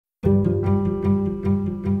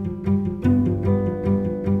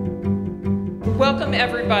Welcome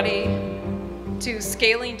everybody to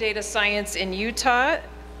Scaling Data Science in Utah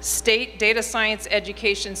State Data Science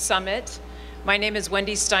Education Summit. My name is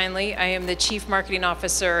Wendy Steinle. I am the Chief Marketing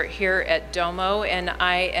Officer here at Domo, and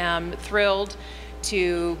I am thrilled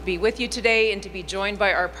to be with you today and to be joined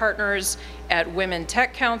by our partners at Women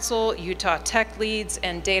Tech Council, Utah Tech Leads,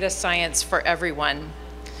 and Data Science for Everyone.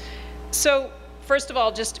 So first of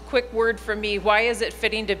all, just a quick word from me. Why is it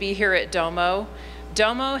fitting to be here at Domo?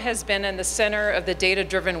 Domo has been in the center of the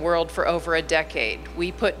data-driven world for over a decade.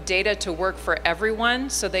 We put data to work for everyone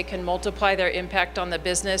so they can multiply their impact on the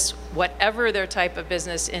business, whatever their type of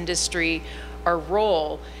business, industry, or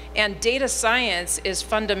role. And data science is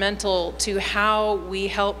fundamental to how we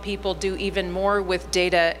help people do even more with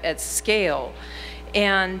data at scale.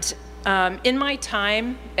 And in my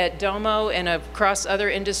time at Domo and across other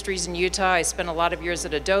industries in Utah, I spent a lot of years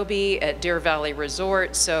at Adobe, at Deer Valley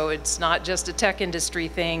Resort, so it's not just a tech industry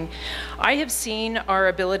thing. I have seen our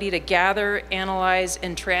ability to gather, analyze,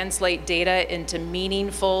 and translate data into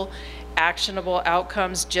meaningful, actionable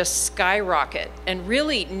outcomes just skyrocket, and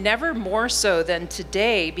really never more so than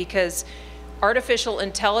today, because artificial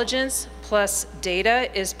intelligence plus data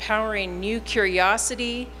is powering new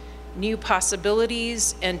curiosity, new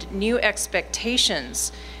possibilities, and new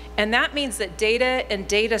expectations. And that means that data and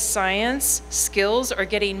data science skills are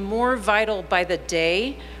getting more vital by the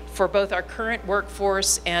day for both our current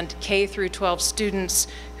workforce and K through 12 students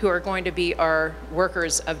who are going to be our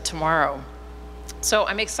workers of tomorrow. So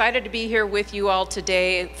I'm excited to be here with you all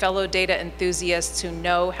today, fellow data enthusiasts who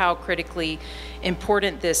know how critically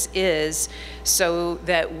important this is, so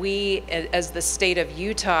that we, as the state of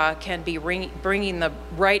Utah, can be bringing the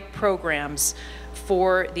right programs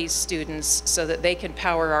for these students so that they can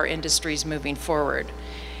power our industries moving forward.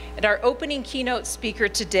 And our opening keynote speaker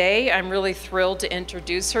today, I'm really thrilled to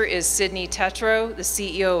introduce her, is Sydnee Tetro, the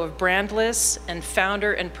CEO of Brandless and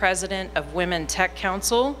founder and president of Women Tech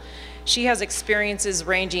Council. She has experiences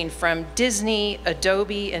ranging from Disney,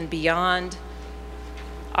 Adobe, and beyond.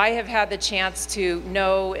 I have had the chance to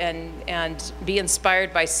know and be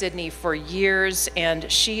inspired by Sydnee for years,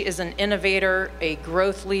 and she is an innovator, a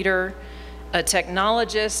growth leader, a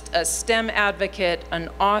technologist, a STEM advocate, an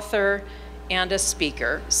author, and a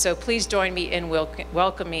speaker. So please join me in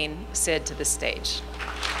welcoming Sid to the stage.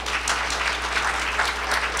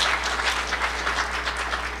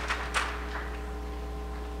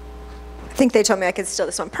 I think they told me I could steal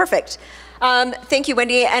this one. Perfect. Thank you,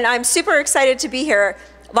 Wendy, and I'm super excited to be here.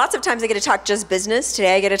 Lots of times I get to talk just business.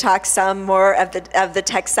 Today I get to talk some more of the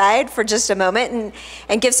tech side for just a moment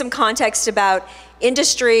and give some context about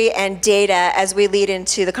industry and data as we lead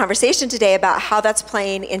into the conversation today about how that's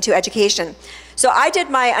playing into education. So I did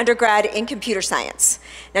my undergrad in computer science.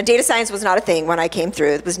 Now, data science was not a thing when I came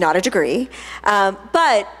through. It was not a degree.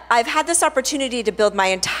 But I've had this opportunity to build my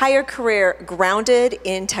entire career grounded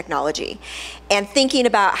in technology and thinking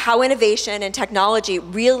about how innovation and technology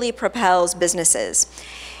really propels businesses.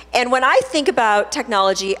 And when I think about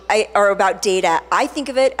technology or about data, I think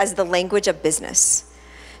of it as the language of business.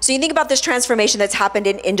 So you think about this transformation that's happened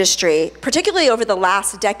in industry, particularly over the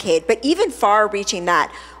last decade, but even far-reaching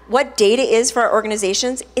that. What data is for our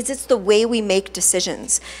organizations is it's the way we make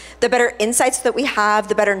decisions. The better insights that we have,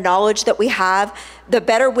 the better knowledge that we have, the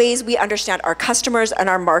better ways we understand our customers and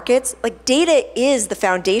our markets. Like, data is the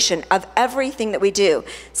foundation of everything that we do.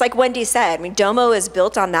 It's like Wendy said, I mean, Domo is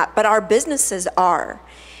built on that, but our businesses are.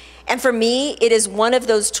 And for me, it is one of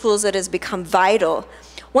those tools that has become vital.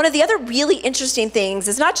 One of the other really interesting things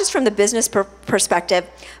is not just from the business perspective,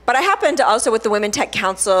 but I happen to also, with the Women Tech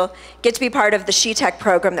Council, get to be part of the She Tech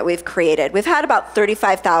program that we've created. We've had about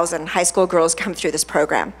 35,000 high school girls come through this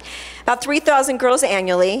program, about 3,000 girls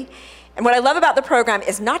annually. And what I love about the program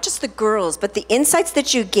is not just the girls, but the insights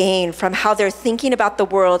that you gain from how they're thinking about the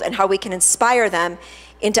world and how we can inspire them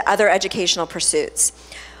into other educational pursuits.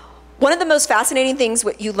 One of the most fascinating things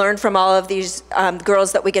what you learn from all of these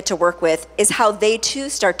girls that we get to work with is how they too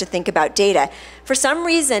start to think about data. For some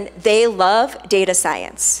reason, they love data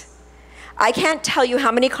science. I can't tell you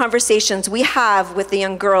how many conversations we have with the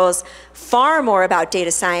young girls far more about data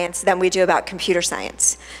science than we do about computer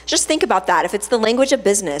science. Just think about that. If it's the language of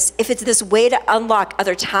business, if it's this way to unlock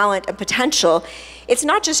other talent and potential, it's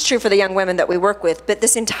not just true for the young women that we work with, but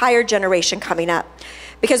this entire generation coming up.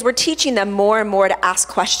 Because we're teaching them more and more to ask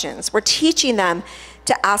questions. We're teaching them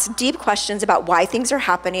to ask deep questions about why things are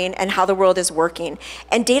happening and how the world is working.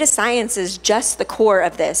 And data science is just the core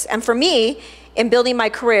of this. And for me, in building my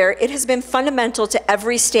career, it has been fundamental to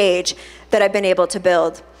every stage that I've been able to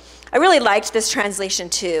build. I really liked this translation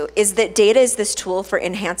too, is that data is this tool for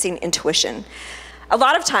enhancing intuition. A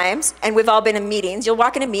lot of times, and we've all been in meetings, you'll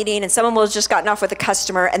walk in a meeting and someone will have just gotten off with a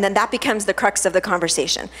customer, and then that becomes the crux of the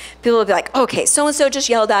conversation. People will be like, okay, so-and-so just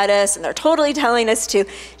yelled at us, and they're totally telling us to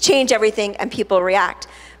change everything, and people react.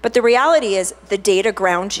 But the reality is the data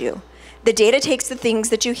grounds you. The data takes the things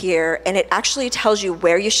that you hear, and it actually tells you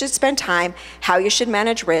where you should spend time, how you should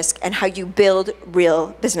manage risk, and how you build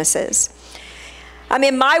real businesses.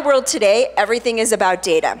 In my world today, everything is about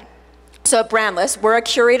data. So at Brandless, we're a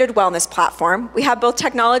curated wellness platform. We have both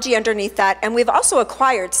technology underneath that, and we've also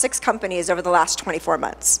acquired 6 companies over the last 24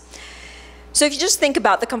 months. So if you just think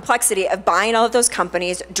about the complexity of buying all of those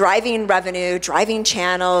companies, driving revenue, driving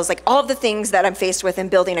channels, like all of the things that I'm faced with in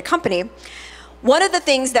building a company, one of the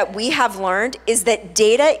things that we have learned is that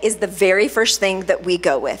data is the very first thing that we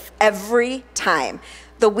go with every time.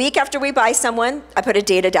 The week after we buy someone, I put a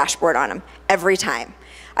data dashboard on them every time.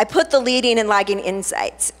 I put the leading and lagging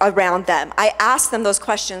insights around them. I ask them those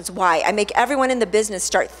questions, why? I make everyone in the business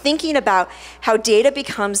start thinking about how data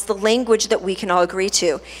becomes the language that we can all agree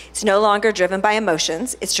to. It's no longer driven by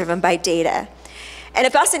emotions, it's driven by data. And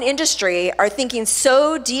if us in industry are thinking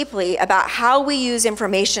so deeply about how we use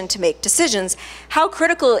information to make decisions, how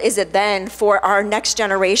critical is it then for our next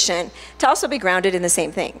generation to also be grounded in the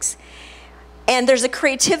same things? And there's a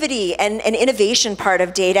creativity and an innovation part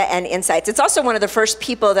of data and insights. It's also one of the first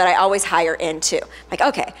people that I always hire into. Like,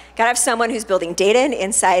 okay, gotta have someone who's building data and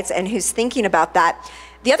insights and who's thinking about that.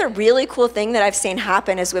 The other really cool thing that I've seen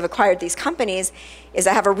happen as we've acquired these companies is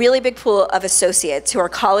I have a really big pool of associates who are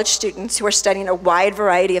college students who are studying a wide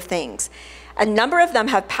variety of things. A number of them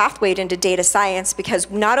have pathwayed into data science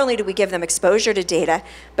because not only do we give them exposure to data,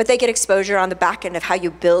 but they get exposure on the back end of how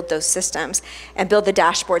you build those systems and build the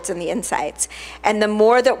dashboards and the insights. And the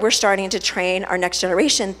more that we're starting to train our next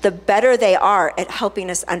generation, the better they are at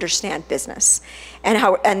helping us understand business and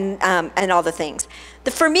all the things.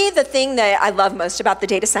 For me, the thing that I love most about the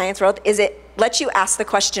data science world is it lets you ask the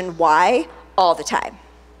question why all the time.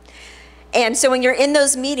 And so when you're in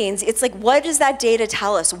those meetings, it's like, what does that data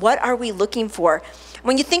tell us? What are we looking for?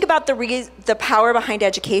 When you think about the power behind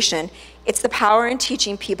education, it's the power in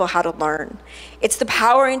teaching people how to learn. It's the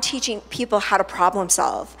power in teaching people how to problem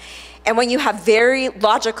solve. And when you have very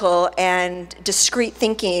logical and discrete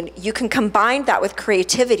thinking, you can combine that with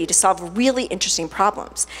creativity to solve really interesting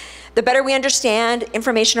problems. The better we understand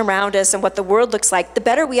information around us and what the world looks like, the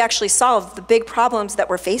better we actually solve the big problems that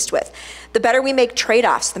we're faced with. The better we make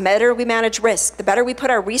trade-offs, the better we manage risk, the better we put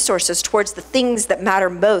our resources towards the things that matter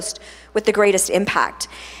most with the greatest impact.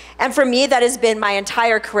 And for me, that has been my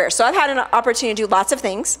entire career. So I've had an opportunity to do lots of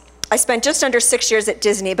things. I spent just under 6 years at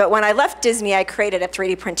Disney, but when I left Disney, I created a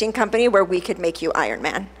 3D printing company where we could make you Iron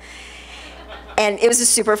Man. And it was a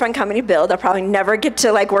super fun company to build. I'll probably never get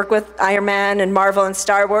to work with Iron Man and Marvel and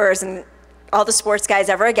Star Wars and all the sports guys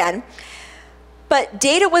ever again. But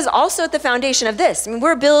data was also at the foundation of this.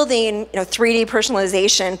 We're building 3D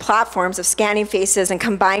personalization platforms of scanning faces and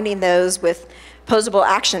combining those with posable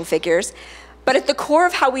action figures. But at the core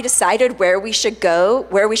of how we decided where we should go,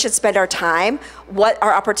 where we should spend our time, what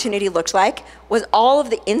our opportunity looked like, was all of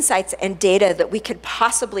the insights and data that we could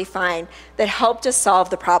possibly find that helped us solve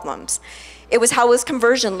the problems. It was how was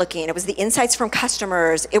conversion looking. It was the insights from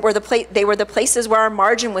customers. They were the places where our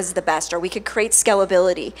margin was the best, or we could create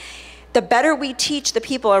scalability. The better we teach the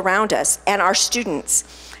people around us and our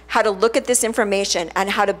students how to look at this information and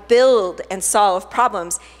how to build and solve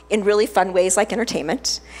problems in really fun ways like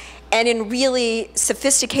entertainment, and in really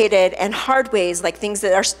sophisticated and hard ways like things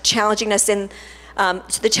that are challenging us in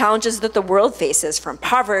to the challenges that the world faces, from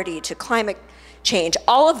poverty to climate change,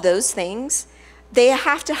 all of those things. They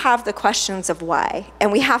have to have the questions of why,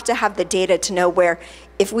 and we have to have the data to know where,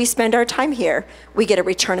 if we spend our time here, we get a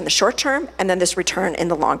return in the short term, and then this return in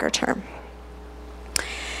the longer term.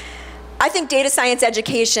 I think data science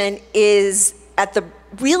education is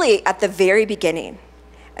really at the very beginning.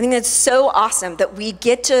 I think it's so awesome that we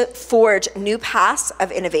get to forge new paths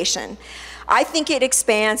of innovation. I think it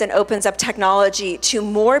expands and opens up technology to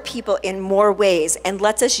more people in more ways, and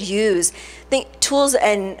lets us use the tools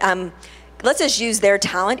and lets us use their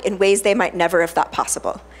talent in ways they might never have thought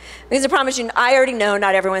possible. Because I promise you, I already know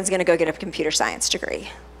not everyone's gonna go get a computer science degree.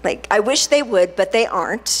 I wish they would, but they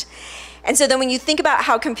aren't. And so then when you think about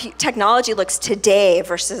how technology looks today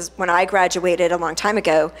versus when I graduated a long time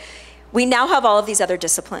ago, we now have all of these other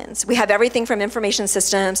disciplines. We have everything from information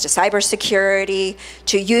systems to cybersecurity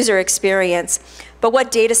to user experience. But what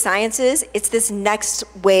data science is, it's this next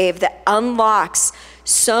wave that unlocks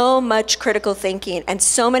so much critical thinking and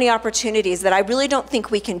so many opportunities that I really don't think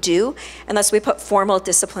we can do unless we put formal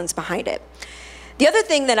disciplines behind it. The other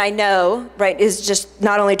thing that I know, is just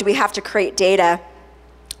not only do we have to create data,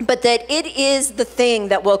 but that it is the thing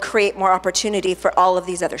that will create more opportunity for all of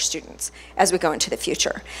these other students as we go into the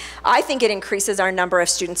future. I think it increases our number of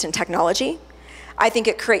students in technology. I think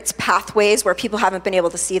it creates pathways where people haven't been able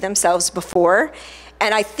to see themselves before.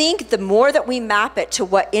 And I think the more that we map it to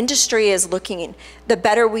what industry is looking, the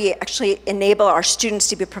better we actually enable our students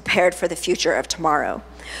to be prepared for the future of tomorrow.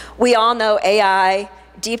 We all know AI,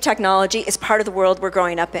 deep technology is part of the world we're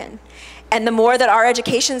growing up in. And the more that our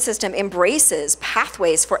education system embraces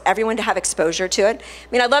pathways for everyone to have exposure to it. I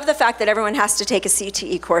mean, I love the fact that everyone has to take a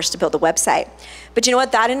CTE course to build a website. But you know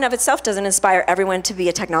what? That in and of itself doesn't inspire everyone to be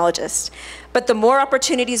a technologist. But the more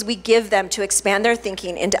opportunities we give them to expand their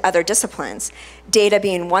thinking into other disciplines, data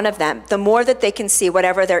being one of them, the more that they can see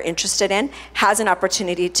whatever they're interested in has an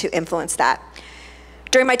opportunity to influence that.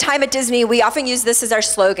 During my time at Disney, we often use this as our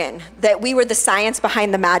slogan, that we were the science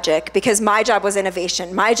behind the magic, because my job was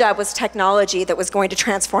innovation. My job was technology that was going to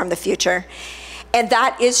transform the future. And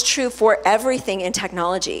that is true for everything in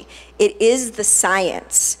technology. It is the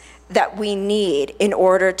science that we need in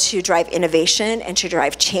order to drive innovation and to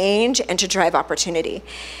drive change and to drive opportunity.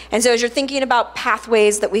 And so as you're thinking about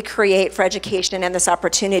pathways that we create for education and this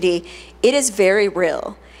opportunity, it is very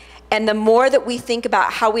real. And the more that we think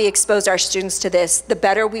about how we expose our students to this, the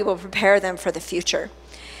better we will prepare them for the future.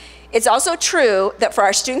 It's also true that for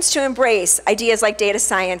our students to embrace ideas like data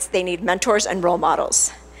science, they need mentors and role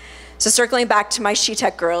models. So circling back to my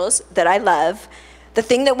SheTech girls that I love, the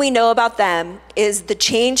thing that we know about them is the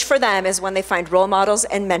change for them is when they find role models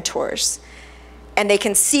and mentors, and they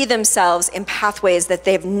can see themselves in pathways that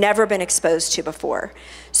they've never been exposed to before.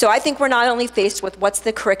 So I think we're not only faced with what's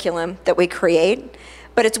the curriculum that we create,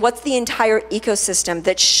 but it's what's the entire ecosystem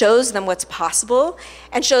that shows them what's possible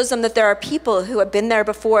and shows them that there are people who have been there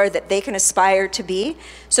before that they can aspire to be,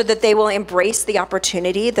 so that they will embrace the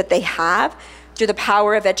opportunity that they have through the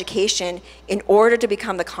power of education in order to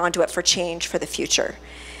become the conduit for change for the future.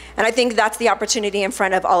 And I think that's the opportunity in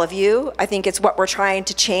front of all of you. I think it's what we're trying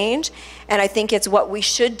to change, and I think it's what we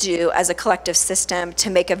should do as a collective system to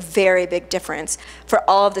make a very big difference for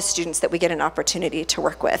all of the students that we get an opportunity to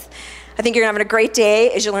work with. I think you're having a great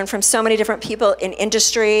day as you learn from so many different people in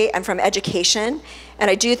industry and from education,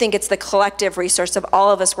 and I do think it's the collective resource of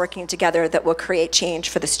all of us working together that will create change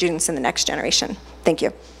for the students in the next generation. Thank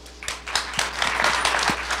you.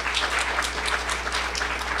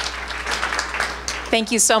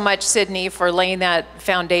 Thank you so much, Sydney, for laying that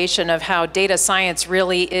foundation of how data science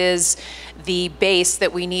really is the base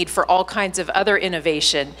that we need for all kinds of other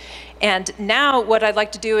innovation. And now what I'd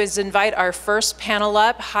like to do is invite our first panel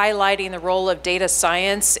up, highlighting the role of data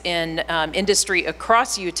science in industry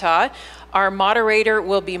across Utah. Our moderator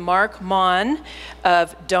will be Maughan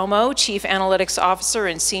of Domo, Chief Analytics Officer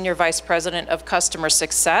and Senior Vice President of Customer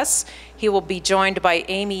Success. He will be joined by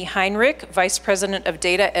Amy Heinrich, Vice President of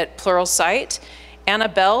Data at Pluralsight,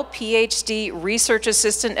 Annabelle, PhD Research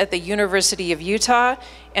Assistant at the University of Utah,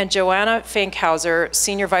 and Joanna Fankhauser,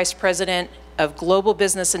 Senior Vice President of Global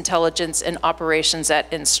Business Intelligence and Operations at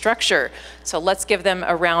Instructure. So let's give them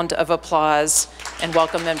a round of applause and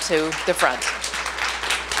welcome them to the front.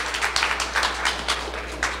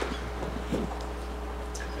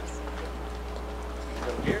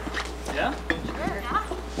 Yeah?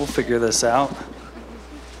 We'll figure this out.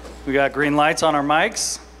 We got green lights on our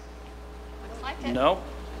mics. Nope.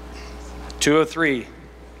 203.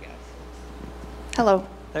 Hello.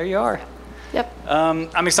 There you are. Yep.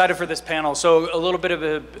 I'm excited for this panel. So a little bit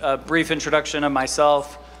of a brief introduction of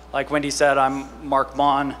myself. Like Wendy said, I'm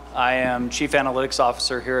Maughan. I am Chief Analytics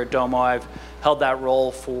Officer here at Domo. I've held that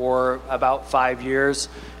role for about 5 years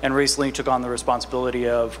and recently took on the responsibility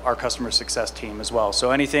of our customer success team as well. So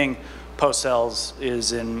anything post-sales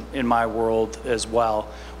is in my world as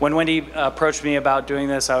well. When Wendy approached me about doing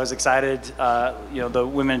this, I was excited. The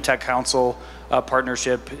Women in Tech Council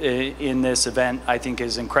partnership in this event, I think,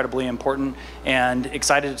 is incredibly important, and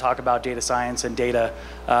excited to talk about data science and data.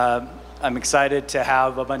 I'm excited to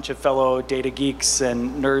have a bunch of fellow data geeks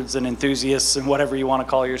and nerds and enthusiasts and whatever you want to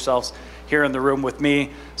call yourselves here in the room with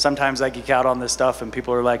me. Sometimes I geek out on this stuff and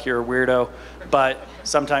people are like, you're a weirdo, but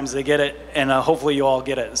sometimes they get it, and hopefully you all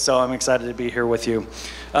get it. So I'm excited to be here with you.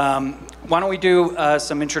 Why don't we do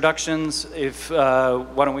some introductions? Why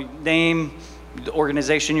don't we name the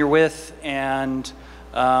organization you're with, and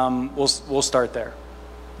we'll start there.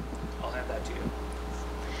 I'll hand that to you.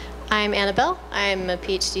 I'm Annabelle. I'm a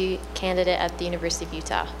PhD candidate at the University of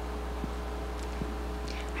Utah.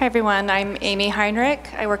 Hi everyone, I'm Amy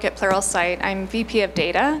Heinrich. I work at Pluralsight. I'm VP of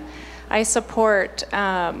Data. I support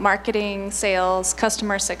marketing, sales,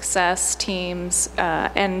 customer success teams,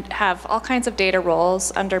 and have all kinds of data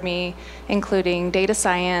roles under me, including data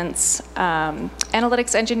science,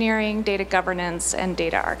 analytics engineering, data governance, and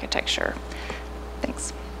data architecture.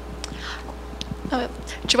 Thanks.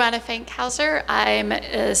 Joanna Fankhauser. I'm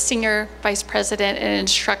a Senior Vice President in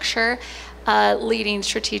Instructure, leading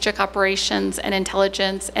strategic operations and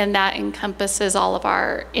intelligence, and that encompasses all of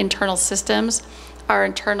our internal systems, our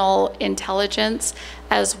internal intelligence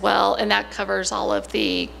as well, and that covers all of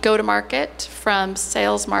the go-to-market from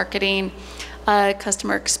sales, marketing,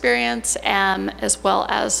 customer experience, as well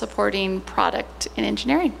as supporting product and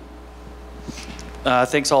engineering.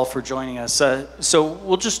 Thanks all for joining us. So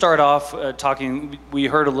we'll just start off talking, we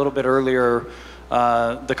heard a little bit earlier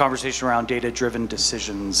the conversation around data-driven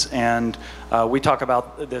decisions, and we talk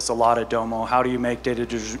about this a lot at Domo. How do you make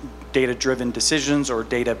data-driven decisions or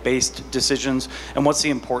data-based decisions, and what's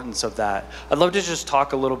the importance of that? I'd love to just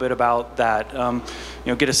talk a little bit about that,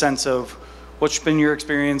 get a sense of what's been your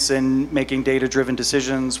experience in making data-driven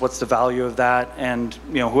decisions, what's the value of that, and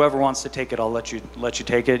whoever wants to take it, I'll let you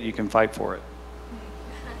take it, you can fight for it.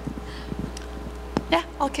 Yeah,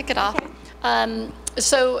 I'll kick it off.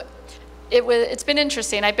 So it's been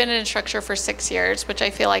interesting. I've been in Instructure for 6 years, which I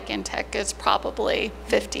feel like in tech is probably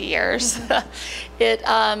 50 years. But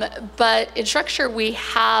Instructure, we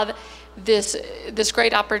have this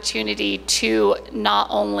great opportunity to not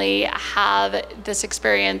only have this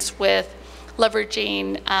experience with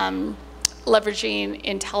leveraging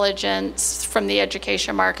intelligence from the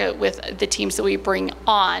education market with the teams that we bring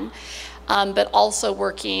on, but also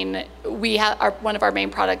working, one of our main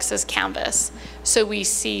products is Canvas. So we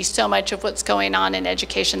see so much of what's going on in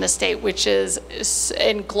education in the state, and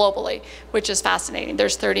globally, which is fascinating.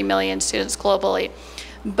 There's 30 million students globally.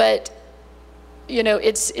 But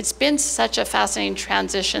it's been such a fascinating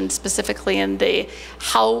transition, specifically in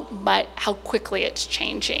how quickly it's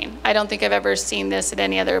changing. I don't think I've ever seen this at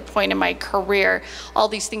any other point in my career. All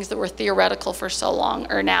these things that were theoretical for so long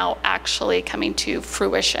are now actually coming to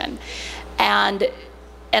fruition. And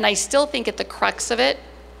I still think at the crux of it,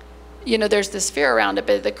 there's this fear around it,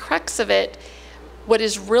 but at the crux of it, what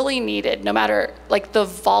is really needed, no matter, the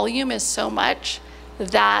volume is so much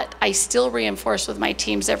that I still reinforce with my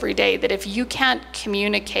teams every day that if you can't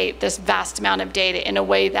communicate this vast amount of data in a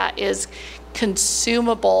way that is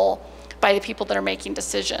consumable by the people that are making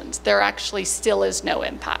decisions, there actually still is no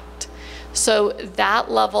impact. So that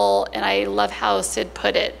level, and I love how Sid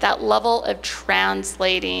put it, that level of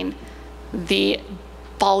translating the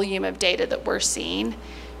volume of data that we're seeing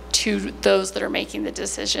to those that are making the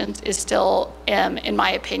decisions is still, in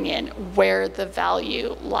my opinion, where the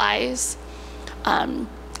value lies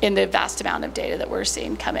in the vast amount of data that we're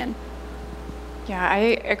seeing come in. Yeah, I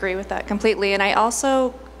agree with that completely. And I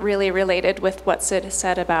also really related with what Sid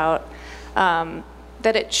said about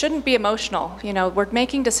that it shouldn't be emotional. We're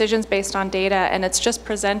making decisions based on data, and it's just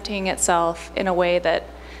presenting itself in a way that,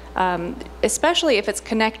 especially if it's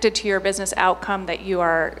connected to your business outcome that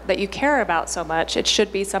you care about so much, it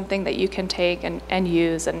should be something that you can take and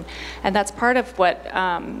use. And that's part of what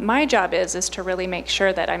my job is to really make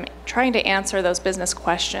sure that I'm trying to answer those business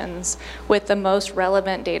questions with the most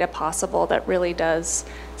relevant data possible that really does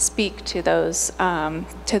speak to those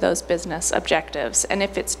business objectives. And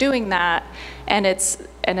if it's doing that, and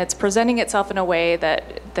it's presenting itself in a way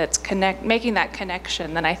that's making that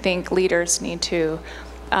connection, then I think leaders need to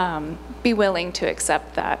be willing to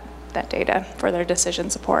accept that data for their decision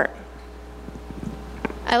support.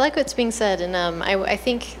 I like what's being said, and I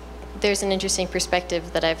think there's an interesting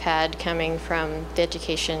perspective that I've had coming from the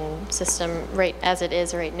education system right as it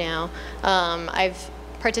is right now. I've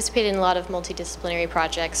participated in a lot of multidisciplinary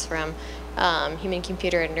projects, from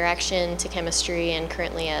human-computer interaction to chemistry, and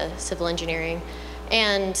currently civil engineering.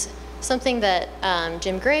 And something that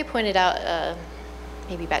Jim Gray pointed out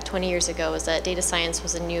maybe about 20 years ago was that data science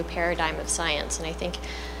was a new paradigm of science. And I think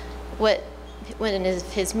one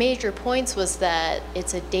of his major points was that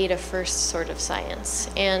it's a data-first sort of science.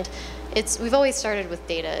 And we've always started with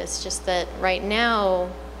data. It's just that right now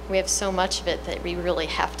we have so much of it that we really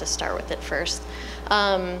have to start with it first.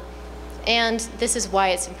 And this is why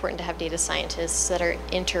it's important to have data scientists that are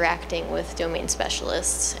interacting with domain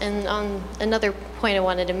specialists. And another point I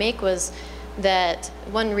wanted to make was that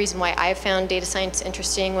one reason why I found data science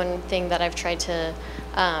interesting, one thing that I've tried to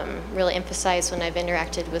really emphasize when I've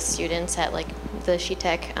interacted with students at the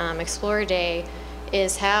SheTech Explorer Day,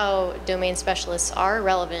 is how domain specialists are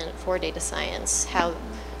relevant for data science, how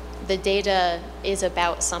the data is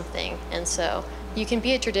about something. And so you can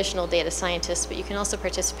be a traditional data scientist, but you can also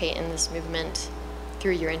participate in this movement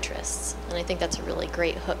through your interests. And I think that's a really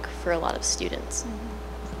great hook for a lot of students.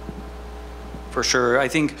 For sure. I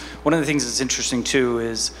think one of the things that's interesting too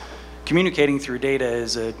is communicating through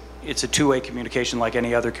data it's a two-way communication like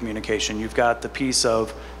any other communication. You've got the piece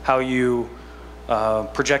of how you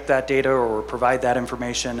project that data or provide that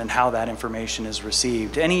information and how that information is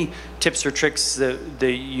received. Any tips or tricks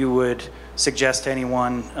that you would suggest to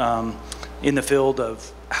anyone in the field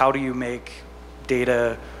of how do you make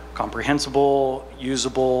data comprehensible,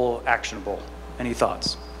 usable, actionable? Any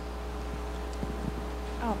thoughts?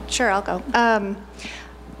 Oh, sure, I'll go.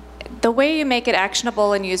 The way you make it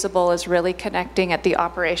actionable and usable is really connecting at the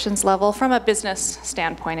operations level from a business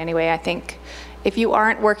standpoint anyway. I think if you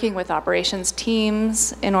aren't working with operations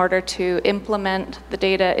teams in order to implement the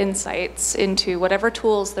data insights into whatever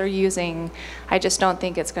tools they're using, I just don't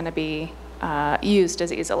think it's going to be used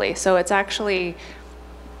as easily. So it's actually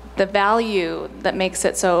the value that makes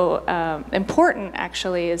it so important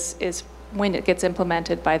actually is when it gets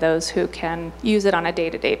implemented by those who can use it on a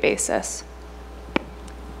day-to-day basis.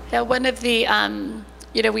 Yeah, one of the,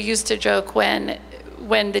 we used to joke when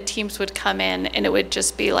the teams would come in and it would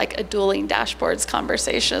just be like a dueling dashboards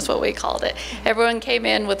conversation is what we called it. Everyone came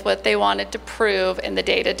in with what they wanted to prove and the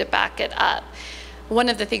data to back it up. One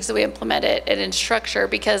of the things that we implemented at Instructure,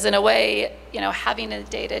 because in a way, having a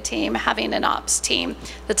data team, having an ops team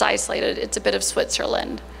that's isolated, it's a bit of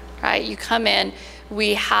Switzerland, right? You come in,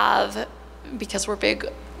 we have, because we're big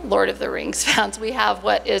Lord of the Rings fans, we have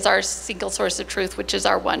what is our single source of truth, which is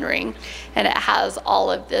our One Ring, and it has all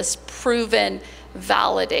of this proven,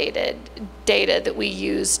 validated data that we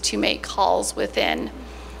use to make calls within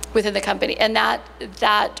the company, and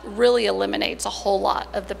that really eliminates a whole lot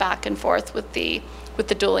of the back and forth with the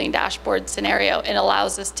dueling dashboard scenario and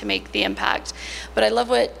allows us to make the impact. But I love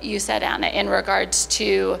what you said, Anna, in regards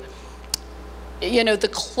to the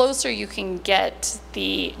closer you can get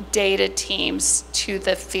the data teams to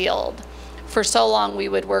the field. For so long, we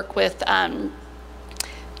would work with,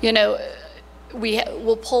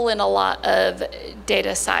 we'll pull in a lot of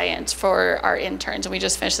data science for our interns, and we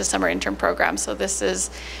just finished the summer intern program, so this is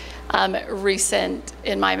recent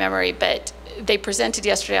in my memory, but they presented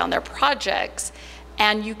yesterday on their projects,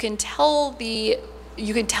 and you can tell the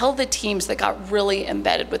teams that got really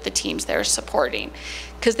embedded with the teams they're supporting,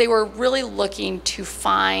 because they were really looking to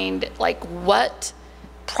find what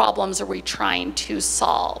problems are we trying to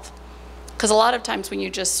solve. Because a lot of times when you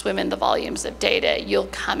just swim in the volumes of data, you'll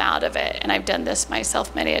come out of it, and I've done this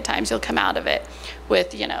myself many a times, you'll come out of it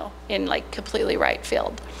with, in completely right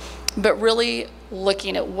field. But really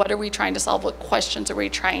looking at what are we trying to solve, what questions are we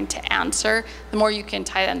trying to answer, the more you can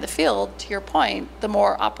tie that in the field, to your point, the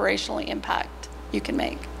more operationally impact you can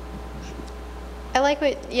make. I like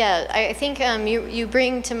I think you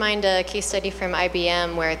bring to mind a case study from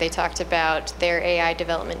IBM where they talked about their AI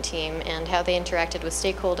development team and how they interacted with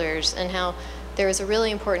stakeholders and how there was a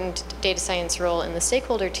really important data science role in the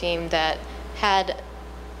stakeholder team that had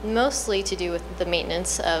mostly to do with the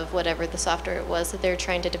maintenance of whatever the software it was that they were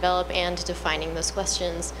trying to develop and defining those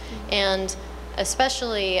questions. And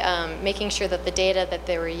especially making sure that the data that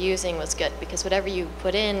they were using was good, because whatever you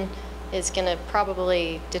put in is going to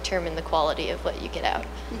probably determine the quality of what you get out.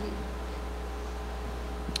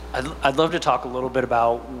 I'd love to talk a little bit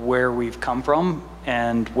about where we've come from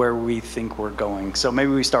and where we think we're going. So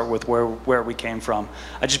maybe we start with where we came from.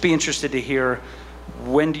 I'd just be interested to hear,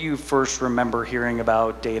 when do you first remember hearing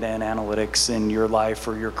about data and analytics in your life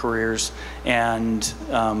or your careers? And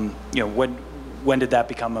when did that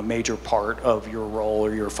become a major part of your role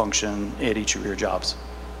or your function at each of your jobs?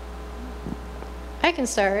 I can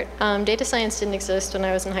start. Data science didn't exist when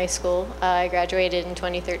I was in high school. I graduated in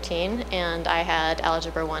 2013, and I had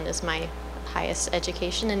Algebra 1 as my highest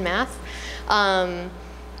education in math.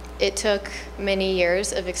 It took many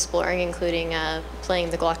years of exploring, including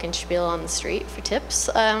playing the glockenspiel on the street for tips.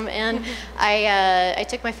 And I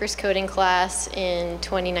took my first coding class in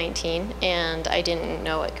 2019, and I didn't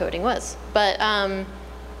know what coding was. But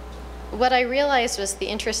what I realized was the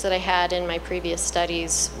interest that I had in my previous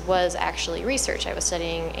studies was actually research. I was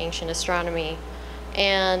studying ancient astronomy.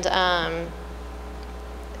 And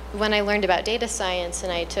when I learned about data science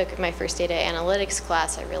and I took my first data analytics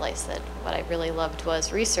class, I realized that what I really loved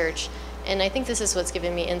was research. And I think this is what's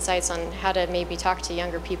given me insights on how to maybe talk to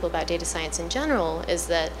younger people about data science in general, is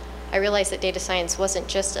that I realized that data science wasn't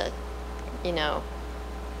just a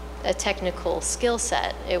technical skill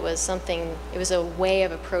set. It was a way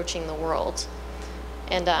of approaching the world.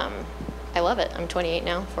 And I love it. I'm 28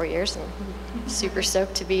 now, 4 years, and I'm super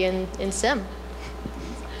stoked to be in STEM.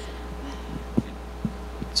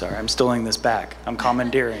 Sorry, I'm stealing this back. I'm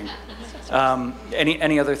commandeering.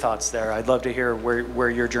 Any other thoughts there? I'd love to hear where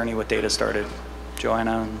your journey with data started,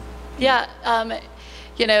 Joanna. Yeah,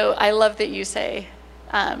 you know, I love that you say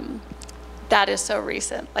that is so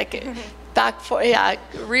recent. Like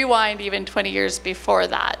rewind even 20 years before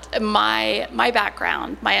that. My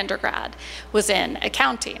background, my undergrad, was in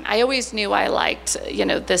accounting. I always knew I liked, you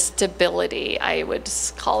know, the stability, I would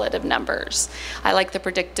call it, of numbers. I like the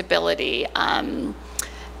predictability.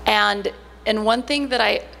 And one thing that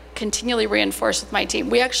I continually reinforce with my team,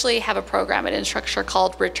 we actually have a program at Instructure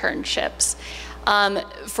called returnships,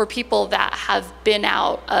 for people that have been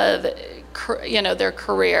out of, you know, their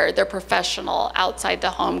career, their professional outside the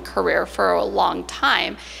home career for a long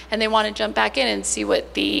time, and they want to jump back in and see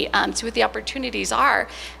what the opportunities are,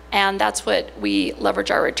 and that's what we leverage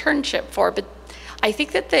our returnship for. But I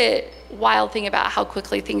think that the wild thing about how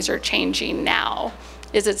quickly things are changing now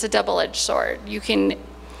is it's a double-edged sword.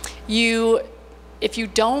 If you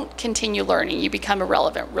don't continue learning, you become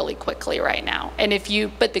irrelevant really quickly right now. And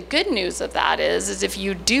but the good news of that is if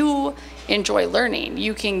you do enjoy learning,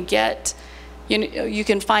 you can you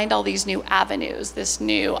can find all these new avenues, this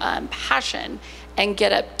new passion, and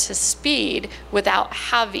get up to speed without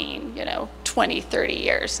having, 20, 30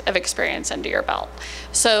 years of experience under your belt.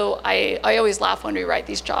 So I always laugh when we write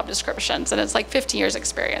these job descriptions, and it's like 15 years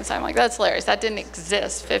experience. I'm like, that's hilarious. That didn't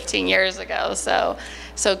exist 15 years ago. So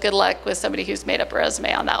good luck with somebody who's made up a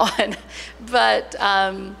resume on that one. But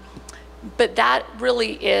that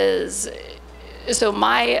really is, so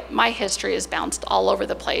my history has bounced all over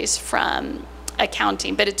the place from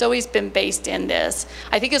accounting, but it's always been based in this.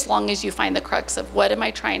 I think as long as you find the crux of what am I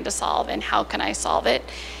trying to solve and how can I solve it,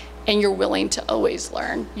 and you're willing to always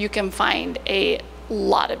learn, you can find a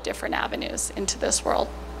lot of different avenues into this world.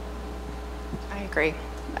 I agree.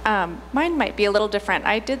 Mine might be a little different.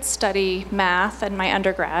 I did study math in my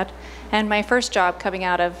undergrad, and my first job coming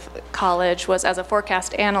out of college was as a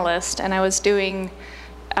forecast analyst, and I was doing,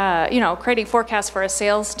 creating forecasts for a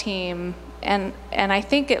sales team, and I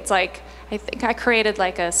think it's like, I think I created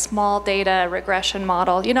like a small data regression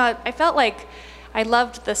model. I felt like I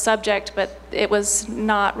loved the subject, but it was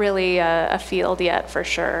not really a field yet for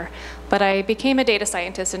sure. But I became a data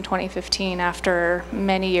scientist in 2015 after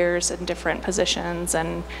many years in different positions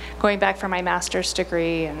and going back for my master's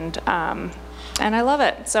degree, and I love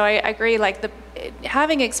it. So I agree, like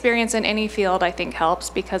having experience in any field I think helps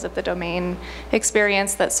because of the domain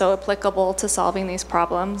experience that's so applicable to solving these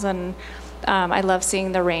problems. And I love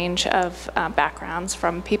seeing the range of backgrounds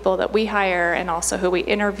from people that we hire and also who we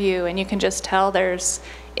interview, and you can just tell there's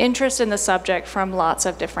interest in the subject from lots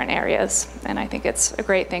of different areas, and I think it's a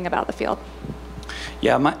great thing about the field.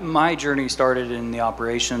 Yeah, my journey started in the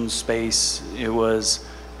operations space. It was,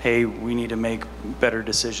 hey, we need to make better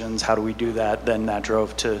decisions. How do we do that? Then that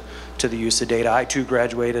drove to the use of data. I too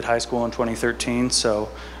graduated high school in 2013, so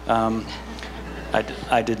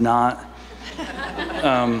I did not.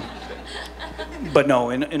 But no,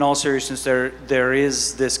 in all seriousness, there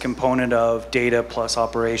is this component of data plus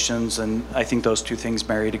operations, and I think those two things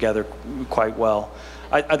marry together quite well.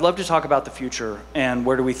 I'd love to talk about the future and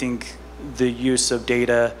where do we think the use of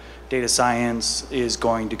data science is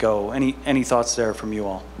going to go. Any thoughts there from you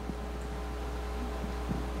all?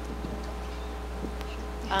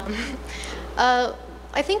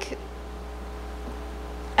 I think,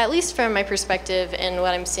 at least from my perspective and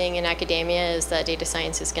what I'm seeing in academia, is that data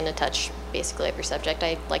science is going to touch basically every subject.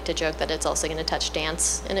 I like to joke that it's also going to touch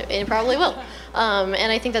dance, and it probably will.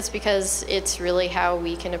 And I think that's because it's really how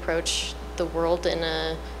we can approach the world in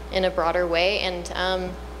a broader way, and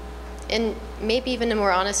maybe even a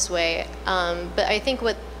more honest way. But I think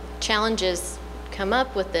what challenges come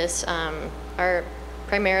up with this are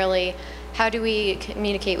primarily how do we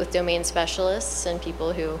communicate with domain specialists and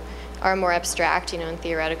people who are more abstract, and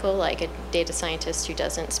theoretical, like a data scientist who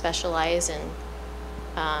doesn't specialize in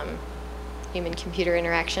human-computer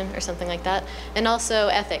interaction or something like that. And also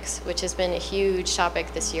ethics, which has been a huge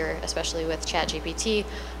topic this year, especially with ChatGPT.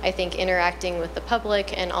 I think interacting with the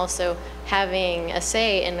public and also having a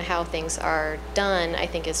say in how things are done, I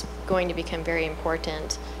think is going to become very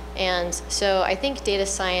important. And so I think data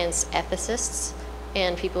science ethicists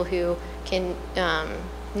and people who can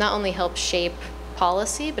not only help shape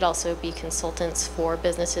policy, but also be consultants for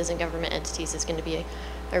businesses and government entities is going to be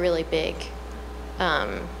a really big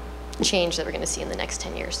change that we're going to see in the next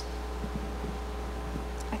 10 years.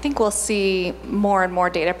 I think we'll see more and more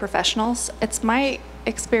data professionals. It's my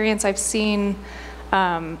experience, I've seen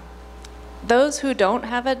those who don't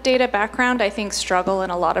have a data background, I think, struggle in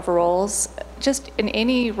a lot of roles. Just in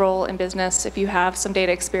any role in business, if you have some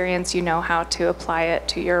data experience, you know how to apply it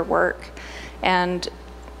to your work. And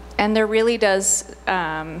there really does,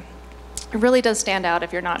 it really does stand out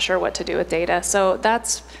if you're not sure what to do with data. So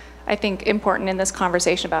that's, I think, important in this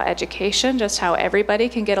conversation about education, just how everybody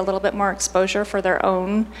can get a little bit more exposure for their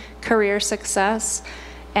own career success.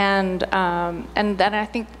 And then I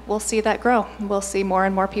think we'll see that grow. We'll see more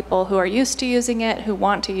and more people who are used to using it, who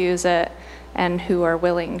want to use it, and who are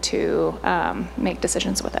willing to make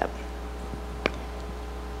decisions with it.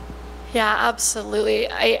 Yeah, absolutely.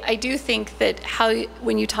 I do think that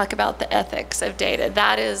when you talk about the ethics of data,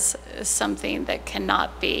 that is something that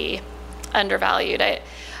cannot be undervalued.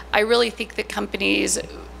 I really think that companies,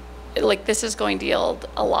 like, this is going to yield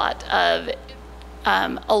a lot of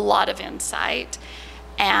insight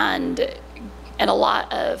and a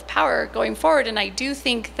lot of power going forward. And I do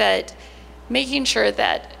think that making sure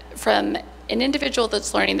that from an individual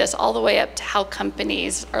that's learning this all the way up to how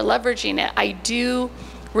companies are leveraging it, I do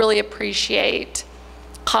really appreciate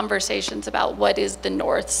conversations about what is the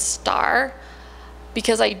North Star,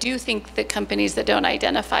 because I do think that companies that don't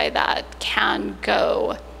identify that can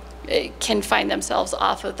find themselves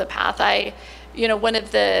off of the path. One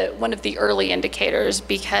of the early indicators,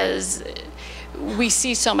 because we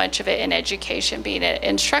see so much of it in education, being in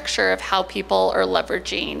Instructure, of how people are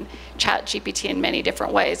leveraging ChatGPT in many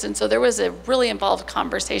different ways. And so there was a really involved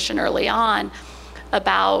conversation early on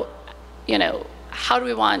about, how do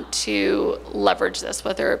we want to leverage this,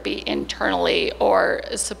 whether it be internally or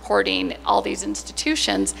supporting all these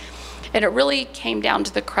institutions. And it really came down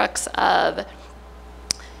to the crux of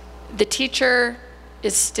the teacher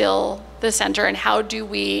is still the center, and how do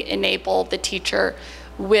we enable the teacher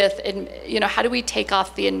with, how do we take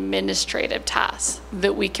off the administrative tasks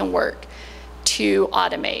that we can work to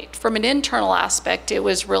automate. From an internal aspect, it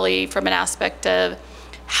was really from an aspect of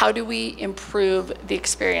how do we improve the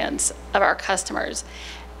experience of our customers.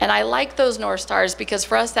 And I like those North Stars because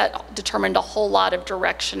for us that determined a whole lot of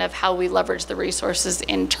direction of how we leverage the resources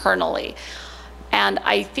internally. And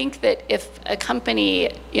I think that if a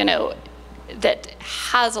company, that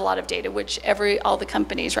has a lot of data, which all the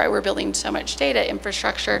companies, right, we're building so much data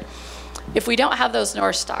infrastructure, if we don't have those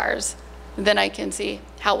North Stars, then I can see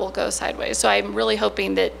how we'll go sideways. So I'm really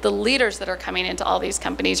hoping that the leaders that are coming into all these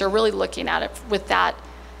companies are really looking at it with that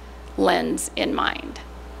lens in mind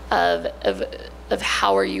of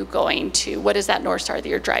how are you going to, what is that North Star that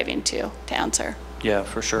you're driving to answer? Yeah,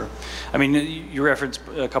 for sure. I mean, you referenced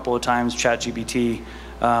a couple of times ChatGPT.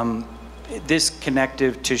 This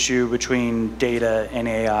connective tissue between data and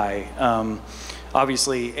AI.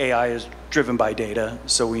 Obviously, AI is driven by data,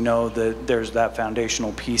 so we know that there's that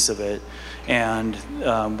foundational piece of it. And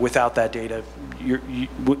without that data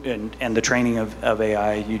and the training of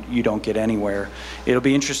AI, you don't get anywhere. It'll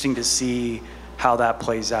be interesting to see how that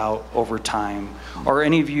plays out over time. Are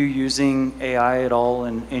any of you using AI at all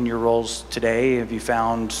in your roles today? Have you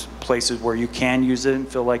found places where you can use it and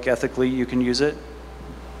feel like ethically you can use it?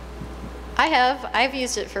 I have. I've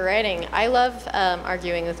used it for writing. I love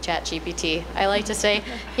arguing with ChatGPT. I like to say,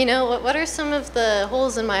 what are some of the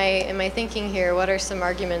holes in my thinking here? What are some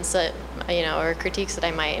arguments that, or critiques that I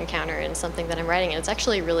might encounter in something that I'm writing? And it's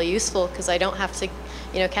actually really useful because I don't have to,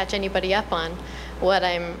 catch anybody up on what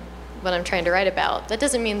I'm trying to write about. That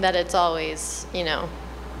doesn't mean that it's always,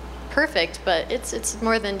 perfect, but it's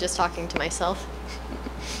more than just talking to myself.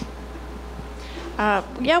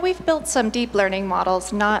 Yeah, we've built some deep learning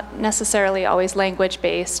models, not necessarily always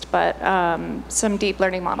language-based, but some deep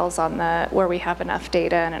learning models where we have enough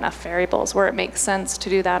data and enough variables where it makes sense to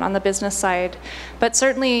do that on the business side. But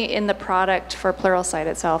certainly in the product for Pluralsight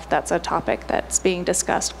itself, that's a topic that's being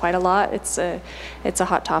discussed quite a lot. It's a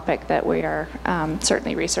hot topic that we are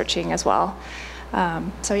certainly researching as well.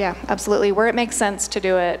 So yeah, absolutely. Where it makes sense to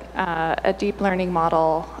do it, a deep learning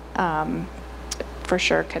model for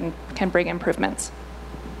sure can bring improvements.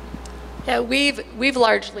 Yeah, we've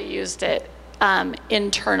largely used it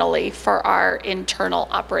internally for our internal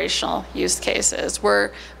operational use cases.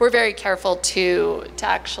 We're very careful to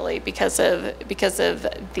actually, because of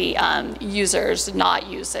the users, not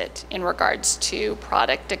use it in regards to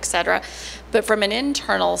product, et cetera. But from an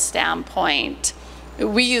internal standpoint,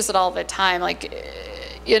 we use it all the time. Like,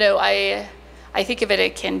 I think of it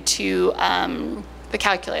akin to the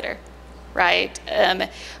calculator. Right?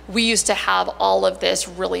 We used to have all of this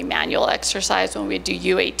really manual exercise when we do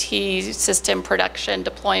UAT, system production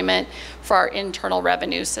deployment for our internal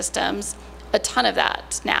revenue systems. A ton of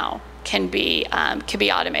that now can be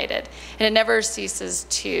automated, and it never ceases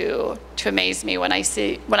to amaze me when I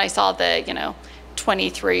saw the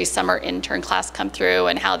 23 summer intern class come through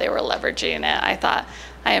and how they were leveraging it. I thought,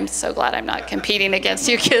 I am so glad I'm not competing against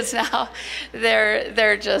you kids now.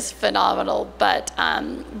 They're just phenomenal. But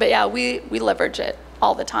yeah, we leverage it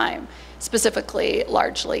all the time. specifically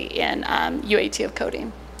largely in UAT of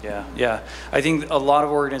coding. Yeah. I think a lot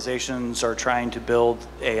of organizations are trying to build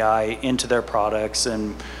AI into their products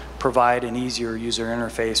and provide an easier user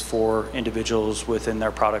interface for individuals within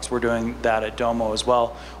their products. We're doing that at Domo as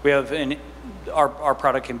well. We have our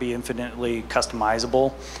product can be infinitely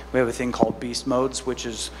customizable. We have a thing called beast modes, which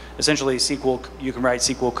is essentially SQL. You can write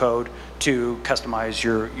SQL code to customize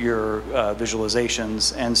your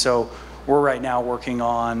visualizations. And so we're right now working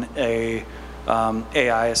on a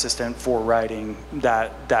AI assistant for writing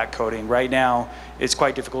that coding. Right now, it's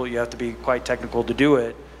quite difficult. You have to be quite technical to do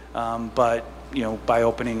it. But by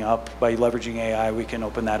leveraging AI, we can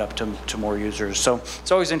open that up to more users. So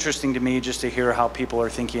it's always interesting to me just to hear how people are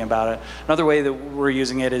thinking about it. Another way that we're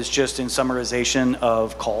using it is just in summarization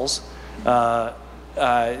of calls.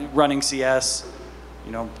 Running CS,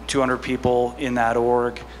 200 people in that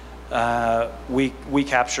org. We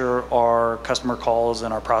capture our customer calls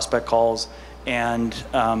and our prospect calls, and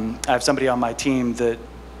I have somebody on my team that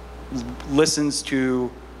listens to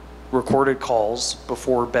recorded calls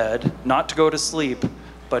before bed, not to go to sleep,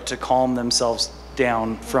 but to calm themselves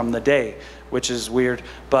down from the day, which is weird.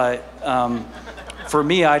 But for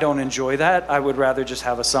me, I don't enjoy that. I would rather just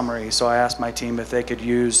have a summary. So I asked my team if they could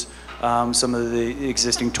use some of the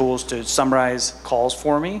existing tools to summarize calls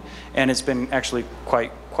for me, and it's been actually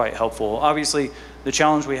quite helpful. Obviously, the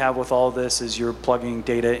challenge we have with all of this is you're plugging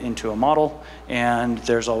data into a model, and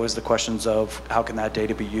there's always the questions of how can that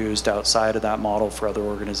data be used outside of that model for other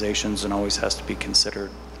organizations, and always has to be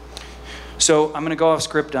considered. So I'm going to go off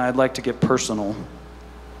script, and I'd like to get personal.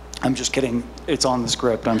 I'm just kidding. It's on the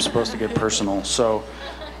script. I'm supposed to get personal. So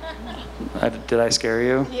did I scare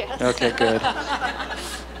you? Yes. Okay, good.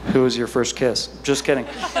 Who was your first kiss? Just kidding.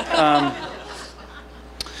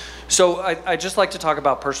 So I'd just like to talk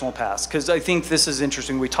about personal paths, because I think this is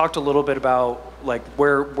interesting. We talked a little bit about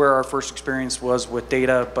where our first experience was with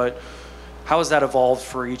data, but how has that evolved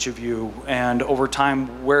for each of you? And over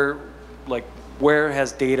time, where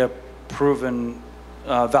has data proven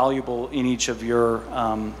valuable in each of your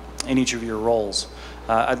roles?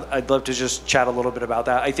 I'd love to just chat a little bit about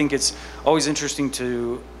that. I think it's always interesting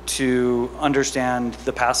to understand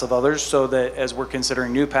the paths of others, so that as we're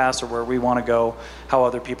considering new paths or where we want to go, how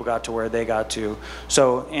other people got to where they got to.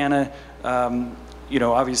 So Anna,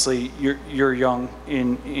 obviously you're young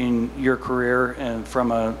in your career and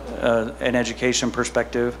from an education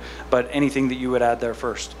perspective, but anything that you would add there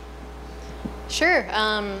first? Sure.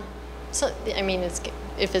 So I mean,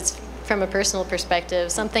 if it's from a personal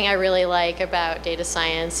perspective, something I really like about data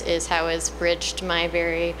science is how it's bridged my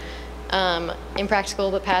very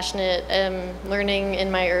impractical but passionate learning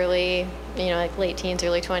in my early, late teens,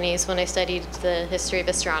 early 20s. When I studied the history of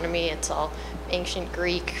astronomy, it's all ancient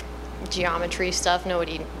Greek geometry stuff.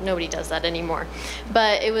 Nobody does that anymore.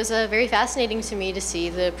 But it was very fascinating to me to see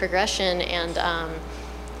the progression, and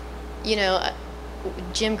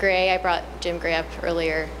Jim Gray, I brought Jim Gray up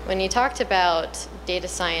earlier. When he talked about data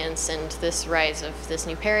science and this rise of this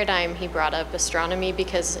new paradigm, he brought up astronomy,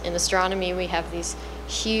 because in astronomy we have these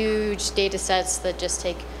huge data sets that just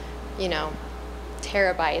take,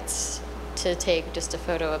 terabytes to take just a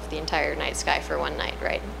photo of the entire night sky for one night,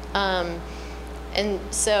 right? And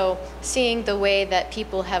so seeing the way that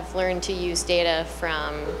people have learned to use data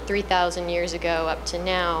from 3,000 years ago up to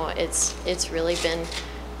now, it's really been,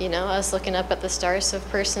 us looking up at the stars. So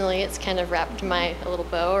personally, it's kind of wrapped a little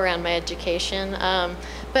bow around my education.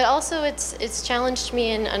 But also it's challenged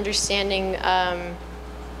me in understanding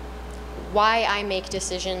why I make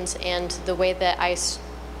decisions and the way that I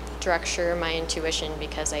structure my intuition,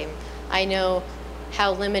 because I know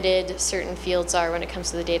how limited certain fields are when it comes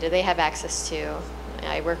to the data they have access to.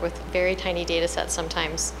 I work with very tiny data sets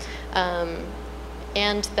sometimes.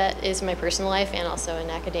 And that is my personal life and also in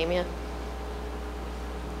academia.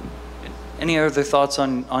 Any other thoughts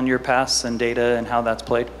on your paths and data and how that's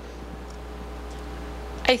played?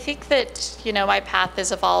 I think that, my path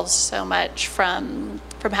has evolved so much from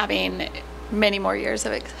having many more years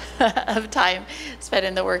of time spent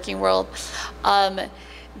in the working world.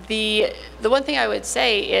 The one thing I would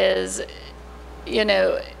say is,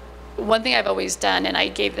 one thing I've always done, and I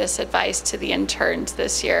gave this advice to the interns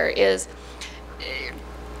this year, is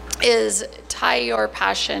tie your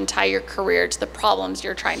passion, tie your career to the problems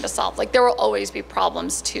you're trying to solve. There will always be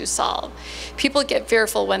problems to solve. People get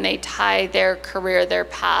fearful when they tie their career, their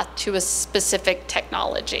path to a specific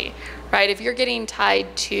technology, right? If you're getting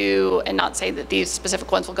tied to, and not saying that these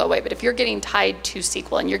specific ones will go away, but if you're getting tied to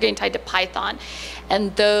SQL and you're getting tied to Python,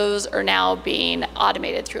 and those are now being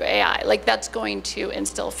automated through AI, that's going to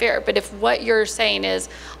instill fear. But if what you're saying is,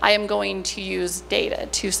 I am going to use data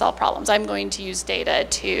to solve problems, I'm going to use data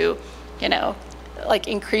to you know, like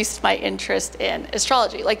increased my interest in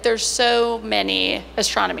astrology. Like there's so many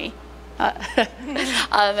astronomy.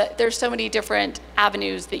 There's so many different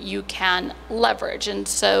avenues that you can leverage. And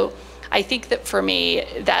so I think that for me,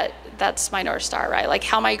 that's my North Star, right? Like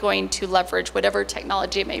how am I going to leverage whatever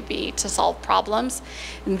technology it may be to solve problems?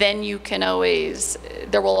 And then you can always,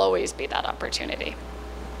 there will always be that opportunity.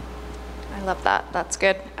 I love that. That's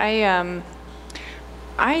good. I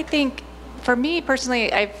think for me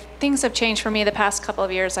personally, things have changed for me the past couple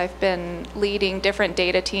of years. I've been leading different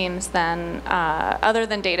data teams other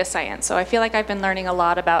than data science. So I feel like I've been learning a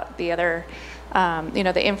lot about the other,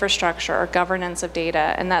 the infrastructure or governance of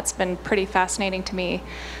data, and that's been pretty fascinating to me.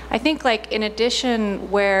 I think like in addition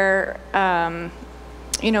where,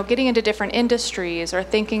 getting into different industries or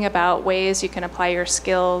thinking about ways you can apply your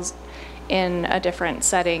skills in a different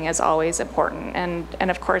setting is always important, and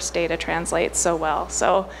of course data translates so well.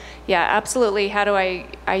 So yeah, absolutely. How do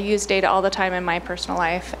I use data all the time in my personal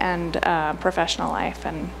life and professional life,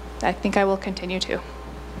 and I think I will continue to.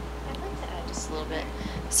 I'd like to add just a little bit.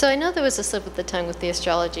 So I know there was a slip of the tongue with the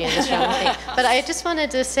astrology and astronomy thing, but I just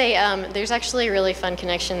wanted to say there's actually a really fun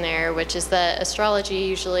connection there, which is that astrology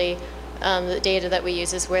usually the data that we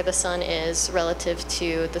use is where the sun is relative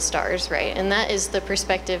to the stars, right? And that is the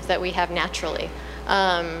perspective that we have naturally.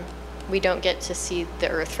 We don't get to see the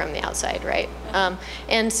Earth from the outside, right?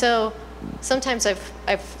 And so sometimes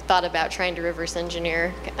I've thought about trying to reverse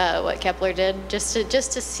engineer what Kepler did, just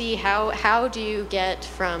to see how do you get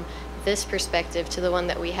from this perspective to the one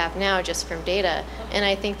that we have now just from data. And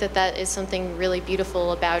I think that is something really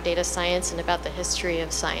beautiful about data science and about the history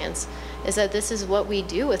of science, is that this is what we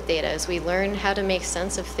do with data, is we learn how to make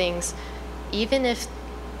sense of things even if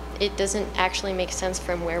it doesn't actually make sense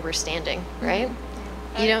from where we're standing, right?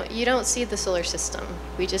 You don't see the solar system.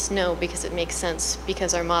 We just know because it makes sense,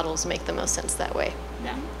 because our models make the most sense that way.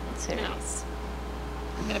 Yeah. So nice.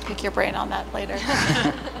 I'm going to pick your brain on that later.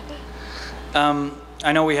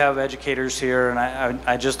 I know we have educators here, and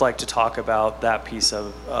I'd just like to talk about that piece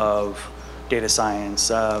of data science.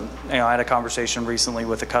 I had a conversation recently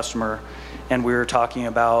with a customer, and we were talking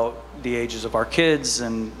about the ages of our kids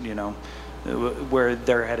and where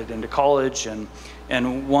they're headed into college, and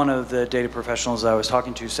one of the data professionals I was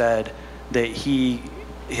talking to said that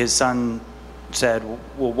his son said,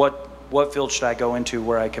 well, what field should I go into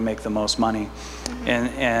where I can make the most money? Mm-hmm.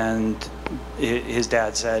 And his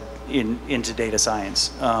dad said into data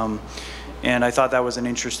science. And I thought that was an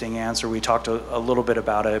interesting answer. We talked a little bit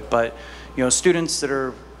about it, but students that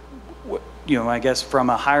are, I guess from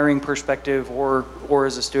a hiring perspective or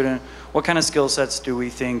as a student, what kind of skill sets do we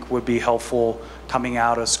think would be helpful coming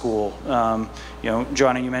out of school?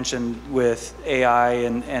 Joanna, you mentioned with AI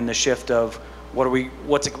and the shift of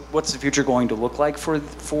what's the future going to look like for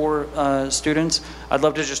students? I'd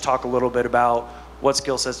love to just talk a little bit about what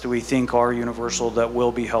skill sets do we think are universal that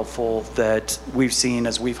will be helpful, that we've seen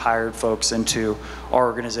as we've hired folks into our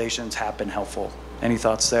organizations have been helpful. Any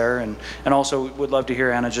thoughts there? And also would love to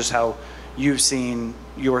hear, Anna, just how you've seen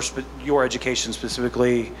your education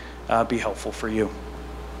specifically be helpful for you.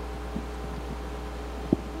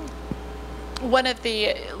 One of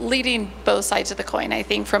the leading both sides of the coin, I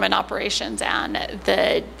think, from an operations and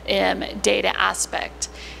the data aspect,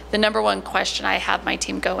 the number one question I have my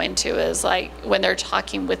team go into is like when they're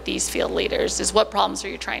talking with these field leaders is what problems are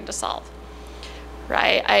you trying to solve?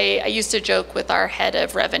 Right? I used to joke with our head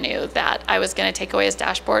of revenue that I was going to take away his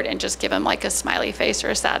dashboard and just give him like a smiley face or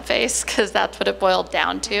a sad face, because that's what it boiled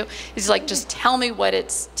down to. He's like, just tell me what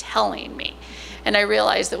it's telling me. And I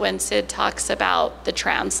realized that when Sid talks about the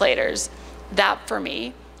translators, that for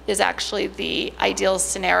me is actually the ideal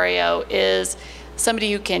scenario, is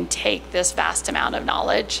somebody who can take this vast amount of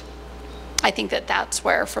knowledge. I think that that's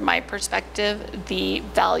where, from my perspective, the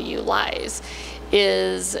value lies,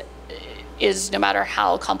 is no matter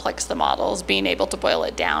how complex the models, being able to boil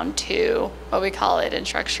it down to what we call it in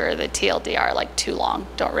Instructure, the TLDR, like too long,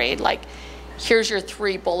 don't read. Like, here's your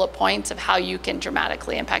 3 bullet points of how you can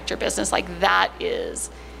dramatically impact your business. Like, that is,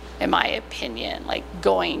 in my opinion, like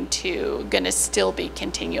going to still be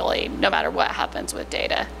continually, no matter what happens with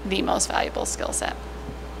data, the most valuable skill set.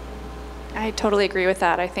 I totally agree with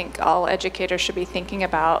that. I think all educators should be thinking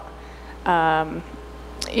about, now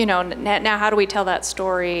how do we tell that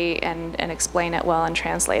story and explain it well and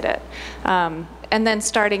translate it? And then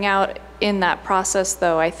starting out in that process,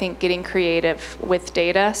 though, I think getting creative with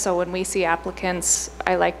data. So when we see applicants,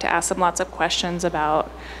 I like to ask them lots of questions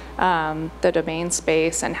about the domain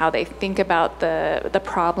space and how they think about the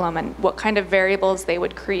problem and what kind of variables they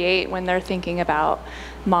would create when they're thinking about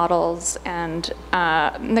models, and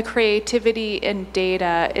the creativity in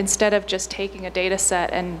data, instead of just taking a data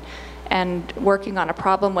set and working on a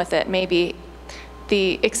problem with it, maybe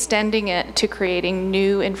the extending it to creating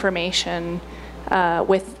new information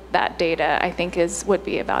with that data, I think would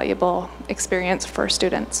be a valuable experience for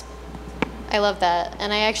students. I love that.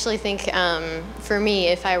 And I actually think for me,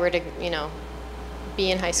 if I were to, be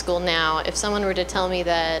in high school now, if someone were to tell me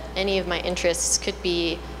that any of my interests could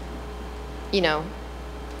be,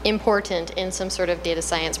 important in some sort of data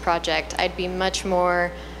science project, I'd be much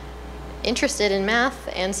more interested in math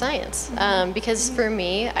and science. Because for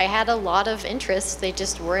me, I had a lot of interests, they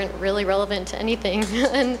just weren't really relevant to anything.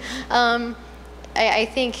 And I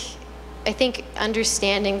think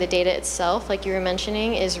understanding the data itself, like you were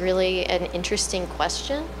mentioning, is really an interesting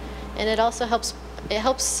question. And it also helps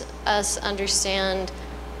us understand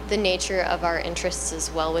the nature of our interests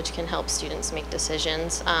as well, which can help students make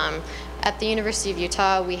decisions. At the University of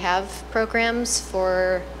Utah, we have programs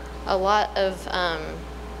for a lot of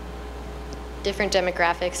different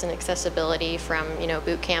demographics and accessibility, from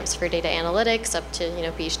boot camps for data analytics up to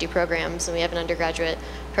PhD programs, and we have an undergraduate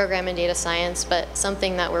program in data science. But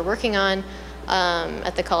something that we're working on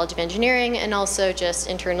at the College of Engineering, and also just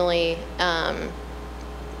internally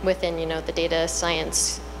within the data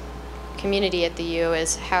science community at the U,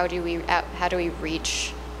 is how do we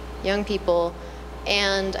reach young people.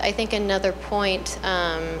 And I think another point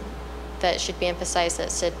that should be emphasized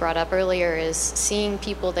that Sid brought up earlier is seeing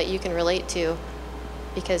people that you can relate to,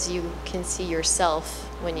 because you can see yourself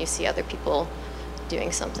when you see other people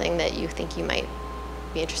doing something that you think you might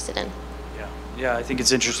be interested in. Yeah, I think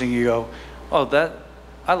it's interesting. You go, oh,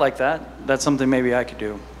 I like that. That's something maybe I could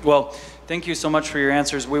do. Well, thank you so much for your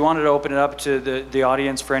answers. We wanted to open it up to the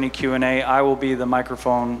audience for any Q&A. I will be the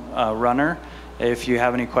microphone runner. If you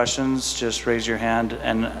have any questions, just raise your hand,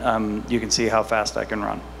 and you can see how fast I can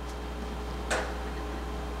run.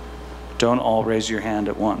 Don't all raise your hand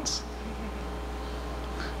at once.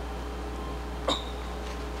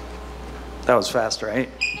 That was fast, right?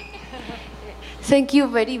 Thank you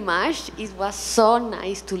very much. It was so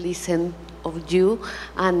nice to listen of you,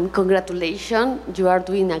 and congratulations. You are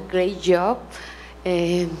doing a great job.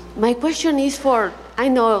 My question is I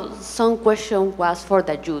know some question was for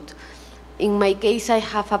the youth. In my case, I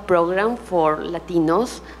have a program for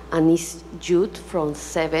Latinos, and it's youth from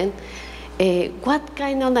 7. What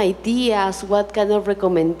kind of ideas, what kind of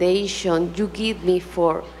recommendation you give me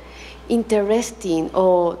for interesting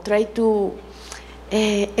or try to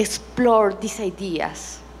explore these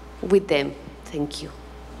ideas with them? Thank you.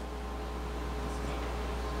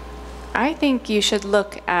 I think you should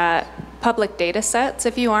look at public data sets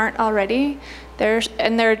if you aren't already.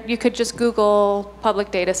 You could just Google public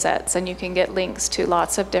data sets, and you can get links to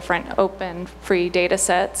lots of different open, free data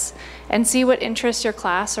sets, and see what interests your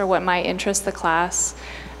class or what might interest the class.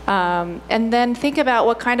 And then think about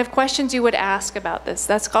what kind of questions you would ask about this.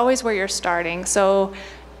 That's always where you're starting. So,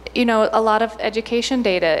 a lot of education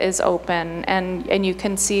data is open, and you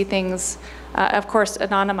can see things, of course,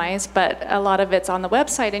 anonymized, but a lot of it's on the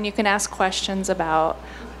website, and you can ask questions about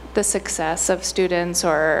the success of students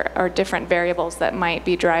or different variables that might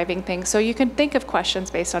be driving things. So you can think of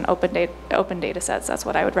questions based on open data sets. That's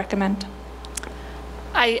what I would recommend.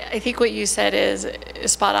 I think what you said is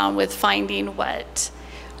spot on with finding what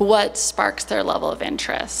sparks their level of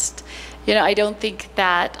interest. I don't think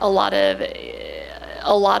that a lot of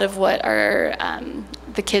what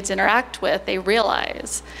the kids interact with, they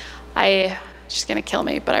realize. She's gonna kill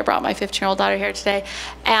me, but I brought my 15-year-old daughter here today.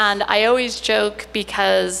 And I always joke,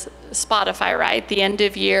 because Spotify, right? The end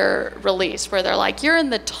of year release where they're like, you're in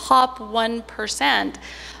the top 1%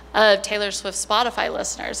 of Taylor Swift Spotify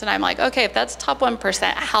listeners. And I'm like, okay, if that's top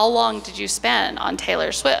 1%, how long did you spend on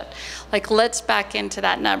Taylor Swift? Like, let's back into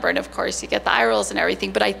that number. And of course you get the eye rolls and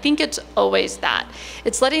everything, but I think it's always that.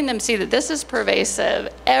 It's letting them see that this is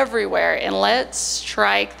pervasive everywhere, and let's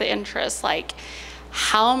strike the interest. Like,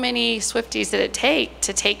 how many Swifties did it take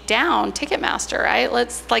to take down Ticketmaster, right?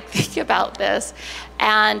 Let's think about this.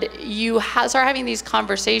 And you start having these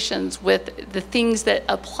conversations with the things that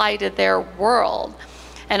apply to their world.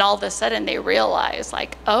 And all of a sudden they realize,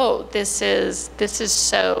 oh, this is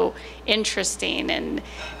so interesting.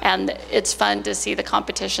 And it's fun to see the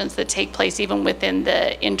competitions that take place even within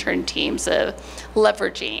the intern teams of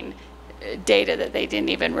leveraging data that they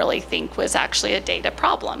didn't even really think was actually a data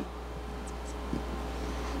problem.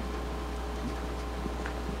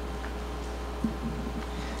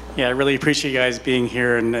 Yeah, I really appreciate you guys being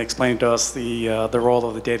here and explaining to us the role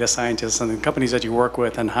of the data scientists and the companies that you work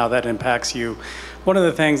with and how that impacts you. One of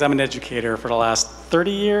the things, I'm an educator for the last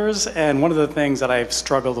 30 years, and one of the things that I've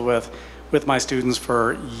struggled with my students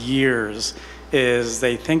for years is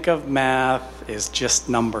they think of math as just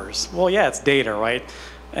numbers. Well, yeah, it's data, right?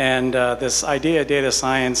 And this idea of data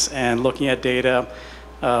science and looking at data,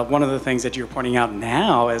 one of the things that you're pointing out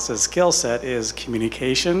now as a skill set is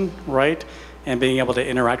communication, right? And being able to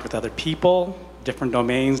interact with other people, different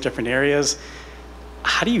domains, different areas.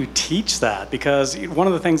 How do you teach that? Because one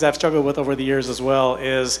of the things I've struggled with over the years as well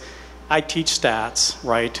is I teach stats,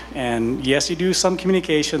 right? And yes, you do some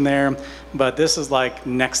communication there, but this is like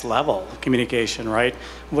next level communication, right?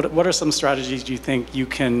 What are some strategies do you think you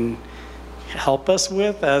can help us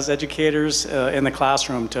with as educators in the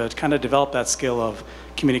classroom to kind of develop that skill of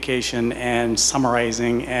communication and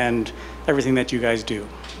summarizing and everything that you guys do?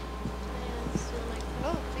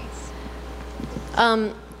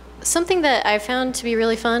 Something that I found to be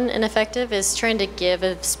really fun and effective is trying to give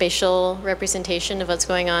a spatial representation of what's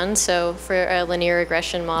going on. So for a linear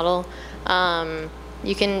regression model,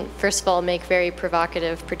 you can, first of all, make very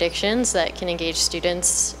provocative predictions that can engage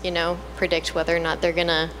students, you know, predict whether or not they're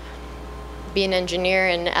gonna be an engineer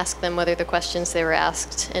and ask them whether the questions they were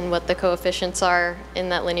asked and what the coefficients are in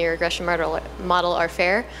that linear regression model are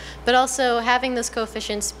fair. But also having those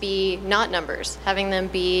coefficients be not numbers, having them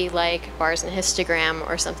be like bars in a histogram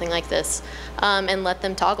or something like this, and let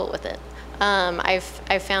them toggle with it.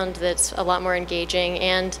 I've found that it's a lot more engaging,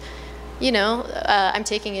 and you know, I'm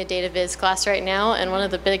taking a data viz class right now, and one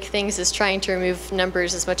of the big things is trying to remove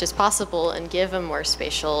numbers as much as possible and give a more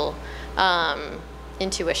spatial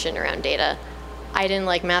intuition around data. I didn't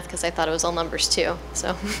like math because I thought it was all numbers too,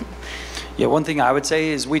 so. Yeah, one thing I would say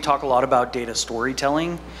is we talk a lot about data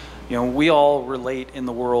storytelling. You know, we all relate in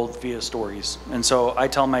the world via stories. And so I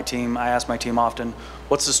tell my team, I ask my team often,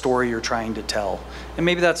 what's the story you're trying to tell? And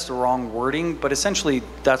maybe that's the wrong wording, but essentially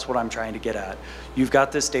that's what I'm trying to get at. You've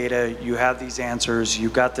got this data, you have these answers,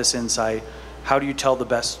 you've got this insight. How do you tell the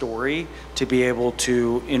best story to be able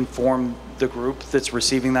to inform the group that's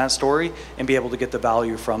receiving that story and be able to get the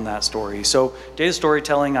value from that story? So data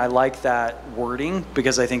storytelling, I like that wording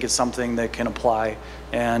because I think it's something that can apply.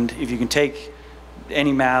 And if you can take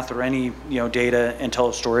any math or any data and tell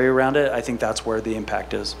a story around it, I think that's where the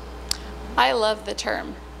impact is. I love the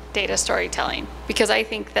term data storytelling because I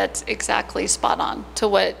think that's exactly spot on to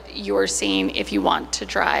what you're seeing if you want to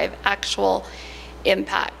drive actual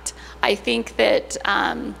impact. I think that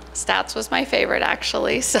stats was my favorite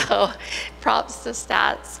actually, so props to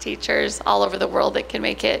stats teachers all over the world that can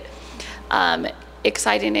make it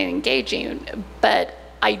exciting and engaging. But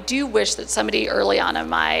I do wish that somebody early on in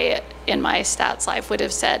my stats life would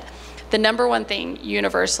have said the number one thing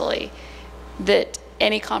universally that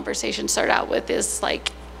any conversation start out with is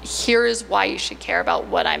like, here is why you should care about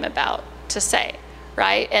what I'm about to say.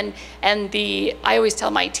 Right? And I always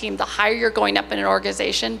tell my team, the higher you're going up in an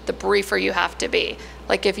organization, the briefer you have to be.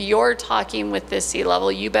 Like if you're talking with this C-level,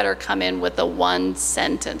 you better come in with a one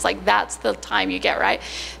sentence. Like that's the time you get, right?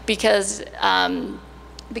 Because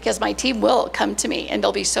my team will come to me and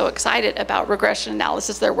they'll be so excited about regression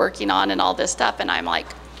analysis they're working on and all this stuff. And I'm like,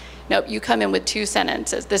 nope, you come in with 2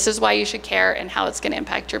 sentences. This is why you should care and how it's going to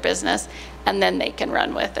impact your business. And then they can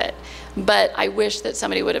run with it. But I wish that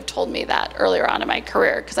somebody would have told me that earlier on in my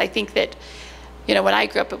career, because I think that, when I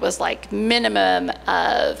grew up, it was like minimum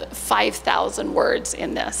of 5,000 words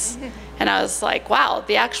in this. And I was like, wow,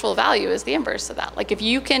 the actual value is the inverse of that. Like if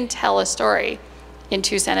you can tell a story in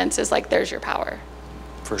 2 sentences, like there's your power.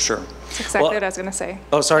 For sure. That's exactly what I was going to say.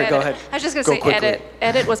 Oh, sorry, edit. Go ahead. I was just going to say quickly. edit.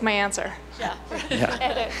 Edit was my answer. Yeah.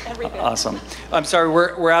 Edit, everything. Awesome. I'm sorry,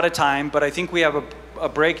 we're out of time, but I think we have a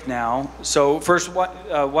break now. So first, why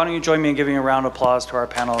don't you join me in giving a round of applause to our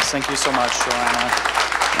panelists. Thank you so much, Joanna,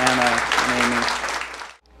 Anna, and Amy.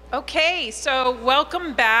 Okay, so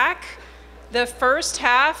welcome back. The first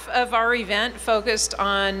half of our event focused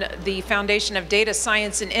on the foundation of data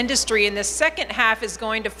science in industry, and the second half is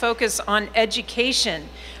going to focus on education,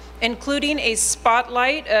 including a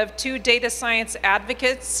spotlight of 2 data science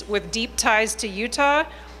advocates with deep ties to Utah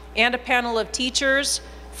and a panel of teachers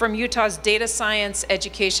from Utah's Data Science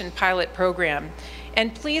Education Pilot Program.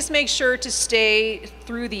 And please make sure to stay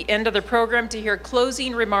through the end of the program to hear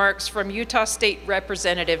closing remarks from Utah State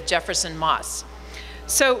Representative Jefferson Moss.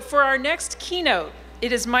 So for our next keynote,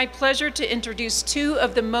 it is my pleasure to introduce 2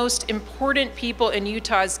 of the most important people in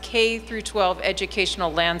Utah's K-12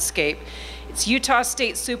 educational landscape. It's Utah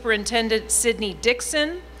State Superintendent Sydnee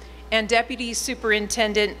Dickson and Deputy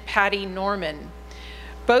Superintendent Patty Norman.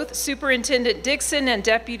 Both Superintendent Dickson and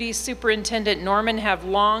Deputy Superintendent Norman have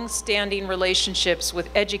long-standing relationships with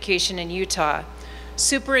education in Utah.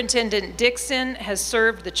 Superintendent Dickson has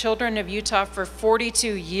served the children of Utah for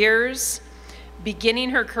 42 years,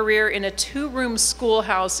 beginning her career in a 2-room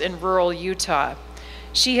schoolhouse in rural Utah.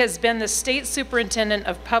 She has been the State Superintendent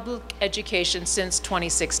of Public Education since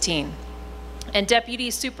 2016. And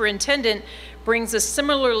Deputy Superintendent brings a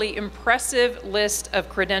similarly impressive list of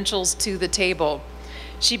credentials to the table.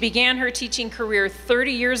 She began her teaching career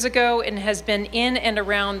 30 years ago and has been in and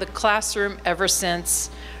around the classroom ever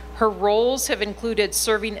since. Her roles have included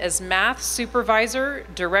serving as math supervisor,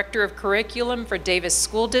 director of curriculum for Davis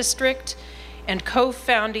School District, and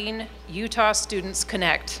co-founding Utah Students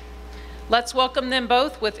Connect. Let's welcome them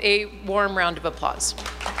both with a warm round of applause.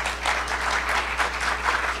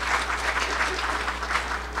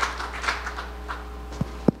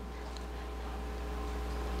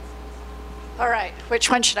 All right,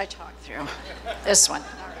 which one should I talk through? This one.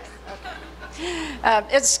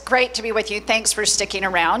 It's great to be with you. Thanks for sticking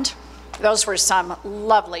around. Those were some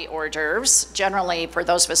lovely hors d'oeuvres, generally for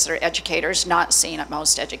those of us that are educators, not seen at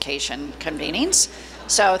most education convenings.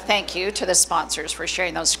 So thank you to the sponsors for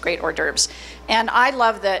sharing those great hors d'oeuvres. And I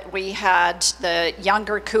love that we had the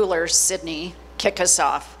younger, cooler Sydnee kick us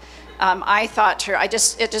off. I thought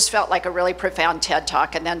it just felt like a really profound TED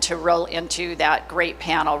Talk, and then to roll into that great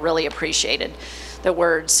panel, really appreciated the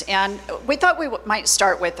words. And we thought we might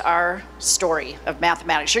start with our story of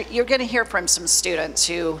mathematics. You're going to hear from some students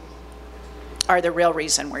who are the real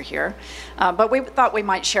reason we're here, but we thought we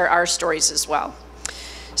might share our stories as well.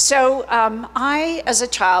 So I, as a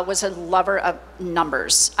child, was a lover of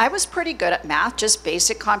numbers. I was pretty good at math, just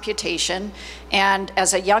basic computation. And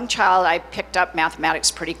as a young child, I picked up mathematics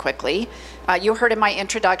pretty quickly. You heard in my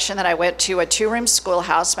introduction that I went to a two-room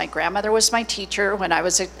schoolhouse. My grandmother was my teacher when I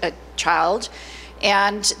was a child.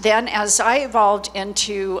 And then as I evolved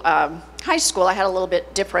into high school, I had a little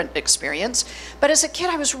bit different experience. But as a kid,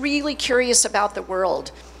 I was really curious about the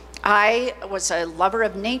world. I was a lover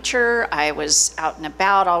of nature. I was out and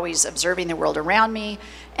about, always observing the world around me.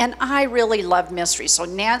 And I really loved mystery. So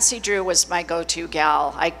Nancy Drew was my go-to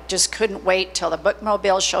gal. I just couldn't wait till the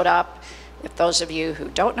bookmobile showed up. If those of you who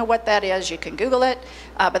don't know what that is, you can Google it.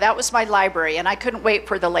 But that was my library. And I couldn't wait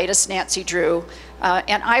for the latest Nancy Drew.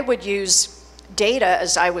 And I would use data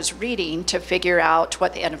as I was reading to figure out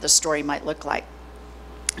what the end of the story might look like.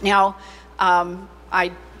 Now,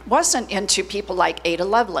 I wasn't into people like Ada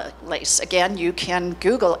Lovelace. Again, you can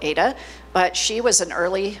Google Ada, but she was an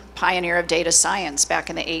early pioneer of data science back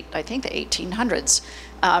in the 1800s.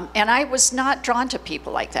 And I was not drawn to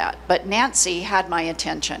people like that, but Nancy had my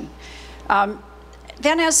attention.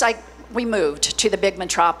 Then as we moved to the big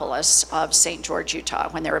metropolis of St. George, Utah,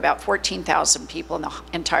 when there were about 14,000 people in the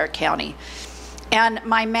entire county. And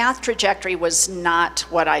my math trajectory was not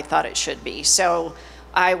what I thought it should be. So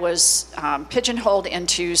I was pigeonholed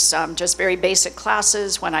into some just very basic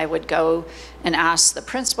classes when I would go and ask the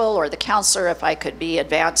principal or the counselor if I could be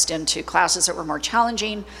advanced into classes that were more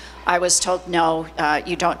challenging. I was told, no,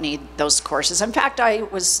 you don't need those courses. In fact,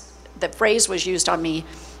 the phrase was used on me,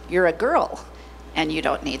 you're a girl and you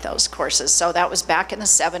don't need those courses. So that was back in the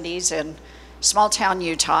 70s in small town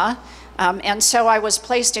Utah. And so I was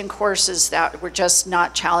placed in courses that were just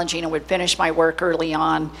not challenging and would finish my work early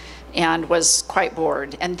on, and was quite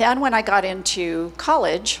bored. And then when I got into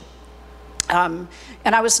college, and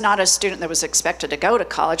I was not a student that was expected to go to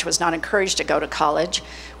college, was not encouraged to go to college.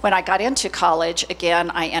 When I got into college, again,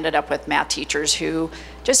 I ended up with math teachers who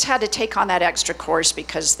just had to take on that extra course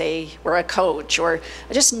because they were a coach, or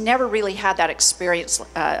I just never really had that experience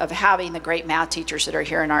of having the great math teachers that are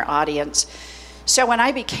here in our audience. So when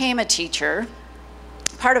I became a teacher,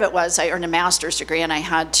 part of it was I earned a master's degree and I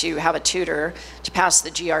had to have a tutor to pass the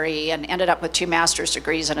GRE, and ended up with 2 master's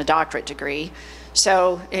degrees and a doctorate degree.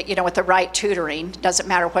 So, you know, with the right tutoring, doesn't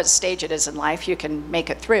matter what stage it is in life, you can make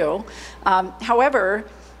it through. However,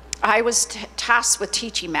 I was tasked with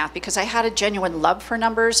teaching math because I had a genuine love for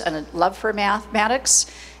numbers and a love for mathematics,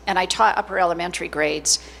 and I taught upper elementary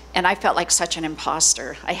grades, and I felt like such an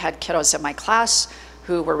imposter. I had kiddos in my class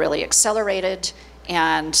who were really accelerated,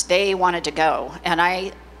 and they wanted to go. And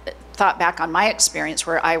I thought back on my experience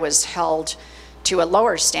where I was held to a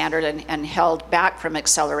lower standard and held back from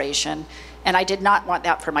acceleration, and I did not want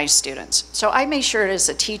that for my students. So I made sure as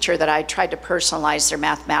a teacher that I tried to personalize their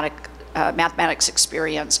mathematics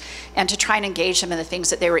experience and to try and engage them in the things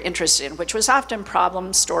that they were interested in, which was often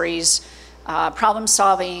problem stories, problem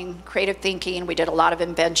solving, creative thinking. We did a lot of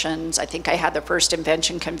inventions. I think I had the first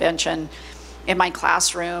invention convention in my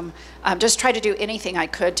classroom. Just try to do anything I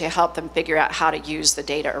could to help them figure out how to use the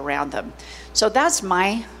data around them. So that's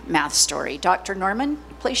my math story. Dr. Norman,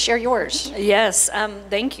 please share yours. Yes,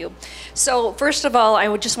 thank you. So first of all, I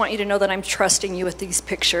would just want you to know that I'm trusting you with these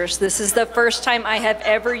pictures. This is the first time I have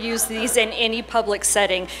ever used these in any public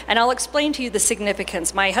setting, and I'll explain to you the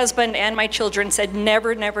significance. My husband and my children said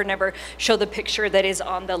never, never, never show the picture that is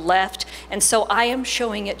on the left, and so I am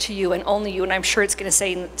showing it to you and only you, and I'm sure it's going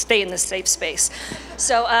to stay in the safe space. face.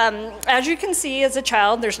 So as you can see, as a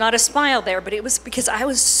child, there's not a smile there, but it was because I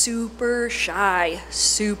was super shy,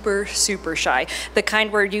 super, super shy. The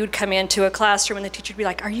kind where you'd come into a classroom and the teacher would be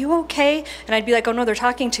like, "Are you okay?" And I'd be like, "Oh no, they're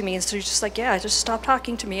talking to me." And so you're just like, "Yeah, just stop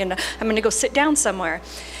talking to me and I'm gonna go sit down somewhere."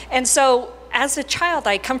 And so as a child,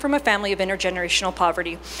 I come from a family of intergenerational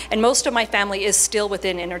poverty, and most of my family is still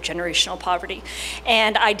within intergenerational poverty.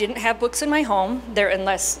 And I didn't have books in my home,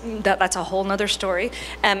 unless that's a whole nother story,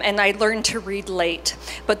 and I learned to read late.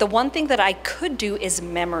 But the one thing that I could do is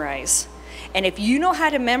memorize. And if you know how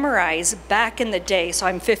to memorize back in the day, so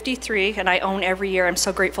I'm 53 and I own every year, I'm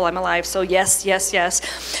so grateful I'm alive, so yes, yes, yes.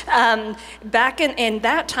 Back in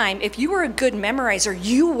that time, if you were a good memorizer,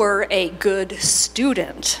 you were a good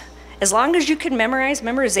student. As long as you could memorize,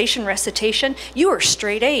 memorization, recitation, you were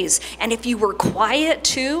straight A's. And if you were quiet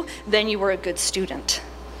too, then you were a good student.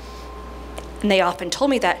 And they often told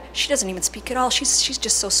me that, "She doesn't even speak at all, she's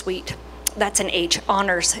just so sweet." That's an H,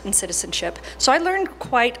 honors in citizenship. So I learned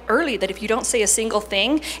quite early that if you don't say a single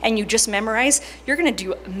thing and you just memorize, you're gonna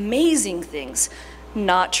do amazing things.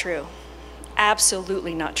 Not true.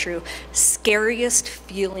 Absolutely not true. Scariest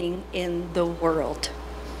feeling in the world.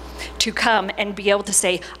 To come and be able to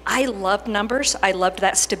say, I loved numbers, I loved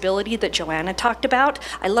that stability that Joanna talked about,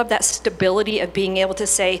 I love that stability of being able to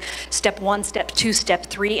say step 1, step 2, step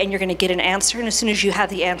 3, and you're gonna get an answer, and as soon as you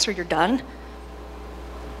have the answer, you're done.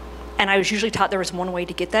 And I was usually taught there was one way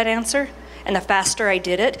to get that answer, and the faster I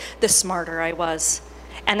did it, the smarter I was.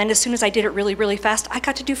 And then as soon as I did it really, really fast, I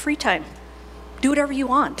got to do free time. Do whatever you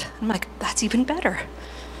want. I'm like, that's even better,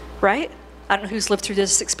 right? I don't know who's lived through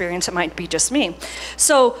this experience, it might be just me.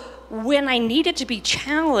 So when I needed to be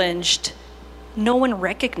challenged, no one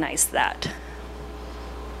recognized that.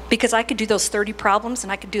 Because I could do those 30 problems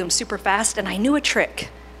and I could do them super fast, and I knew a trick.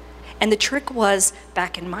 And the trick was,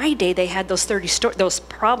 back in my day, they had those 30 those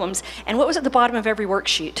problems, and what was at the bottom of every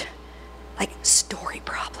worksheet? Like story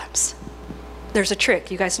problems. There's a trick,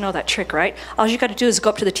 you guys know that trick, right? All you gotta do is go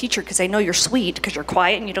up to the teacher because they know you're sweet, because you're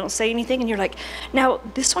quiet and you don't say anything, and you're like, "Now,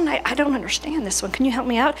 this one, I don't understand this one, can you help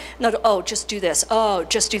me out?" No, "Oh, just do this, oh,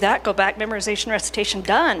 just do that," go back, memorization, recitation,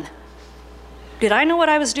 done. Did I know what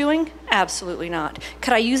I was doing? Absolutely not.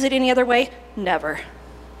 Could I use it any other way? Never.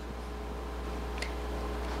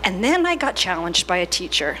 And then I got challenged by a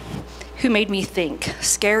teacher who made me think,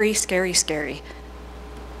 scary, scary, scary.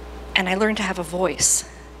 And I learned to have a voice.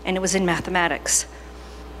 And it was in mathematics.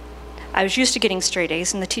 I was used to getting straight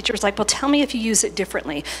A's, and the teacher was like, "Well, tell me if you use it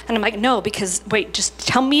differently." And I'm like, "No, because, wait, just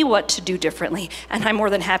tell me what to do differently, and I'm more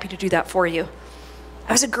than happy to do that for you."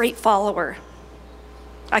 I was a great follower.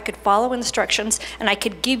 I could follow instructions, and I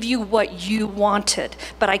could give you what you wanted,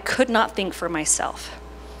 but I could not think for myself.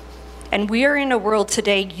 And we are in a world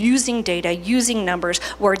today using data, using numbers,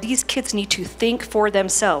 where these kids need to think for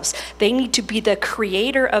themselves. They need to be the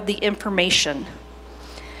creator of the information.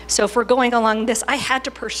 So if we're going along this, I had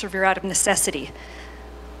to persevere out of necessity.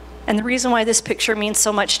 And the reason why this picture means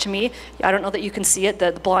so much to me, I don't know that you can see it,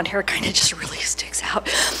 the blonde hair kind of just really sticks out,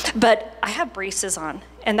 but I have braces on.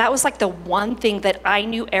 And that was like the one thing that I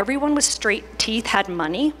knew. Everyone with straight teeth had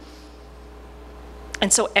money.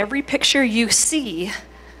 And so every picture you see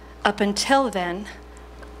up until then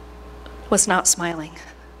was not smiling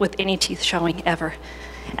with any teeth showing ever.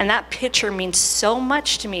 And that picture means so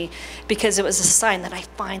much to me because it was a sign that I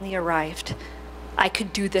finally arrived. I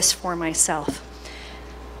could do this for myself.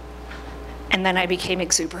 And then I became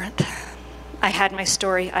exuberant. I had my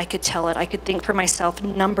story, I could tell it, I could think for myself.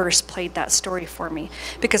 Numbers played that story for me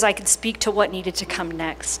because I could speak to what needed to come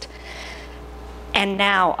next. And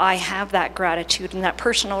now I have that gratitude and that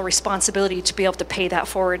personal responsibility to be able to pay that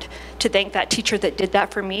forward, to thank that teacher that did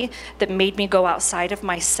that for me, that made me go outside of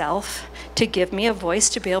myself, to give me a voice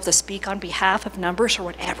to be able to speak on behalf of numbers or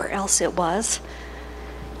whatever else it was,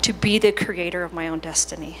 to be the creator of my own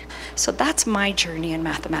destiny. So that's my journey in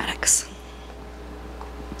mathematics.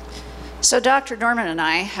 So Dr. Norman and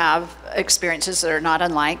I have experiences that are not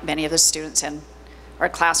unlike many of the students in our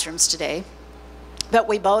classrooms today, but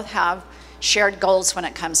we both have shared goals when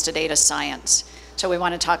it comes to data science. So we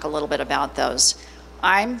want to talk a little bit about those.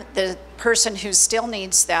 I'm the person who still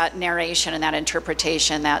needs that narration and that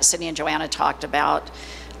interpretation that Sydney and Joanna talked about.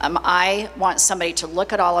 I want somebody to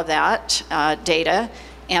look at all of that data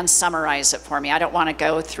and summarize it for me. I don't want to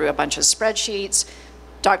go through a bunch of spreadsheets.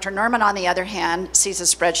 Dr. Norman, on the other hand, sees a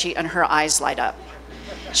spreadsheet and her eyes light up.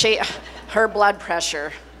 Her blood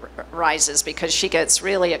pressure rises because she gets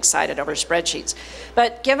really excited over spreadsheets.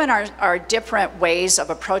 But given our different ways of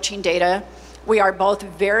approaching data, we are both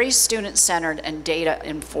very student-centered and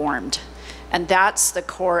data-informed. And that's the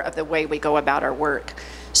core of the way we go about our work.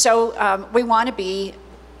 So we want to be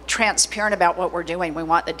transparent about what we're doing. We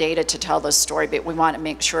want the data to tell the story, but we want to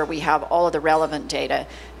make sure we have all of the relevant data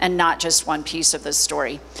and not just one piece of the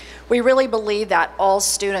story. We really believe that all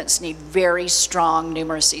students need very strong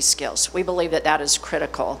numeracy skills. We believe that that is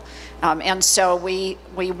critical. And so we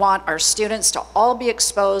want our students to all be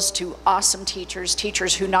exposed to awesome teachers,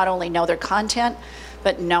 teachers who not only know their content,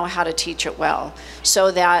 but know how to teach it well.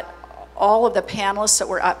 So that all of the panelists that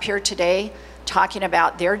were up here today talking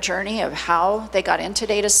about their journey of how they got into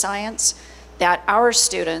data science, that our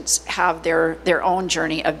students have their own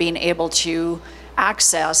journey of being able to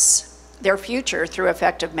access their future through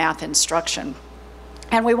effective math instruction.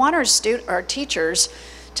 And we want our teachers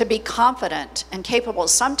to be confident and capable.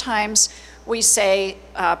 Sometimes we say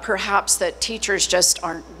perhaps that teachers just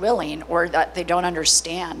aren't willing or that they don't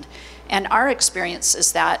understand. And our experience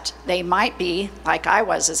is that they might be, like I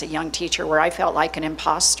was as a young teacher, where I felt like an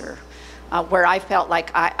imposter, where I felt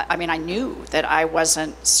like, I knew that I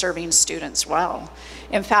wasn't serving students well.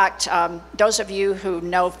 In fact, those of you who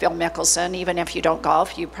know Phil Mickelson, even if you don't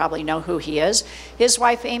golf, you probably know who he is. His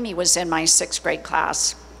wife, Amy, was in my 6th grade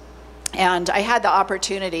class. And I had the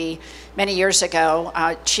opportunity many years ago,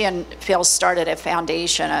 she and Phil started a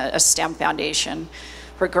foundation, a STEM foundation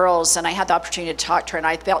for girls, and I had the opportunity to talk to her, and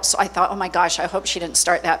I thought, oh my gosh, I hope she didn't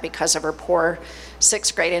start that because of her poor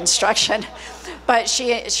 6th grade instruction. But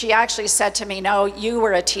she actually said to me, no, you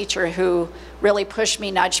were a teacher who really pushed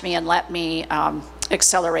me, nudged me, and let me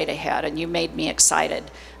accelerate ahead, and you made me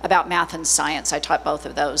excited about math and science. I taught both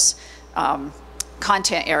of those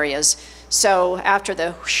content areas. So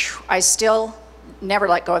after I still never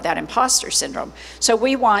let go of that imposter syndrome. So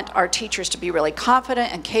we want our teachers to be really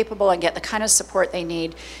confident and capable and get the kind of support they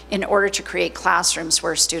need in order to create classrooms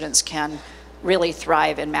where students can really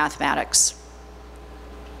thrive in mathematics.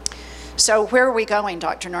 So where are we going,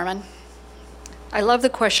 Dr. Norman? I love the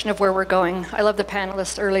question of where we're going. I love the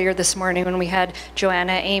panelists earlier this morning when we had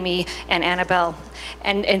Joanna, Amy, and Annabelle,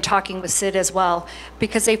 and talking with Sid as well,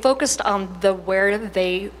 because they focused on where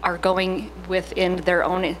they are going within their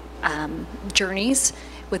own journeys,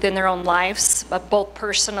 within their own lives, both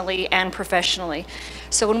personally and professionally.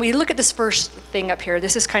 So when we look at this first thing up here,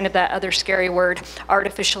 this is kind of that other scary word,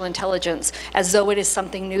 artificial intelligence, as though it is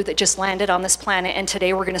something new that just landed on this planet, and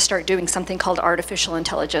today we're going to start doing something called artificial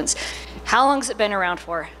intelligence. How long has it been around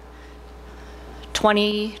for?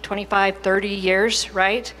 20, 25, 30 years,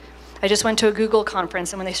 right? I just went to a Google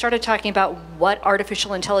conference, and when they started talking about what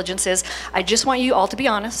artificial intelligence is, I just want you all to be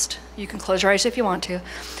honest. You can close your eyes if you want to.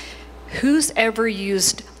 Who's ever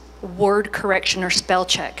used word correction or spell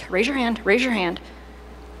check? Raise your hand, raise your hand.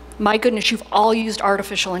 My goodness, you've all used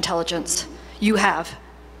artificial intelligence. You have.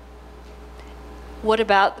 What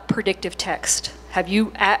about predictive text? Have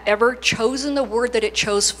you ever chosen the word that it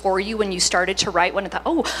chose for you when you started to write one and thought,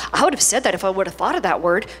 oh, I would have said that if I would have thought of that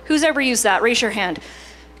word? Who's ever used that? Raise your hand.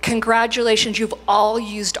 Congratulations, you've all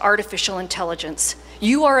used artificial intelligence.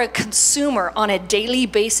 You are a consumer on a daily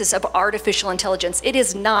basis of artificial intelligence. It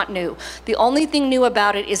is not new. The only thing new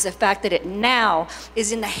about it is the fact that it now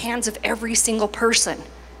is in the hands of every single person.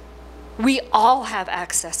 We all have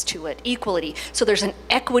access to it equally. So there's an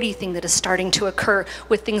equity thing that is starting to occur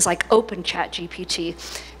with things like open chat GPT.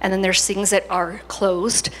 And then there's things that are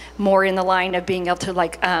closed, more in the line of being able to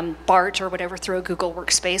like BART or whatever through a Google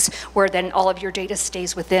workspace, where then all of your data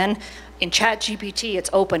stays within. In chat GPT, it's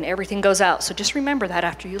open, everything goes out. So just remember that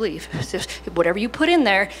after you leave. Whatever you put in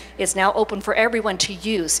there is now open for everyone to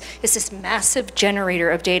use. It's this massive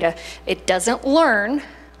generator of data. It doesn't learn.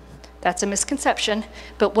 That's a misconception,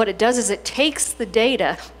 but what it does is it takes the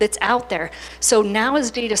data that's out there. So now as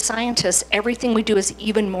data scientists, everything we do is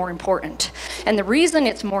even more important. And the reason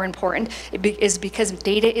it's more important is because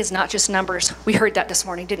data is not just numbers. We heard that this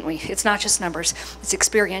morning, didn't we? It's not just numbers. It's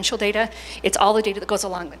experiential data. It's all the data that goes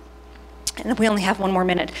along with it. And we only have 1 more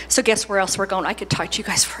minute. So guess where else we're going? I could talk to you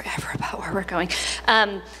guys forever about where we're going.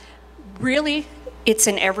 Really, it's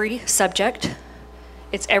in every subject.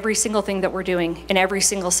 It's every single thing that we're doing in every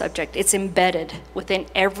single subject. It's embedded within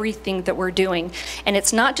everything that we're doing. And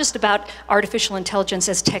it's not just about artificial intelligence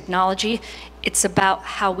as technology, it's about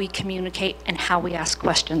how we communicate and how we ask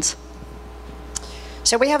questions.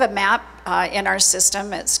 So we have a map in our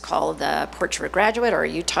system. It's called the Portrait of a Graduate or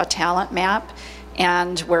Utah Talent Map.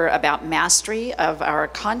 And we're about mastery of our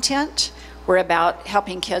content. We're about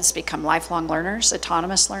helping kids become lifelong learners,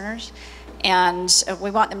 autonomous learners. And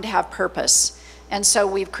we want them to have purpose. And so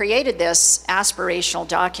we've created this aspirational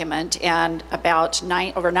document, and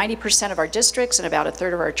over 90% of our districts and about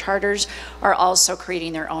 1/3 of our charters are also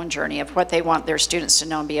creating their own journey of what they want their students to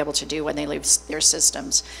know and be able to do when they leave their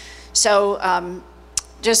systems. So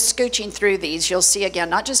just scooching through these, you'll see again,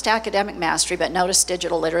 not just academic mastery, but notice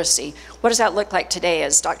digital literacy. What does that look like today?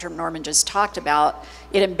 As Dr. Norman just talked about,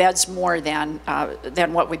 it embeds more than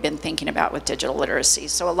what we've been thinking about with digital literacy.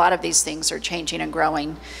 So a lot of these things are changing and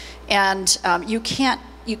growing. And you can't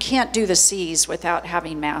do the C's without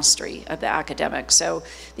having mastery of the academics. So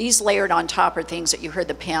these layered on top are things that you heard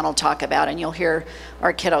the panel talk about, and you'll hear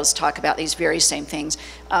our kiddos talk about these very same things.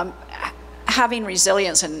 Having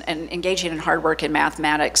resilience and engaging in hard work in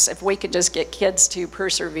mathematics, if we could just get kids to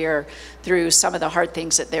persevere through some of the hard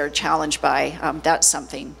things that they're challenged by, that's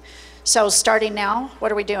something. So starting now,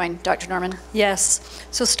 what are we doing, Dr. Norman? Yes,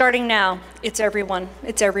 so starting now, it's everyone,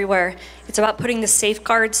 it's everywhere. It's about putting the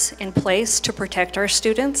safeguards in place to protect our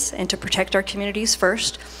students and to protect our communities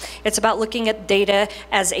first. It's about looking at data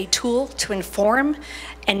as a tool to inform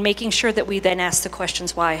and making sure that we then ask the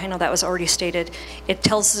questions why. I know that was already stated. It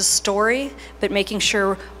tells the story, but making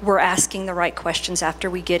sure we're asking the right questions after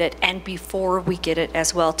we get it and before we get it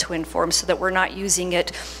as well to inform, so that we're not using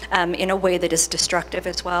it in a way that is destructive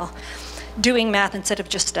as well. Doing math instead of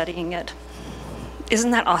just studying it.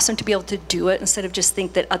 Isn't that awesome to be able to do it instead of just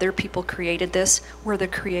think that other people created this? We're the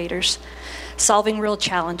creators. Solving real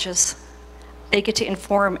challenges. They get to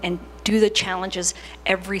inform and do the challenges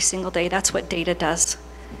every single day. That's what data does.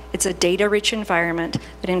 It's a data-rich environment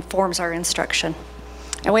that informs our instruction.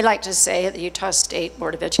 And we like to say at the Utah State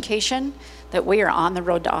Board of Education that we are on the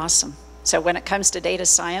road to awesome. So when it comes to data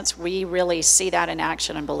science, we really see that in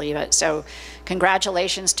action and believe it. So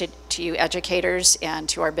congratulations to you educators and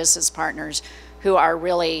to our business partners who are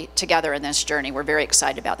really together in this journey. We're very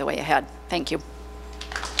excited about the way ahead. Thank you.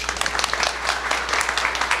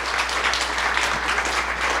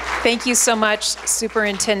 Thank you so much,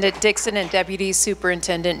 Superintendent Dickson and Deputy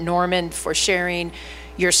Superintendent Norman, for sharing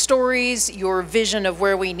your stories, your vision of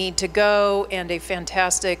where we need to go, and a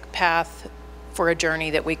fantastic path for a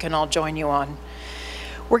journey that we can all join you on.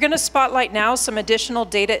 We're going to spotlight now some additional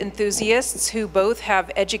data enthusiasts who both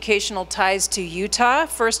have educational ties to Utah.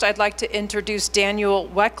 First, I'd like to introduce Daniel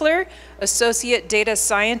Weckler, Associate Data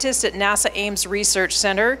Scientist at NASA Ames Research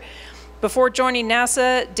Center. Before joining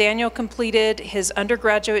NASA, Daniel completed his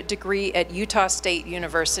undergraduate degree at Utah State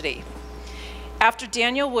University. After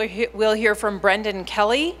Daniel, we'll hear from Brendan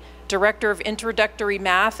Kelly, Director of Introductory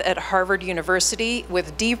Math at Harvard University,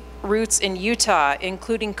 with deep roots in Utah,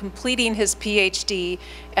 including completing his PhD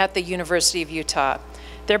at the University of Utah.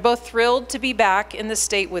 They're both thrilled to be back in the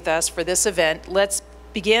state with us for this event. Let's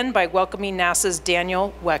begin by welcoming NASA's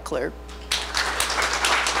Daniel Weckler.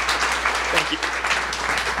 Thank you.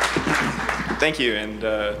 Thank you, and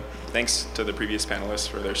thanks to the previous panelists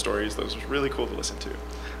for their stories. Those were really cool to listen to.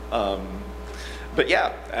 But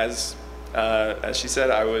yeah, as she said,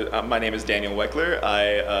 my name is Daniel Weckler.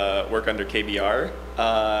 I work under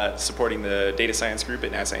KBR, supporting the data science group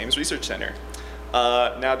at NASA Ames Research Center.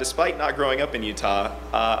 Now, despite not growing up in Utah,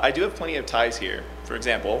 I do have plenty of ties here. For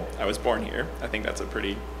example, I was born here. I think that's a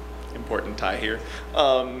pretty important tie here.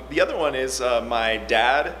 The other one is my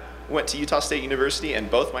dad went to Utah State University, and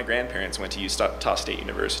both my grandparents went to Utah State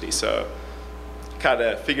University, so kind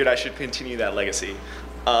of figured I should continue that legacy.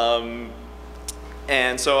 And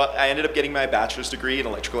so I ended up getting my bachelor's degree in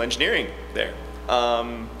electrical engineering there.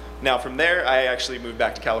 Now from there, I actually moved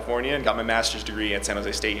back to California and got my master's degree at San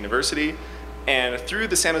Jose State University. And through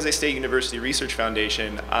the San Jose State University Research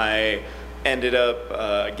Foundation, I ended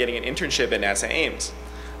up getting an internship at NASA Ames.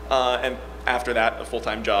 And after that, a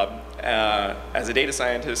full-time job as a data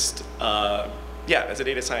scientist,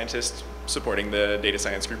 supporting the data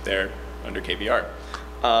science group there under KBR.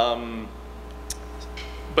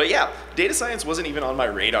 But yeah, data science wasn't even on my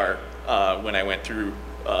radar when I went through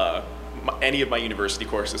any of my university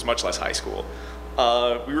courses, much less high school.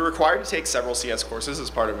 We were required to take several CS courses as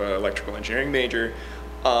part of an electrical engineering major,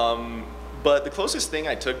 but the closest thing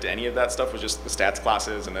I took to any of that stuff was just the stats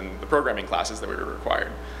classes and then the programming classes that we were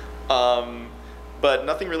required. But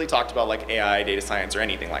nothing really talked about like AI, data science, or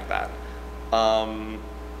anything like that.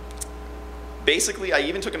 Basically, I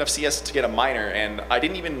even took enough CS to get a minor, and I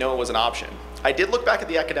didn't even know it was an option. I did look back at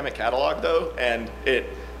the academic catalog though, and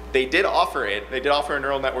they did offer it. They did offer a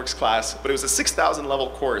neural networks class, but it was a 6,000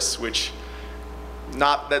 level course, which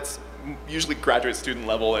that's usually graduate student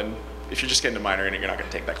level, and if you're just getting a minor in it, you're not going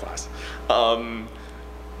to take that class.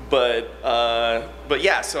 But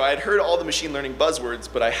yeah, so I had heard all the machine learning buzzwords,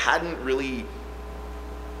 but I hadn't really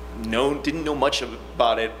didn't know much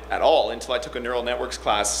about it at all until I took a neural networks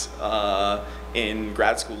class in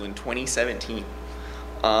grad school in 2017.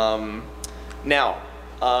 Now,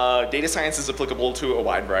 data science is applicable to a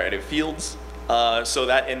wide variety of fields. So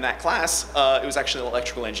that in that class, it was actually an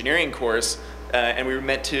electrical engineering course, and we were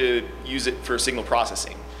meant to use it for signal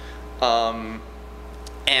processing.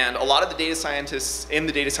 And a lot of the data scientists in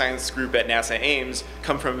the data science group at NASA Ames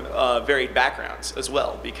come from varied backgrounds as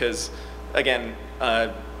well, because again,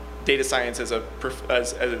 data science as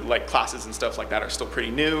like classes and stuff like that are still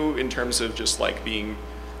pretty new in terms of just like being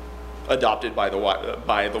adopted by the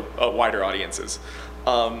wider audiences.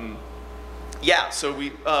 Yeah, so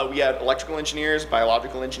we had electrical engineers,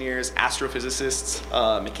 biological engineers, astrophysicists,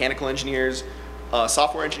 mechanical engineers,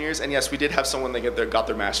 software engineers, and yes, we did have someone that got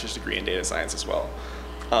their master's degree in data science as well.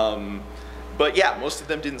 But yeah, most of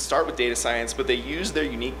them didn't start with data science, but they used their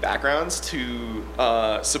unique backgrounds to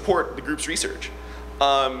support the group's research.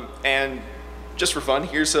 And just for fun,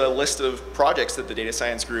 here's a list of projects that the data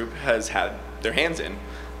science group has had their hands in.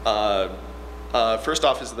 First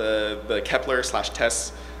off is the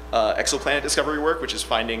Kepler/TESS exoplanet discovery work, which is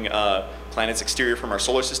finding planets exterior from our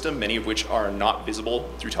solar system, many of which are not visible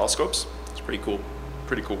through telescopes. It's pretty cool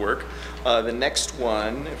work. The next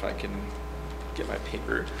one, if I can get my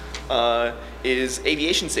paper, is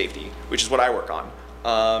aviation safety, which is what I work on.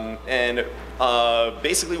 And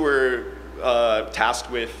basically we're tasked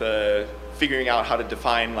with figuring out how to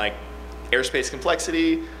define like airspace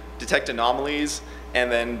complexity, detect anomalies, and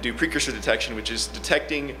then do precursor detection, which is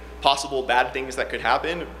detecting possible bad things that could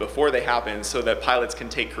happen before they happen so that pilots can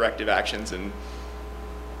take corrective actions and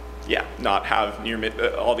yeah, not have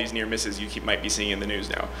all these near misses you might be seeing in the news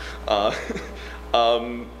now.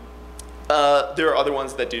 There are other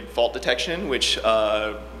ones that did fault detection, which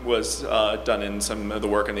was done in some of the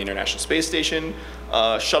work on the International Space Station,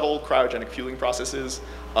 shuttle cryogenic fueling processes,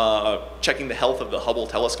 checking the health of the Hubble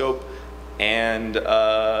telescope, and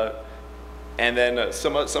then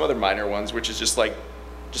some other minor ones, which is just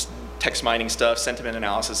text mining stuff, sentiment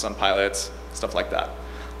analysis on pilots, stuff like that.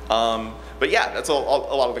 But yeah, that's a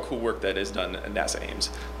lot of the cool work that is done at NASA Ames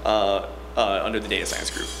under the data science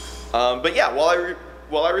group. But yeah,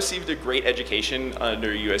 while I received a great education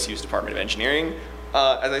under USU's Department of Engineering,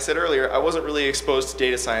 as I said earlier, I wasn't really exposed to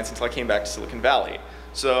data science until I came back to Silicon Valley.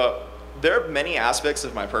 So there are many aspects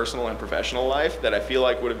of my personal and professional life that I feel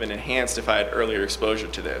like would have been enhanced if I had earlier exposure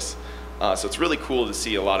to this. So it's really cool to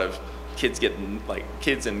see a lot of kids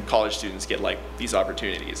and college students get these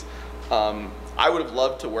opportunities. I would have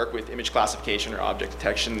loved to work with image classification or object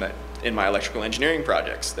detection in my electrical engineering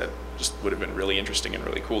projects. That just would have been really interesting and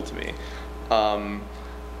really cool to me.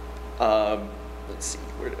 Let's see,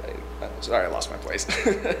 where did sorry, I lost my place.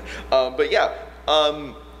 But yeah,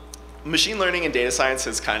 machine learning and data science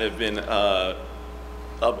has kind of been a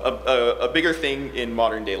bigger thing in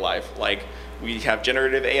modern day life. Like we have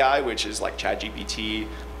generative AI, which is like ChatGPT,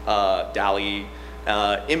 DALL-E,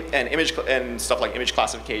 and stuff like image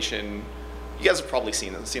classification. You guys have probably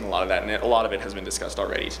seen a lot of that, and a lot of it has been discussed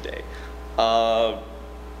already today.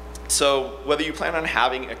 So whether you plan on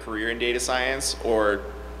having a career in data science or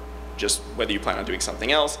just whether you plan on doing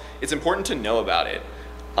something else, it's important to know about it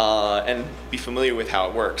and be familiar with how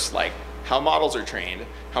it works, like how models are trained,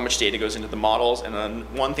 how much data goes into the models, and then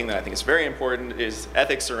one thing that I think is very important is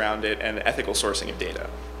ethics around it and ethical sourcing of data.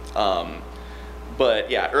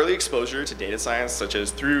 But yeah, early exposure to data science, such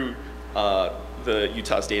as through the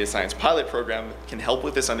Utah's Data Science Pilot Program, can help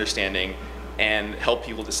with this understanding and help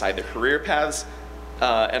people decide their career paths,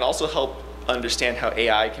 and also help understand how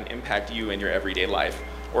AI can impact you in your everyday life,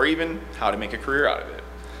 or even how to make a career out of it.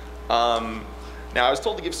 Now, I was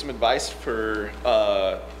told to give some advice for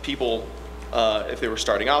people if they were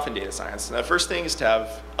starting off in data science. And the first thing is to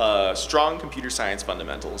have strong computer science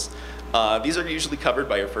fundamentals. These are usually covered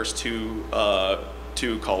by your first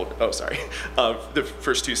the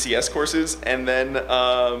first two CS courses, and then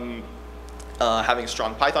having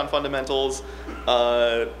strong Python fundamentals,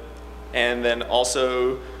 and then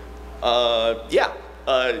also,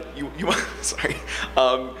 sorry.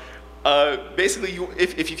 Basically,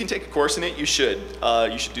 if you can take a course in it, you should.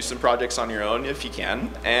 You should do some projects on your own if you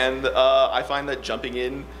can. And I find that jumping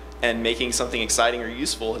in and making something exciting or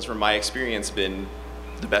useful has, from my experience, been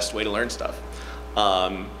the best way to learn stuff.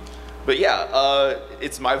 But yeah,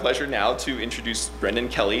 it's my pleasure now to introduce Brendan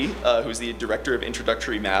Kelly, who's the Director of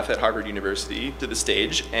Introductory Math at Harvard University, to the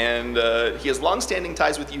stage. And he has long-standing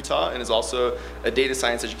ties with Utah and is also a data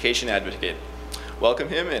science education advocate. Welcome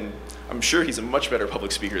him, and I'm sure he's a much better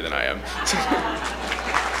public speaker than I am.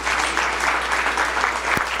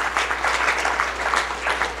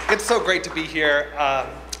 It's so great to be here. I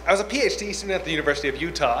was a PhD student at the University of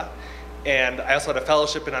Utah, and I also had a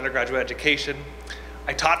fellowship in undergraduate education.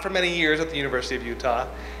 I taught for many years at the University of Utah,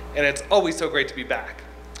 and it's always so great to be back.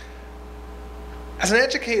 As an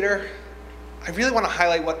educator, I really want to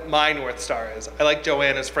highlight what my North Star is. I like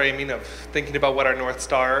Joanna's framing of thinking about what our North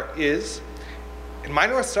Star is. And my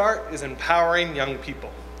North Star is empowering young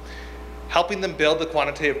people, helping them build the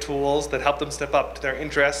quantitative tools that help them step up to their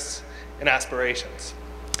interests and aspirations.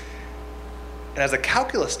 And as a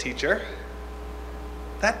calculus teacher,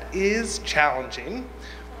 that is challenging,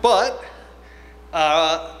 but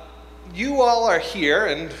you all are here,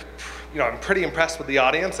 and I'm pretty impressed with the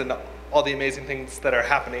audience and all the amazing things that are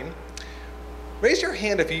happening. Raise your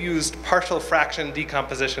hand if you used partial fraction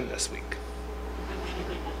decomposition this week.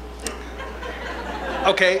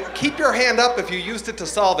 Okay, keep your hand up if you used it to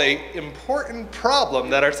solve an important problem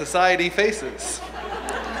that our society faces.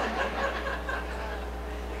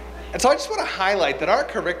 And so I just want to highlight that our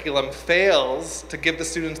curriculum fails to give the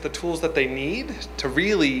students the tools that they need to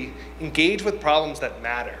really engage with problems that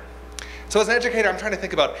matter. So as an educator, I'm trying to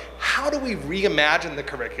think about how do we reimagine the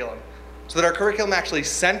curriculum so that our curriculum actually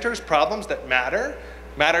centers problems that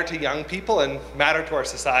matter to young people, and matter to our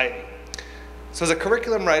society. So as a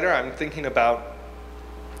curriculum writer, I'm thinking about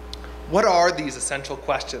what are these essential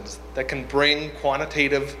questions that can bring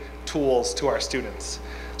quantitative tools to our students.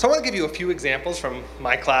 So I want to give you a few examples from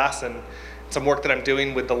my class and some work that I'm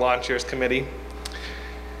doing with the Launch Years Committee.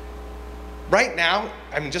 Right now,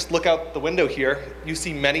 just look out the window here, you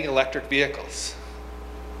see many electric vehicles.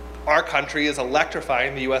 Our country is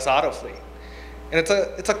electrifying the US auto fleet. And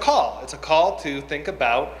it's a call to think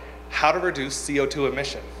about how to reduce CO2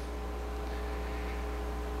 emission.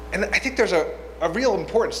 And I think there's a real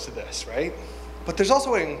importance to this, right? But there's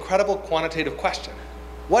also an incredible quantitative question.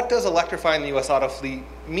 What does electrifying the US auto fleet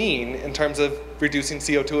mean in terms of reducing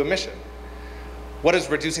CO2 emission? What does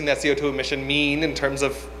reducing that CO2 emission mean in terms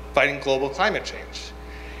of fighting global climate change?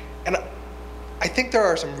 And I think there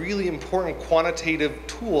are some really important quantitative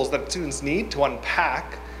tools that students need to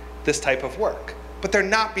unpack this type of work, but they're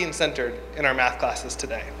not being centered in our math classes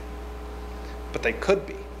today. But they could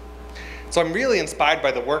be. So I'm really inspired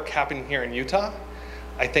by the work happening here in Utah.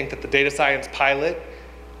 I think that the data science pilot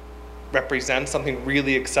represents something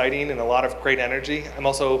really exciting and a lot of great energy. I'm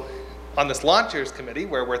also on this Launch Years Committee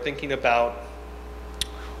where we're thinking about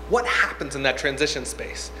what happens in that transition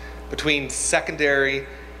space between secondary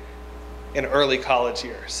and early college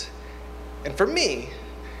years. And for me,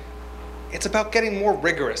 it's about getting more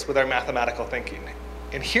rigorous with our mathematical thinking.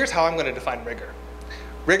 And here's how I'm going to define rigor.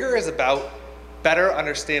 Rigor is about better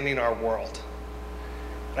understanding our world.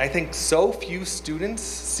 And I think so few students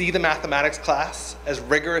see the mathematics class as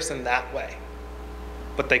rigorous in that way,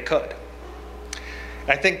 but they could.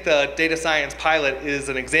 And I think the data science pilot is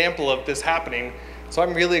an example of this happening. So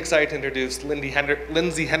I'm really excited to introduce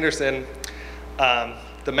Lindsay Henderson,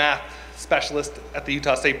 the math specialist at the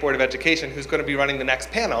Utah State Board of Education, who's going to be running the next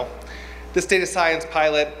panel. This data science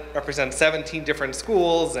pilot represents 17 different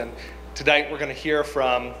schools, and tonight we're going to hear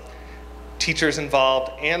from teachers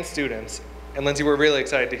involved and students. And Lindsay, we're really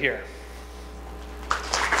excited to hear.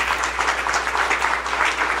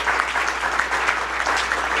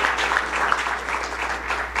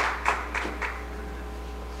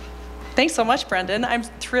 Thanks so much, Brendan. I'm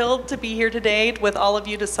thrilled to be here today with all of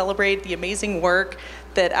you to celebrate the amazing work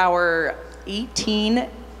that our 18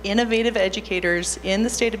 innovative educators in the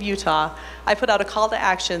state of Utah. I put out a call to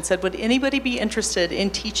action, said, would anybody be interested in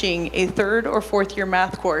teaching a 3rd or 4th year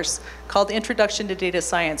math course called Introduction to Data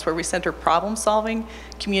Science, where we center problem solving,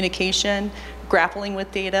 communication, grappling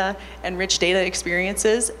with data, and rich data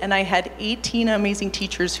experiences. And I had 18 amazing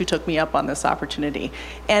teachers who took me up on this opportunity.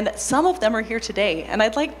 And some of them are here today. And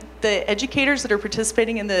I'd like the educators that are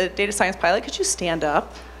participating in the data science pilot, could you stand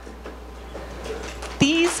up?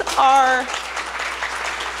 These are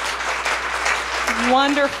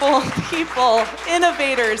wonderful people,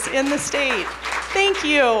 innovators in the state. Thank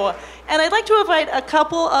you. And I'd like to invite a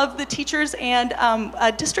couple of the teachers and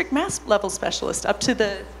a district math level specialist up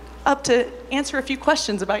to answer a few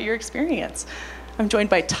questions about your experience. I'm joined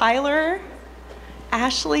by Tyler,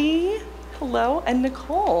 Ashley, hello, and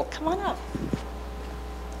Nicole. Come on up.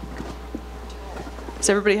 Does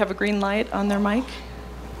everybody have a green light on their mic?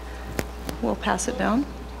 We'll pass it down.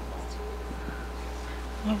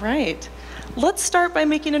 All right. Let's start by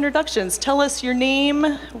making introductions. Tell us your name,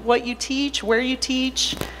 what you teach, where you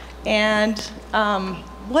teach, and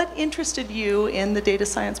what interested you in the data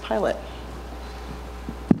science pilot?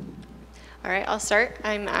 All right, I'll start.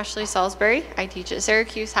 I'm Ashley Salisbury. I teach at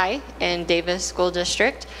Syracuse High in Davis School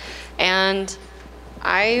District. And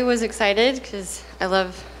I was excited because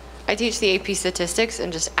I teach the AP statistics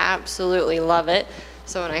and just absolutely love it.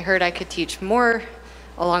 So when I heard I could teach more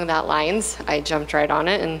along that lines, I jumped right on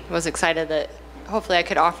it and was excited that hopefully I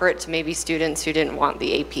could offer it to maybe students who didn't want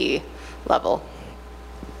the AP level.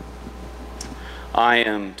 I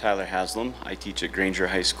am Tyler Haslam. I teach at Granger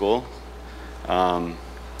High School. I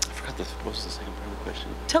forgot what was the second part of the question?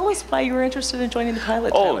 Tell us why you were interested in joining the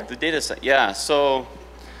pilot, Oh, Tyler. the data set. Yeah, so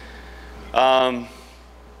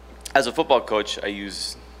as a football coach, I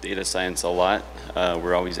use data science a lot.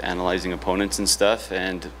 We're always analyzing opponents and stuff,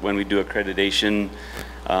 and when we do accreditation,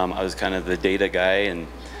 I was kind of the data guy, and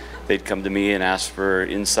they'd come to me and ask for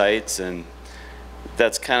insights, and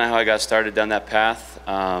that's kind of how I got started down that path.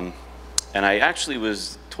 And I actually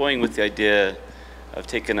was toying with the idea of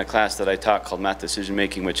taking a class that I taught called Math Decision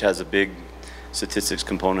Making, which has a big statistics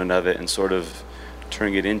component of it, and sort of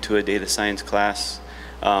turning it into a data science class.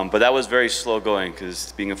 But that was very slow going,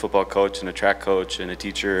 because being a football coach and a track coach and a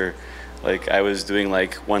teacher, like I was doing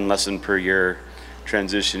like one lesson per year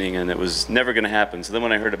transitioning, and it was never going to happen. So then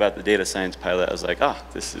when I heard about the data science pilot, I was like,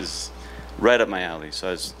 this is right up my alley. So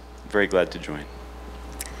I was very glad to join.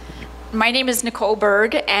 My name is Nicole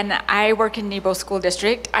Berg, and I work in Nebo School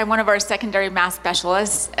District. I'm one of our secondary math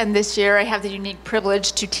specialists, and this year I have the unique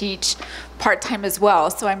privilege to teach part-time as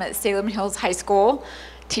well. So I'm at Salem Hills High School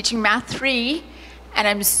teaching Math 3, and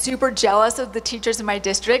I'm super jealous of the teachers in my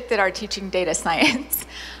district that are teaching data science.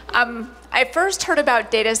 I first heard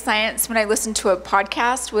about data science when I listened to a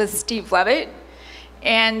podcast with Steve Levitt,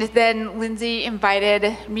 and then Lindsay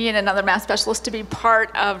invited me and another math specialist to be part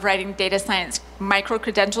of writing data science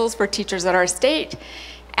micro-credentials for teachers at our state,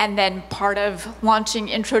 and then part of launching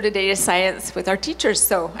Intro to Data Science with our teachers.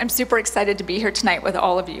 So I'm super excited to be here tonight with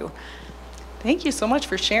all of you. Thank you so much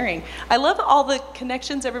for sharing. I love all the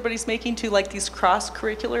connections everybody's making to like these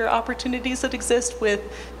cross-curricular opportunities that exist with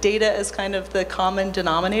data as kind of the common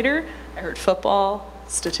denominator. I heard football,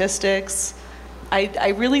 statistics. I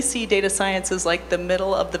really see data science as like the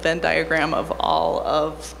middle of the Venn diagram of all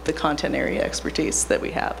of the content area expertise that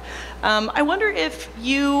we have. I wonder if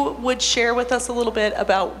you would share with us a little bit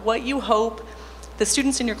about what you hope the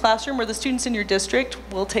students in your classroom or the students in your district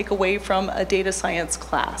will take away from a data science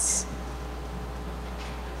class.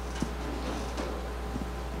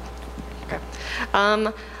 Okay.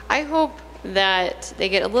 I hope that they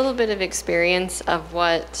get a little bit of experience of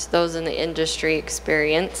what those in the industry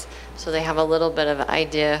experience, so they have a little bit of an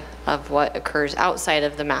idea of what occurs outside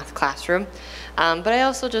of the math classroom. But I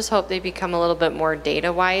also just hope they become a little bit more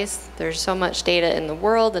data-wise. There's so much data in the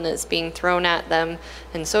world, and it's being thrown at them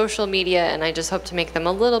in social media, and I just hope to make them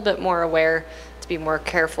a little bit more aware, to be more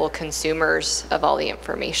careful consumers of all the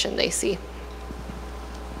information they see.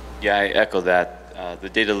 Yeah, I echo that. The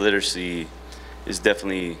data literacy is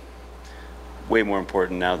definitely way more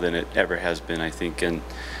important now than it ever has been, I think. And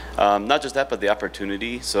not just that, but the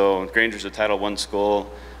opportunity. So Granger's a Title I school.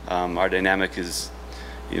 Our dynamic is,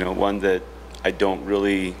 one that I don't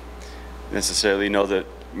really necessarily know that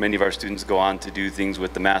many of our students go on to do things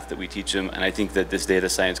with the math that we teach them. And I think that this data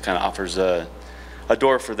science kind of offers a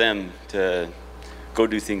door for them to go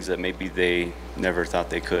do things that maybe they never thought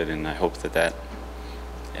they could. And I hope that that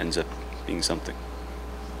ends up being something.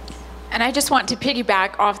 And I just want to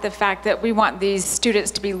piggyback off the fact that we want these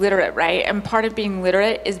students to be literate, right? And part of being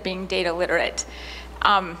literate is being data literate.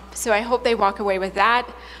 So I hope they walk away with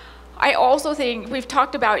that. I also think we've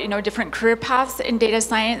talked about, different career paths in data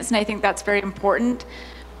science, and I think that's very important.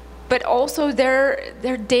 But also their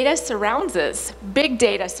data surrounds us. Big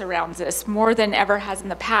data surrounds us more than ever has in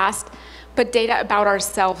the past. But data about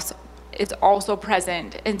ourselves is also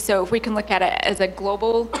present. And so if we can look at it as a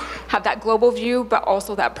global, have that global view, but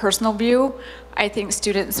also that personal view, I think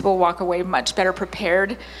students will walk away much better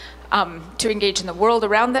prepared to engage in the world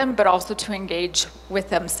around them, but also to engage with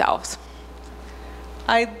themselves.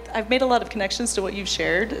 I've made a lot of connections to what you've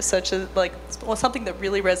shared, such as something that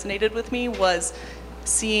really resonated with me was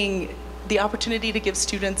seeing the opportunity to give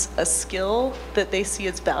students a skill that they see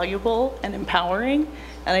as valuable and empowering.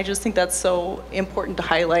 And I just think that's so important to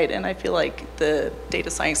highlight. And I feel like the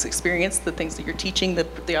data science experience, the things that you're teaching,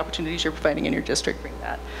 the opportunities you're providing in your district bring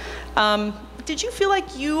that. Did you feel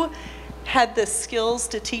like you had the skills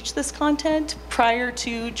to teach this content prior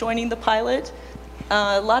to joining the pilot?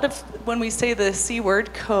 A lot of, when we say the C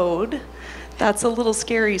word, code, that's a little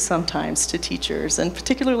scary sometimes to teachers, and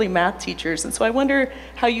particularly math teachers. And so I wonder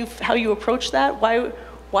how you approach that. Why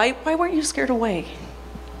weren't you scared away?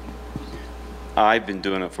 I've been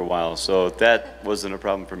doing it for a while, so that wasn't a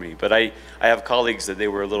problem for me. But I have colleagues that they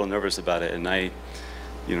were a little nervous about it, and I,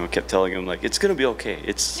 kept telling them it's going to be okay.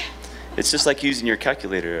 It's just like using your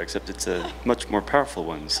calculator, except it's a much more powerful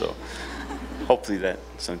one. So hopefully that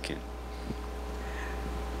sunk in.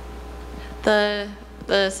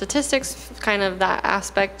 The statistics, kind of that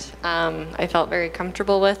aspect, I felt very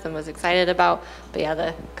comfortable with and was excited about. But yeah,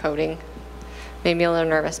 the coding made me a little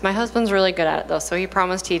nervous. My husband's really good at it though, so he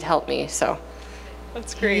promised he'd help me. So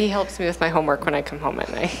That's great. He helps me with my homework when I come home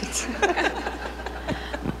at night.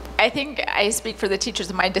 I think I speak for the teachers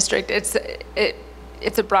in my district. It's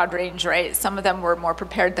a broad range, right? Some of them were more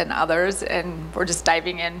prepared than others, and we're just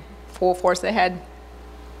diving in full force ahead.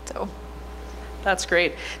 So. That's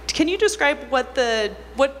great. Can you describe what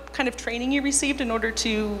kind of training you received in order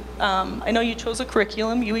to, I know you chose a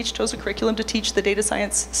curriculum, you each chose a curriculum to teach the data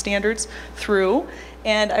science standards through,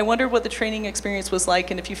 and I wondered what the training experience was like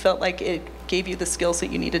and if you felt like it gave you the skills that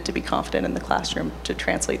you needed to be confident in the classroom to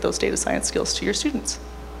translate those data science skills to your students.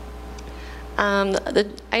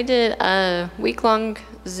 I did a week-long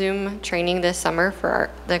Zoom training this summer for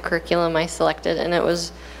the curriculum I selected, and it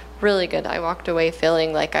was really good. I walked away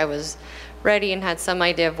feeling like I was ready and had some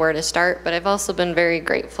idea of where to start, but I've also been very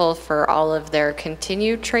grateful for all of their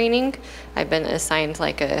continued training. I've been assigned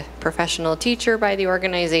like a professional teacher by the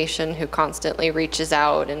organization who constantly reaches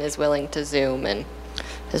out and is willing to Zoom and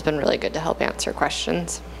has been really good to help answer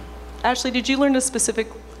questions. Ashley, did you learn a specific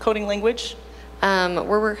coding language?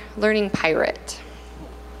 We're learning Pirate.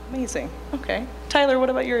 Amazing, okay. Tyler, what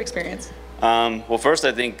about your experience? Well, first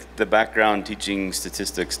I think the background teaching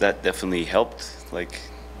statistics, that definitely helped. Like,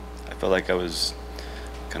 I felt like I was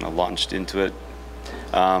kind of launched into it.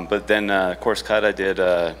 But then Course Cut, I did,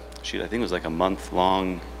 I think it was like a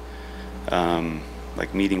month-long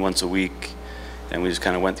like meeting once a week, and we just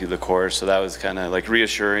kind of went through the course. So that was kind of like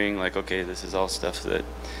reassuring, like, okay, this is all stuff that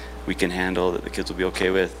we can handle, that the kids will be okay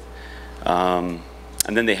with. And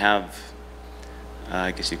then they have,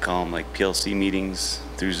 I guess you call them like PLC meetings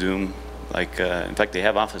through Zoom. Like, in fact, they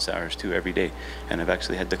have office hours too every day, and I've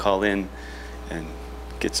actually had to call in and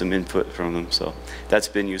get some input from them, so that's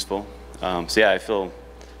been useful. So yeah, I feel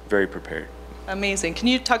very prepared. Amazing. Can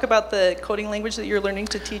you talk about the coding language that you're learning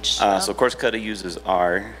to teach? So Course Cut uses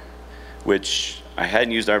R, which I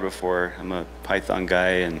hadn't used R before. I'm a Python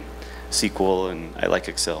guy and SQL, and I like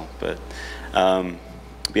Excel, but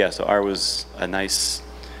yeah, so R was a nice,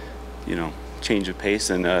 change of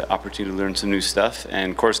pace and an opportunity to learn some new stuff.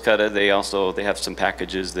 And Course Cut, they have some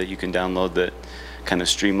packages that you can download that kind of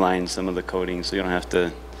streamline some of the coding, so you don't have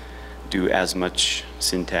to do as much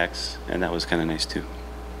syntax, and that was kind of nice too.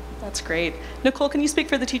 That's great. Nicole, can you speak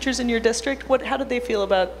for the teachers in your district? How did they feel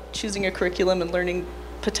about choosing a curriculum and learning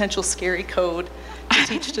potential scary code to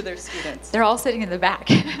teach to their students? They're all sitting in the back.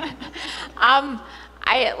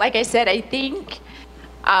 Like I said, I think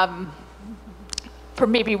for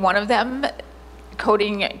maybe one of them,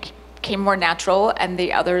 coding came more natural, and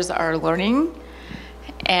the others are learning,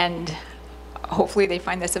 and hopefully they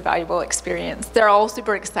find this a valuable experience. They're all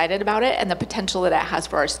super excited about it and the potential that it has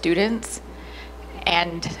for our students,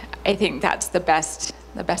 and I think that's the best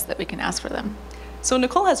that we can ask for them. So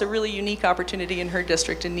Nicole has a really unique opportunity in her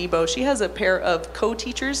district in Nebo. She has a pair of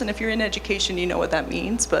co-teachers, and if you're in education, you know what that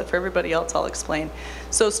means, but for everybody else, I'll explain.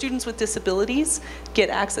 So students with disabilities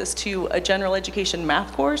get access to a general education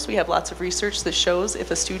math course. We have lots of research that shows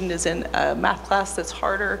if a student is in a math class that's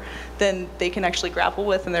harder than they can actually grapple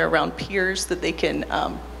with, and they're around peers that they can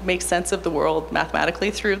make sense of the world mathematically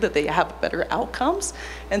through, that they have better outcomes.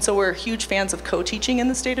 And so we're huge fans of co-teaching in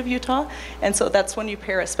the state of Utah. And so that's when you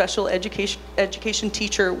pair a special education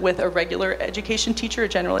teacher with a regular education teacher, a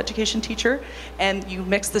general education teacher, and you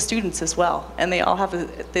mix the students as well. And they all have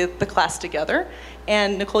the class together.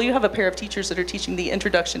 And Nicole, you have a pair of teachers that are teaching the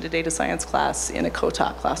Introduction to Data Science class in a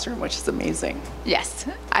co-taught classroom, which is amazing. Yes,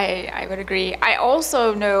 I would agree. I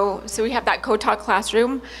also know, so we have that co-taught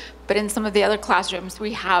classroom, but in some of the other classrooms,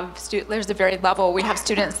 we have, there's a varied level. We have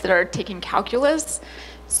students that are taking calculus.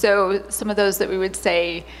 So some of those that we would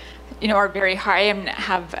say, are very high and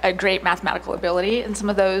have a great mathematical ability, and some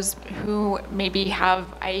of those who maybe have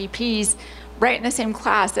IEPs right in the same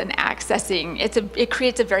class and accessing, it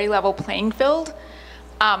creates a very level playing field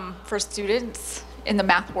for students in the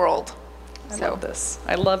math world. I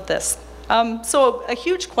love this. So a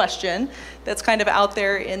huge question that's kind of out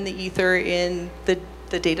there in the ether in the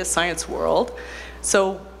data science world.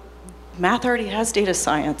 So math already has data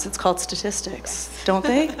science. It's called statistics, don't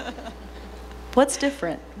they? What's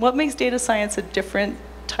different? What makes data science a different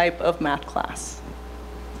type of math class?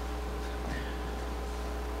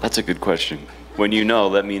 That's a good question. When you know,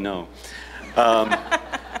 let me know.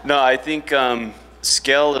 No, I think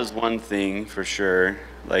scale is one thing for sure,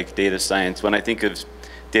 like data science. When I think of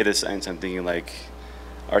data science, I'm thinking like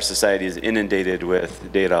our society is inundated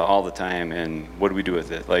with data all the time, and what do we do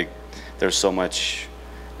with it? Like, there's so much,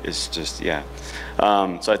 it's just, yeah.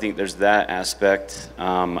 So I think there's that aspect.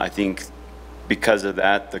 I think because of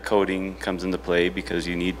that, the coding comes into play because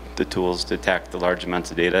you need the tools to attack the large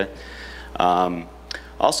amounts of data.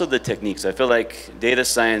 Also the techniques. I feel like data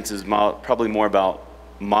science is probably more about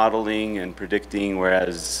modeling and predicting,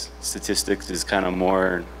 whereas statistics is kind of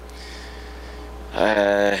more,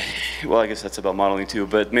 well, I guess that's about modeling too,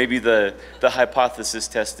 but maybe the hypothesis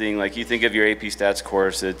testing, like you think of your AP Stats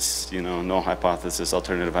course, it's, you know, null hypothesis,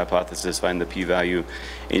 alternative hypothesis, find the p-value,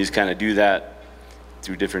 and you just kind of do that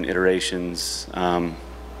through different iterations. And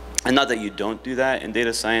not that you don't do that in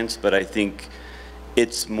data science, but I think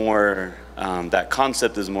it's more, that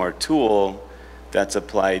concept is more a tool that's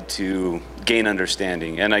applied to gain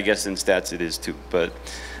understanding. And I guess in stats it is too. But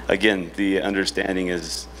again, the understanding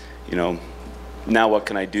is, you know, now what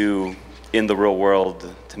can I do in the real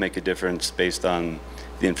world to make a difference based on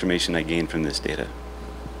the information I gain from this data?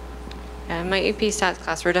 Yeah, in my AP Stats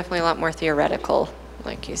class, we're definitely a lot more theoretical,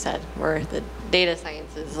 like you said, where the data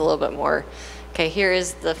science is a little bit more, okay, here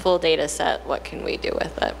is the full data set, what can we do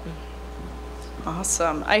with it?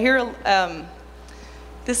 Awesome. I hear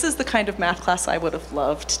this is the kind of math class I would have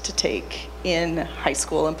loved to take in high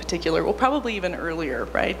school in particular, well, probably even earlier,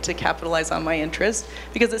 right, to capitalize on my interest,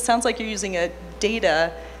 because it sounds like you're using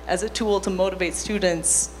data as a tool to motivate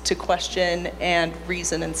students to question and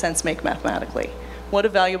reason and sense make mathematically. What a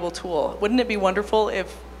valuable tool. Wouldn't it be wonderful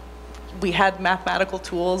if we had mathematical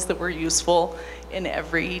tools that were useful in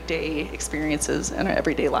everyday experiences in our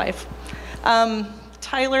everyday life?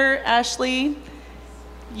 Tyler, Ashley,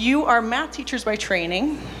 you are math teachers by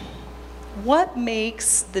training. What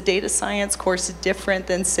makes the data science course different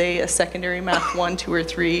than, say, a secondary math 1, 2, or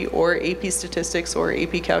 3, or AP statistics or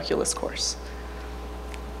AP calculus course?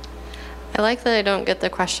 I like that I don't get the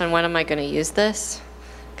question, when am I going to use this?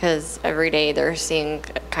 Because every day they're seeing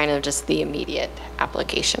kind of just the immediate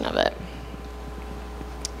application of it.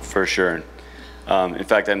 For sure. In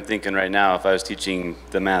fact, I'm thinking right now, if I was teaching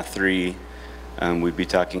the Math 3, we'd be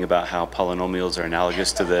talking about how polynomials are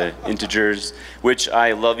analogous to the integers, which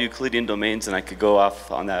I love Euclidean domains, and I could go off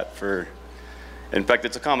on that for, in fact,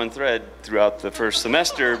 it's a common thread throughout the first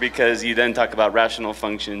semester, because you then talk about rational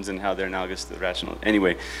functions and how they're analogous to the rational.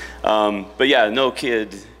 Anyway, but yeah, no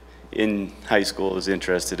kid in high school is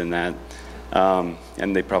interested in that,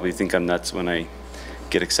 and they probably think I'm nuts when I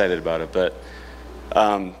get excited about it. But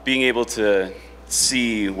being able to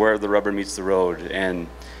see where the rubber meets the road, and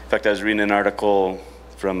in fact, I was reading an article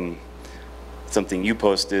from something you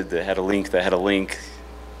posted that had a link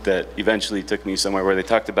that eventually took me somewhere where they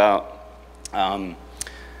talked about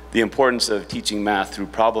the importance of teaching math through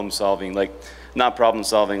problem solving, like not problem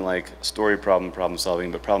solving like story problem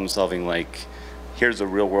solving, but problem solving like here's a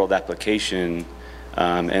real world application.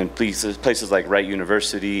 And places like Wright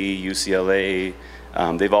University, UCLA,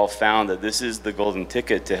 they've all found that this is the golden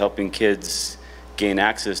ticket to helping kids gain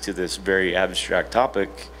access to this very abstract topic.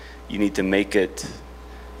 You need to make it,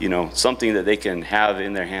 you know, something that they can have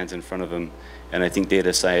in their hands in front of them. And I think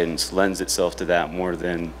data science lends itself to that more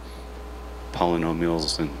than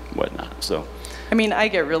polynomials and whatnot. So, I mean, I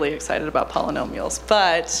get really excited about polynomials,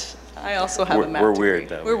 but I also have a math degree. Weird,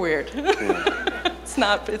 though. We're weird.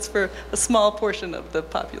 It's for a small portion of the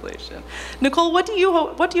population. Nicole, what do you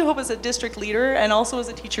hope as a district leader and also as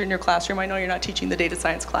a teacher in your classroom? I know you're not teaching the data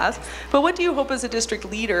science class, but what do you hope as a district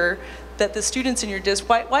leader that the students in your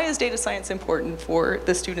district, why is data science important for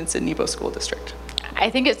the students in Nebo School District? I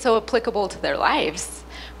think it's so applicable to their lives.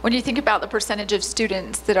 When you think about the percentage of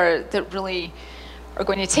students that really are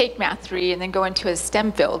going to take Math 3 and then go into a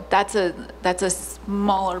STEM field, that's a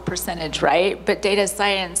smaller percentage, right? But data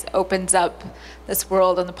science opens up this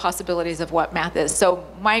world and the possibilities of what math is. So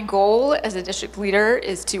my goal as a district leader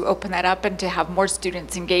is to open that up and to have more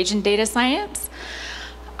students engage in data science.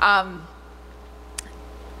 And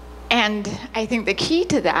I think the key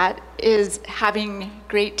to that is having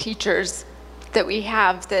great teachers that we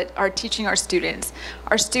have that are teaching our students.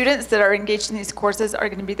 Our students that are engaged in these courses are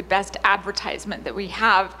going to be the best advertisement that we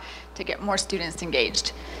have to get more students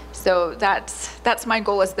engaged. So that's my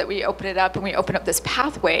goal, is that we open it up and we open up this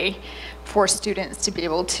pathway for students to be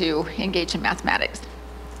able to engage in mathematics.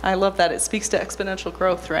 I love that. It speaks to exponential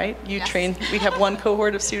growth, right? You yes. Train, we have one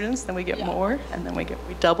cohort of students, then we get more, and then we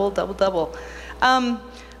double.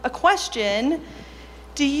 A question,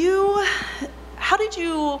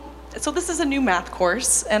 so this is a new math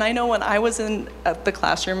course, and I know when I was in the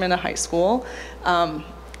classroom in a high school,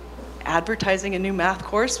 advertising a new math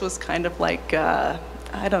course was kind of like,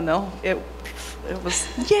 I don't know, it was,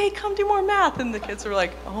 yay, come do more math, and the kids were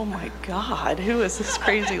like, oh my God, who is this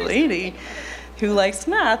crazy lady who likes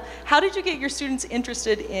math? How did you get your students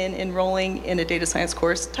interested in enrolling in a data science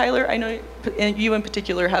course? Tyler, I know you in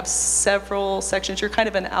particular have several sections. You're kind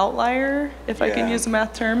of an outlier, if I can use a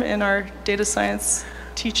math term, in our data science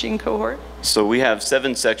teaching cohort. So we have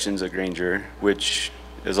 7 sections at Granger, which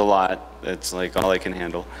is a lot. That's like all I can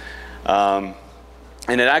handle.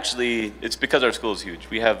 And it's because our school is huge.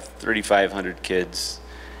 We have 3,500 kids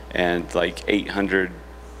and like 800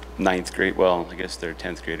 ninth grade, well, I guess they're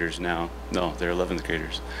 10th graders now. No, they're 11th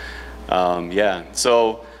graders. Yeah,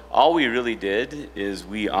 so all we really did is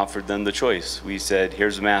we offered them the choice. We said,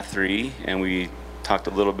 here's Math 3, and we talked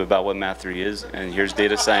a little bit about what Math 3 is, and here's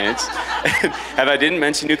data science. And I didn't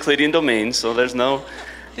mention Euclidean domains, so there's no bias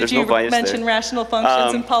there. Did you mention rational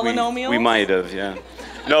functions and polynomials? We might have, yeah.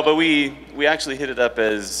 No, but we actually hit it up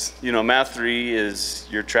as, you know, Math 3 is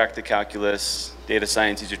your track to calculus, data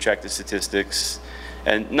science is your track to statistics,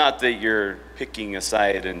 and not that you're picking a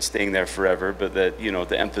side and staying there forever, but that, you know,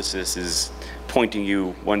 the emphasis is pointing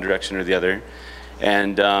you one direction or the other.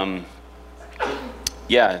 And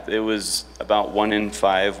yeah, it was about 1 in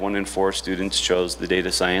 5, 1 in 4 students chose the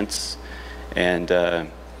data science. And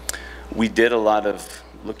we did a lot of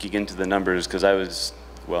looking into the numbers because I was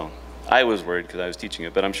worried because I was teaching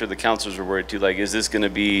it, but I'm sure the counselors were worried too, like, is this gonna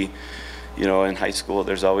be, you know, in high school,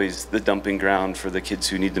 there's always the dumping ground for the kids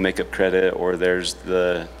who need to make up credit, or there's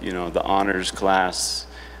the, you know, the honors class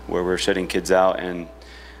where we're shutting kids out. And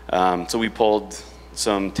so we pulled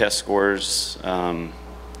some test scores.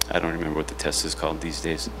 I don't remember what the test is called these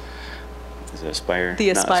days. Is it Aspire? The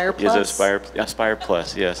Aspire Plus? Is it Aspire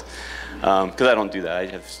Plus, yes. Because I don't do that. I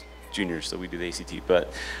have juniors, so we do the ACT.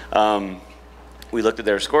 But we looked at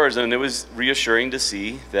their scores, and it was reassuring to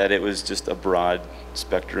see that it was just a broad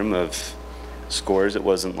spectrum of scores. It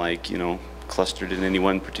wasn't like, you know, clustered in any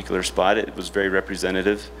one particular spot. It was very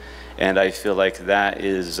representative, and I feel like that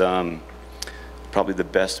is probably the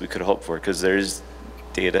best we could hope for, because there's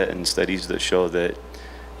data and studies that show that,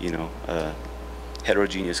 you know, a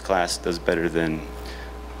heterogeneous class does better than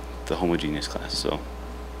the homogeneous class. So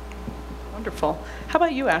wonderful. How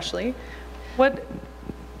about you, Ashley?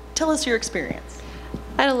 Tell us your experience.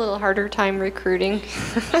 I had a little harder time recruiting.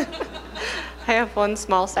 I have one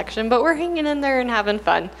small section, but we're hanging in there and having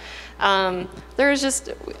fun. There was just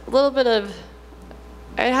a little bit of,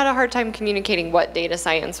 I had a hard time communicating what data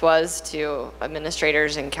science was to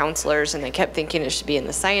administrators and counselors, and they kept thinking it should be in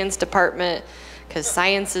the science department because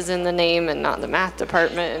science is in the name and not the math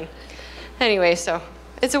department. And anyway, so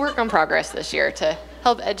it's a work in progress this year to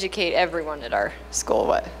help educate everyone at our school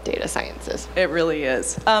what data science is. It really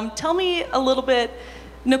is. Tell me a little bit,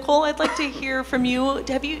 Nicole, I'd like to hear from you.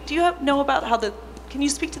 Do you know about how can you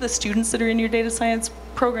speak to the students that are in your data science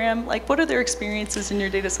program? Like, what are their experiences in your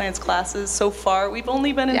data science classes so far? We've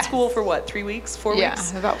only been in school for what, 3 weeks, 4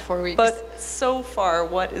 weeks? Yeah, about 4 weeks. But so far,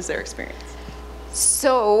 what is their experience?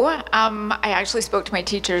 So I actually spoke to my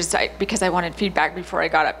teachers because I wanted feedback before I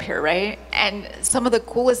got up here, right? And some of the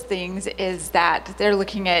coolest things is that they're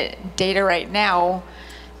looking at data right now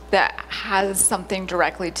that has something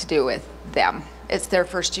directly to do with them. It's their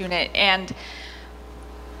first unit. And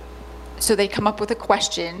so they come up with a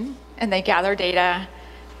question and they gather data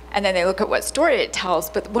and then they look at what story it tells.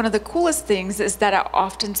 But one of the coolest things is that it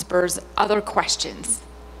often spurs other questions.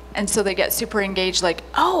 And so they get super engaged, like,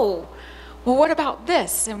 oh, well, what about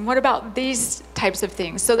this? And what about these types of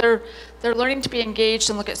things? So they're learning to be engaged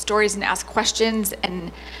and look at stories and ask questions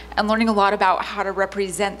and learning a lot about how to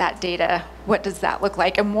represent that data. What does that look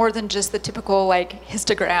like? And more than just the typical like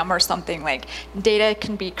histogram or something. Like, data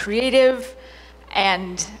can be creative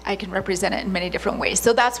and I can represent it in many different ways.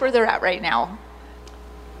 So that's where they're at right now.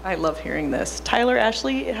 I love hearing this. Tyler,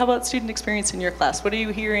 Ashley, how about student experience in your class? What are you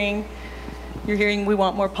hearing? You're hearing we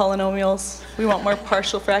want more polynomials, we want more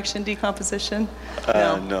partial fraction decomposition?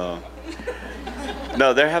 No,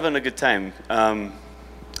 they're having a good time. In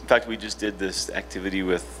fact, we just did this activity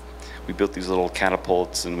we built these little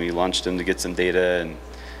catapults and we launched them to get some data, and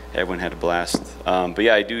everyone had a blast. But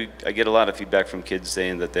yeah, I get a lot of feedback from kids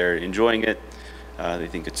saying that they're enjoying it. They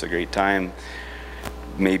think it's a great time.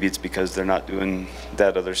 Maybe it's because they're not doing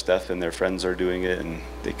that other stuff and their friends are doing it, and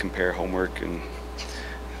they compare homework and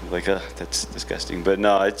like, that's disgusting. But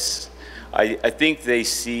no, I think they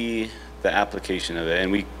see the application of it,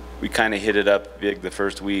 and we kind of hit it up big the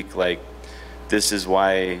first week, like, this is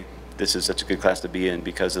why this is such a good class to be in,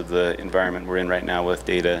 because of the environment we're in right now with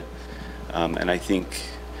data. And I think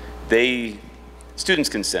students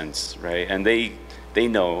can sense, right? And they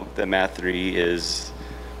know that Math 3 is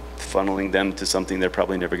funneling them to something they're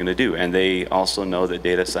probably never going to do. And they also know that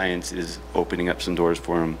data science is opening up some doors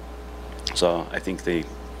for them. So I think they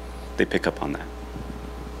pick up on that.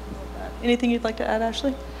 Anything you'd like to add,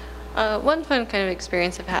 Ashley? One fun kind of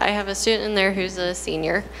experience I've had, I have a student in there who's a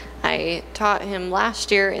senior. I taught him last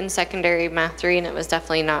year in secondary Math 3, and it was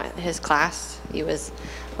definitely not his class. He was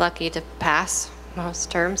lucky to pass most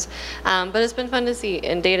terms. But it's been fun to see.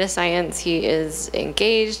 In data science, he is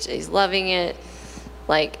engaged, he's loving it.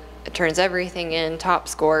 Like, turns everything in, top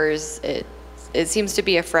scores. It seems to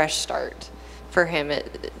be a fresh start for him.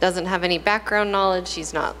 It doesn't have any background knowledge.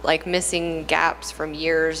 He's not like missing gaps from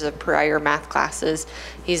years of prior math classes.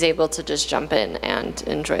 He's able to just jump in and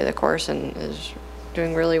enjoy the course and is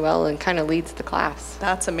doing really well and kind of leads the class.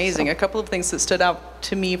 That's amazing. A couple of things that stood out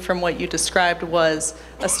to me from what you described was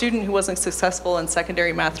a student who wasn't successful in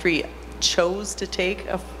secondary math 3 chose to take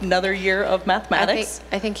another year of mathematics.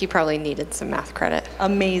 I think he probably needed some math credit.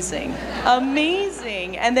 Amazing,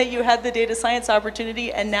 amazing. And that you had the data science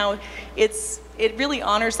opportunity, and now it really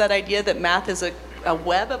honors that idea that math is a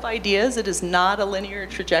web of ideas. It is not a linear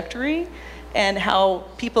trajectory, and how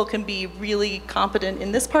people can be really competent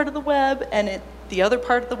in this part of the web, and the other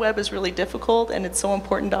part of the web is really difficult, and it's so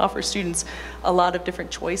important to offer students a lot of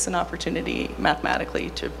different choice and opportunity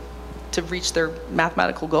mathematically to reach their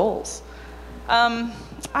mathematical goals.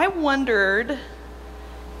 I wondered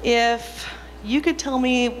if you could tell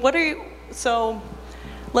me, so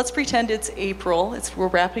let's pretend it's April, we're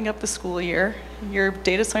wrapping up the school year, your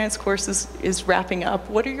data science course is wrapping up.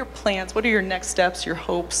 What are your plans, what are your next steps, your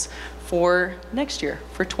hopes for next year,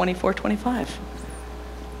 for 24-25?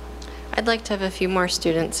 I'd like to have a few more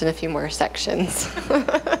students and a few more sections.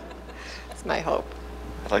 That's my hope.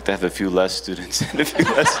 I'd like to have a few less students and a few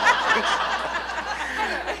less.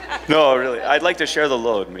 No, really. I'd like to share the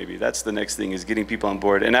load, maybe. That's the next thing, is getting people on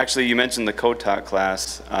board. And actually, you mentioned the co-taught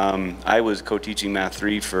class. I was co-teaching Math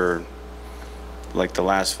 3 for like the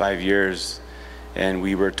last 5 years. And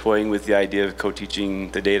we were toying with the idea of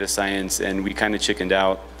co-teaching the data science, and we kind of chickened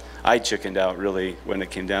out. I chickened out, really, when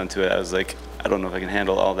it came down to it. I was like, I don't know if I can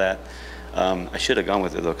handle all that. I should have gone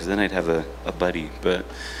with it, though, because then I'd have a buddy. But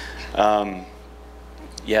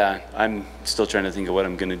yeah, I'm still trying to think of what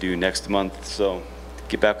I'm going to do next month. So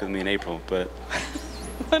get back with me in April. But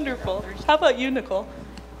wonderful. How about you, Nicole?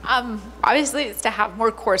 Obviously, it's to have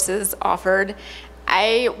more courses offered.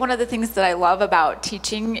 One of the things that I love about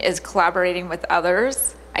teaching is collaborating with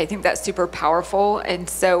others. I think that's super powerful, and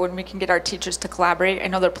so when we can get our teachers to collaborate, I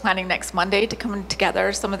know they're planning next Monday to come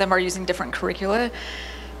together. Some of them are using different curricula.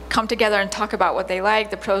 Come together and talk about what they like,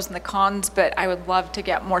 the pros and the cons, but I would love to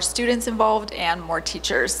get more students involved and more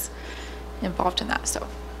teachers involved in that. So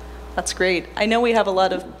that's great. I know we have a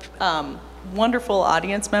lot of wonderful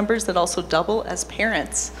audience members that also double as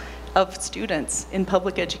parents of students in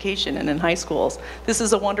public education and in high schools. This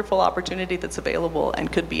is a wonderful opportunity that's available and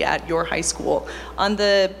could be at your high school. On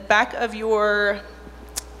the back of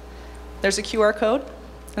there's a QR code.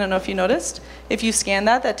 I don't know if you noticed. If you scan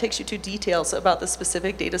that, that takes you to details about the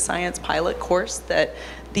specific data science pilot course that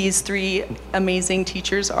these 3 amazing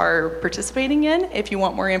teachers are participating in. If you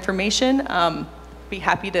want more information, be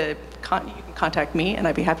happy to you can contact me, and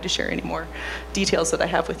I'd be happy to share any more details that I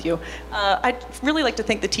have with you. I'd really like to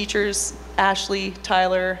thank the teachers, Ashley,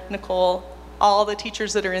 Tyler, Nicole, all the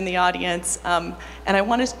teachers that are in the audience. And I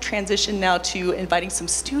want to transition now to inviting some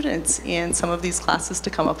students in some of these classes to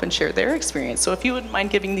come up and share their experience. So if you wouldn't mind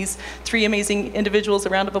giving these 3 amazing individuals a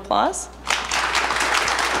round of applause.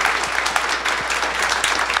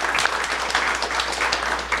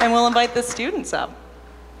 And we'll invite the students up.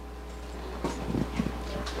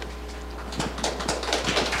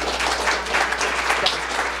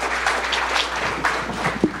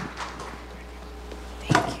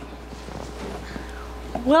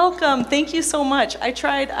 Welcome, thank you so much. I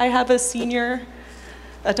have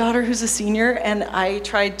a daughter who's a senior, and I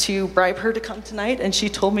tried to bribe her to come tonight, and she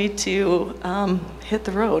told me to hit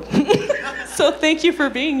the road. So thank you for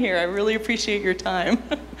being here. I really appreciate your time.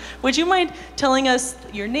 Would you mind telling us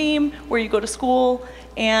your name, where you go to school,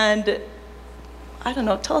 and I don't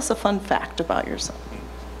know, tell us a fun fact about yourself.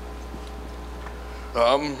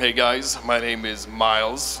 Hey guys, my name is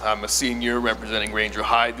Miles. I'm a senior representing Ranger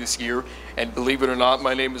High this year, and believe it or not,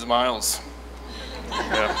 my name is Miles.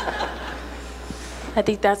 Yeah. I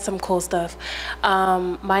think that's some cool stuff.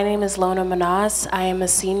 My name is Lona Manas. I am a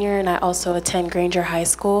senior, and I also attend Granger High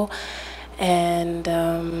School. And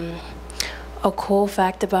a cool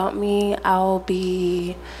fact about me, I'll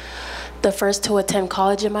be the first to attend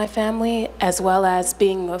college in my family, as well as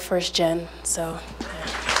being a first gen, so.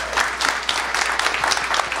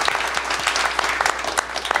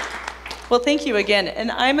 Well, thank you again. And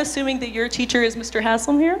I'm assuming that your teacher is Mr.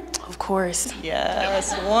 Haslam here? Of course.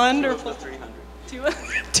 Yes, wonderful.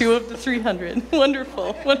 2 of the 300.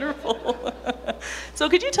 Wonderful, wonderful. So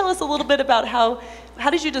could you tell us a little bit about how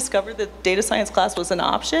did you discover that data science class was an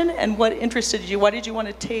option, and what interested you? Why did you want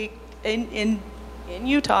to take, in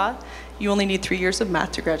Utah, you only need 3 years of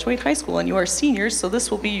math to graduate high school, and you are seniors, so this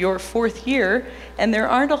will be your 4th year, and there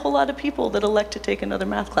aren't a whole lot of people that elect to take another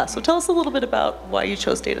math class. So tell us a little bit about why you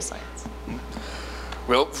chose data science.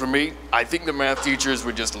 Well, for me, I think the math teachers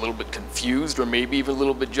were just a little bit confused or maybe even a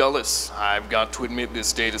little bit jealous. I've got to admit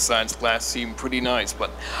this data science class seemed pretty nice,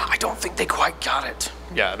 but I don't think they quite got it.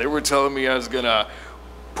 Yeah, they were telling me I was gonna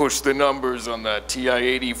push the numbers on the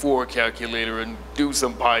TI-84 calculator and do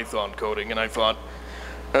some Python coding, and I thought,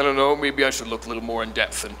 I don't know, maybe I should look a little more in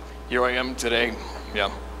depth, and here I am today.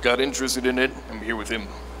 Yeah, got interested in it. I'm here with him.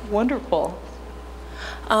 Wonderful.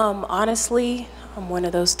 Honestly, I'm one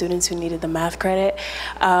of those students who needed the math credit.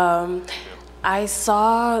 I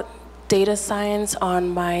saw data science on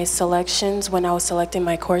my selections when I was selecting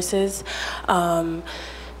my courses.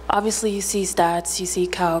 Obviously, you see stats, you see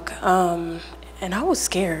calc, and I was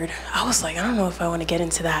scared. I was like, I don't know if I want to get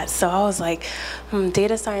into that. So I was like,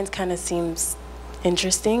 data science kind of seems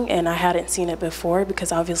interesting, and I hadn't seen it before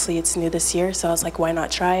because obviously it's new this year. So I was like, why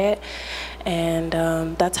not try it? And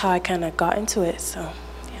that's how I kind of got into it. So.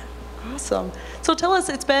 Awesome. So tell us,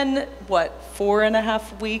 it's been, what,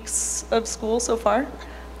 4.5 weeks of school so far,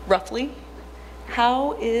 roughly?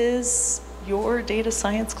 How is your data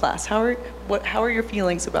science class? How are your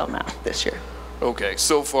feelings about math this year? Okay,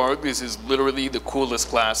 so far, this is literally the coolest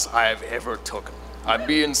class I have ever taken. I'm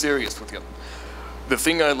being serious with you. The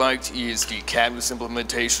thing I liked is the Canvas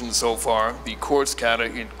implementation so far. The course kata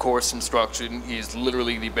in course instruction is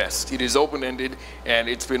literally the best. It is open-ended, and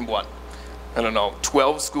it's been what? I don't know,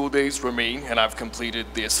 12 school days for me, and I've completed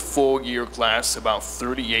this 4-year class about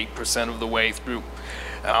 38% of the way through.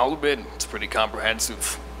 And I'll admit, it's pretty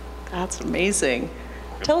comprehensive. That's amazing.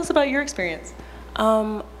 Tell us about your experience.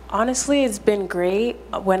 Honestly, it's been great.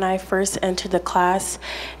 When I first entered the class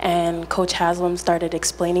and Coach Haslam started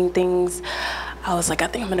explaining things, I was like, I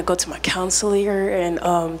think I'm gonna go to my counselor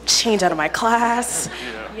and change out of my class,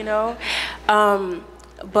 you know?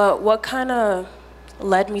 But what kind of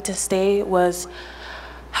led me to stay was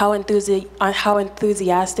how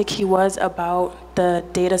enthusiastic he was about the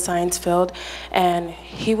data science field, and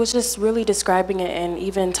he was just really describing it and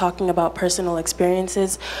even talking about personal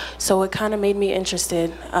experiences. So it kind of made me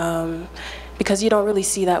interested because you don't really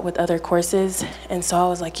see that with other courses. And so I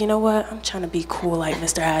was like, you know what? I'm trying to be cool like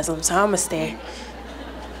Mr. Haslam, so I'm gonna stay.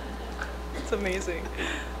 That's amazing.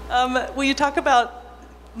 Will you talk about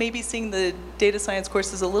maybe seeing the data science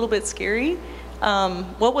course as a little bit scary?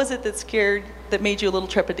 What was it that made you a little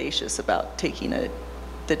trepidatious about taking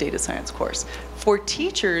the data science course? For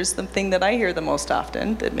teachers, the thing that I hear the most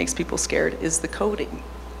often that makes people scared is the coding.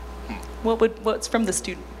 What's from the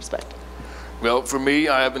student perspective? Well, for me,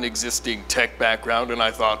 I have an existing tech background, and I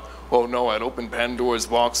thought, oh no, I'd open Pandora's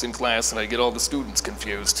box in class and I'd get all the students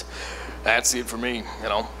confused. That's it for me, you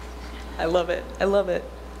know. I love it. I love it.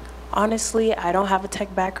 Honestly, I don't have a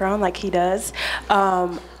tech background like he does.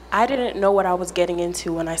 I didn't know what I was getting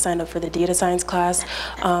into when I signed up for the data science class.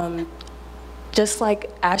 Just like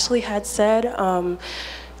Ashley had said,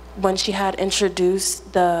 when she had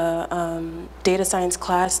introduced the data science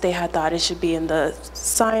class, they had thought it should be in the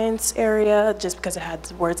science area just because it had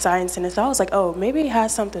the word science in it. So I was like, oh, maybe it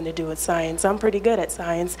has something to do with science. I'm pretty good at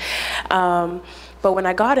science. But when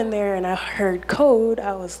I got in there and I heard code,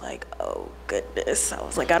 I was like, oh, goodness. I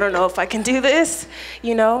was like, I don't know if I can do this,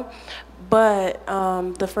 you know? But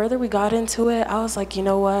the further we got into it, I was like, you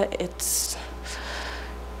know what? It's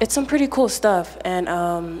some pretty cool stuff. And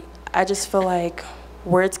I just feel like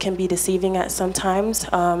words can be deceiving at some times.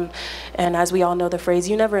 And as we all know the phrase,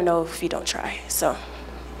 you never know if you don't try. So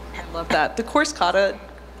I love that. The course kata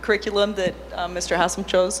curriculum that Mr. Haslam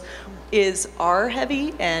chose is R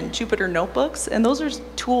heavy and Jupyter notebooks, and those are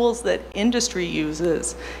tools that industry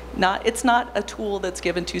uses. It's not a tool that's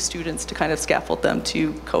given to students to kind of scaffold them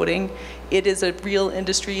to coding. It is a real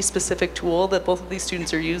industry specific tool that both of these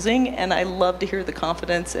students are using, and I love to hear the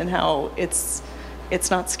confidence and how it's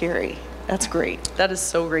not scary. That's great. That is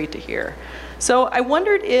so great to hear. So I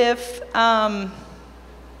wondered if,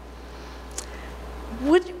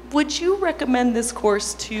 would you recommend this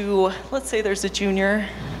course to, let's say there's a junior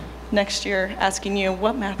next year asking you,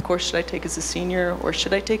 what math course should I take as a senior, or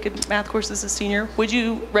should I take a math course as a senior? Would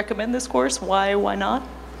you recommend this course? Why not?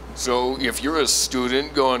 So if you're a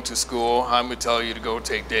student going to school, I'm gonna tell you to go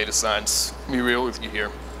take data science. Be real with you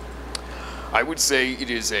here. I would say it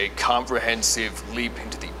is a comprehensive leap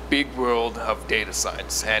into the big world of data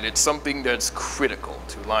science, and it's something that's critical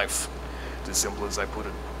to life. It's as simple as I put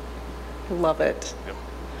it. Love it. Yeah.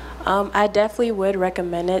 I definitely would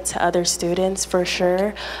recommend it to other students for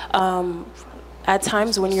sure. At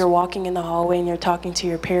times when you're walking in the hallway and you're talking to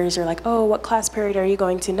your peers, you're like, oh, what class period are you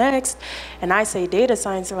going to next? And I say data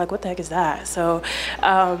science, they're like, what the heck is that? So,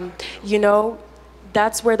 you know,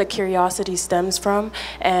 that's where the curiosity stems from.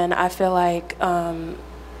 And I feel like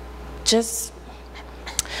just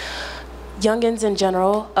youngins in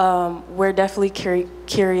general, we're definitely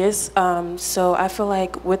curious. So I feel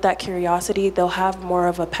like with that curiosity, they'll have more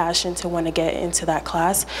of a passion to want to get into that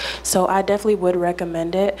class. So I definitely would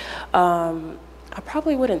recommend it. I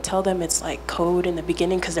probably wouldn't tell them it's like code in the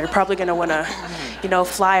beginning because they're probably going to want to, you know,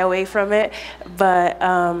 fly away from it. But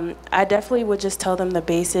I definitely would just tell them the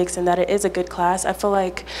basics and that it is a good class. I feel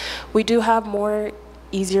like we do have more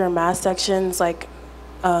easier math sections, like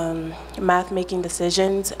math making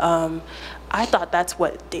decisions. I thought that's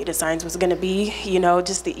what data science was going to be, you know,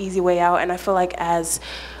 just the easy way out. And I feel like as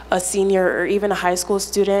a senior or even a high school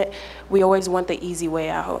student, we always want the easy way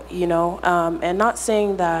out, you know. And not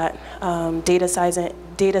saying that data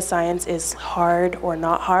science is hard or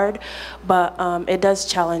not hard, but it does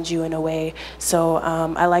challenge you in a way. So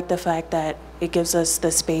I like the fact that it gives us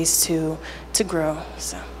the space to grow.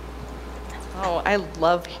 So. Oh, I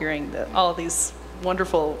love hearing all these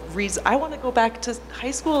wonderful reasons. I want to go back to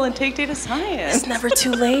high school and take data science. It's never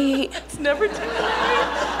too late. It's never too late.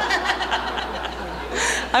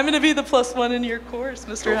 I'm going to be the +1 in your course,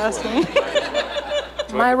 Mr. Haslam.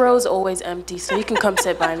 My row's always empty, so you can come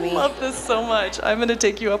sit by me. I love this so much. I'm going to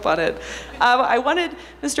take you up on it. I wanted,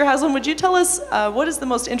 Mr. Haslam, would you tell us what is the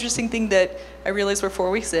most interesting thing that, I realize we're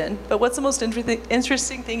 4 weeks in, but what's the most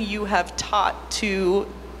interesting thing you have taught to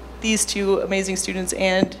these two amazing students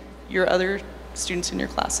and your other students in your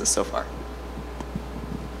classes so far?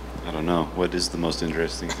 I don't know. What is the most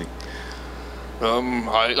interesting thing?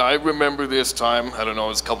 I remember this time, I don't know, it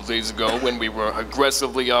was a couple days ago, when we were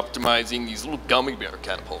aggressively optimizing these little gummy bear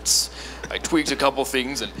catapults. I tweaked a couple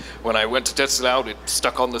things, and when I went to test it out, it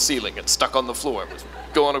stuck on the ceiling, it stuck on the floor, it was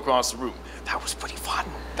going across the room. That was pretty fun.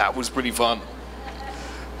 That was pretty fun.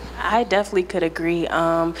 I definitely could agree.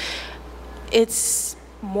 It's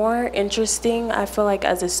more interesting, I feel like,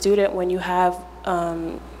 as a student when you have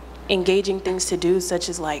engaging things to do, such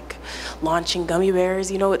as like launching gummy bears,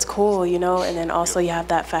 you know, it's cool, you know, and then also you have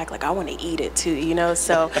that fact, like, I want to eat it too, you know,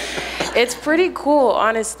 so it's pretty cool,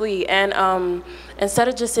 honestly. And instead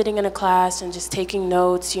of just sitting in a class and just taking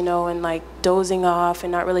notes, you know, and like dozing off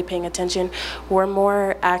and not really paying attention, we're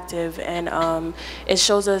more active, and it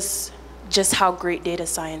shows us just how great data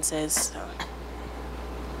science is. So.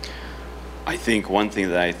 I think one thing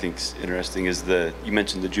that I think is interesting is you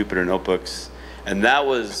mentioned the Jupyter notebooks, and that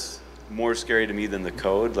was more scary to me than the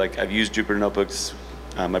code. Like, I've used Jupyter notebooks.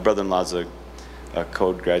 My brother-in-law's a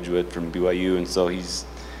code graduate from BYU, and so he's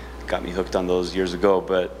got me hooked on those years ago,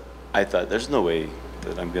 but I thought there's no way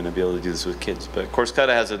that I'm going to be able to do this with kids. But Coursera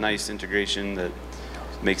has a nice integration that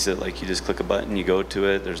makes it like you just click a button, you go to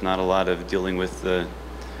it. There's not a lot of dealing with the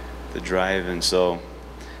drive, and so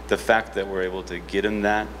the fact that we're able to get him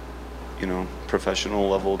that, you know, professional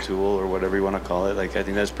level tool or whatever you want to call it, like, I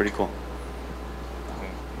think that's pretty cool.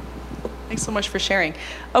 Thanks so much for sharing.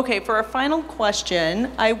 Okay, for our final question,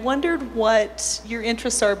 I wondered what your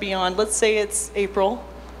interests are beyond. Let's say it's April,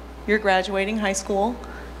 you're graduating high school,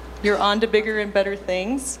 you're on to bigger and better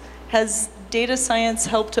things. Has data science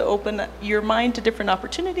helped to open your mind to different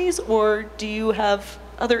opportunities, or do you have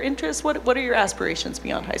other interests? What are your aspirations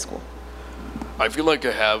beyond high school? I feel like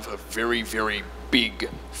I have a very, very big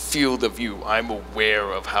field of view. I'm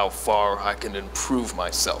aware of how far I can improve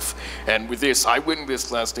myself. And with this, I went in this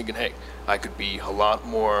class thinking, hey, I could be a lot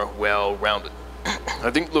more well-rounded.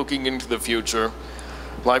 I think looking into the future,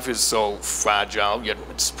 life is so fragile, yet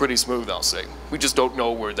it's pretty smooth, I'll say. We just don't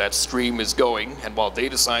know where that stream is going, and while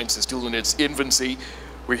data science is still in its infancy,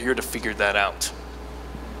 we're here to figure that out.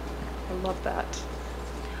 I love that.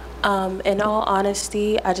 In all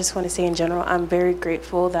honesty, I just want to say in general, I'm very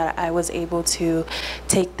grateful that I was able to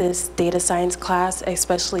take this data science class,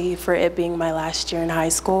 especially for it being my last year in high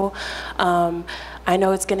school. I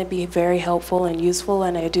know it's going to be very helpful and useful,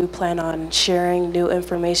 and I do plan on sharing new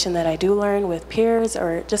information that I do learn with peers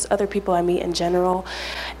or just other people I meet in general,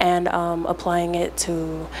 and applying it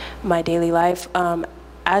to my daily life.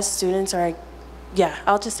 As students,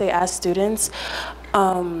 I'll just say as students,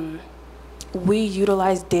 we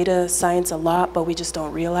utilize data science a lot, but we just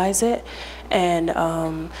don't realize it. And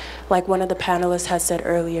like one of the panelists had said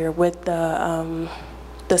earlier, with the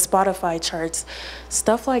Spotify charts,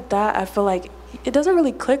 stuff like that, I feel like it doesn't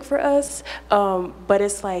really click for us, but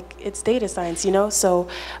it's like, it's data science, you know? So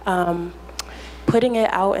putting it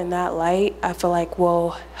out in that light, I feel like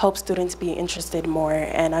will help students be interested more.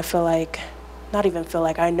 And I feel like,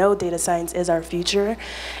 I know data science is our future,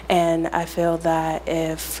 and I feel that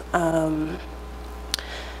if,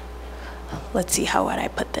 let's see, how would I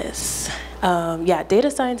put this? Data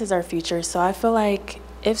science is our future, so I feel like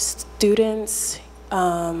if students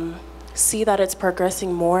see that it's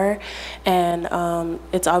progressing more, and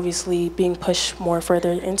it's obviously being pushed more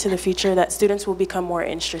further into the future, that students will become more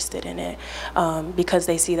interested in it because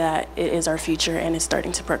they see that it is our future and it's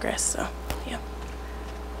starting to progress. So, yeah.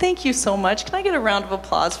 Thank you so much. Can I get a round of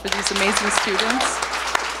applause for these amazing students?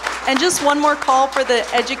 And just one more call for the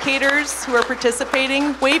educators who are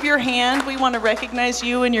participating. Wave your hand. We want to recognize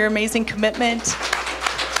you and your amazing commitment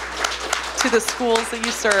to the schools that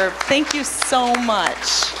you serve. Thank you so much.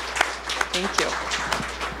 Thank you.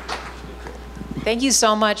 Thank you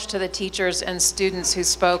so much to the teachers and students who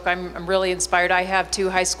spoke. I'm really inspired. I have 2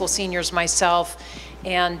 high school seniors myself,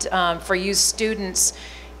 and for you students,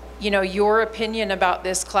 you know, your opinion about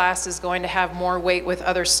this class is going to have more weight with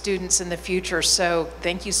other students in the future. So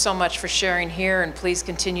thank you so much for sharing here, and please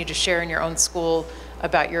continue to share in your own school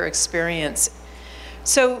about your experience.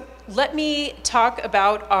 So let me talk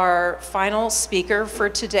about our final speaker for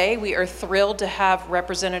today. We are thrilled to have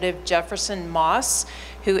Representative Jefferson Moss,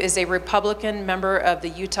 who is a Republican member of the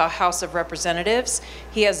Utah House of Representatives.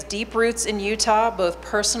 He has deep roots in Utah, both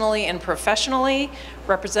personally and professionally.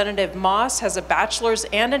 Representative Moss has a bachelor's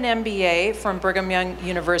and an MBA from Brigham Young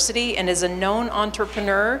University and is a known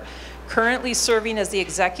entrepreneur, currently serving as the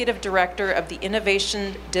executive director of the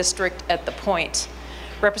Innovation District at The Point.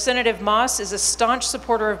 Representative Moss is a staunch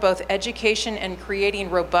supporter of both education and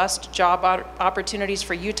creating robust job opportunities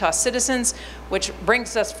for Utah citizens, which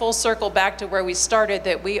brings us full circle back to where we started,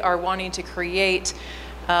 that we are wanting to create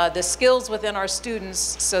the skills within our students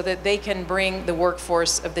so that they can bring the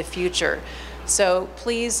workforce of the future. So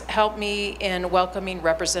please help me in welcoming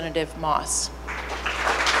Representative Moss.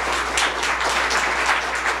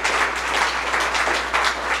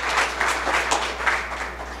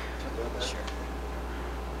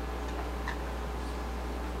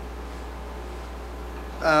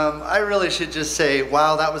 I really should just say,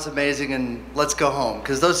 wow, that was amazing, and let's go home,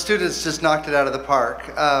 because those students just knocked it out of the park.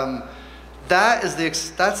 That's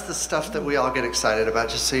the stuff that we all get excited about,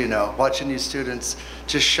 just so you know, watching these students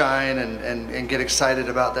just shine and get excited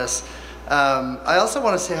about this. I also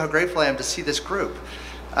want to say how grateful I am to see this group.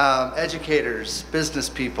 Educators, business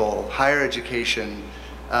people, higher education,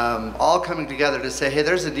 all coming together to say, hey,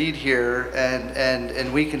 there's a need here,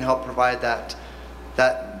 and we can help provide that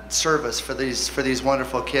service for these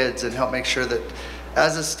wonderful kids and help make sure that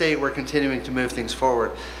as a state we're continuing to move things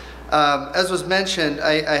forward. As was mentioned,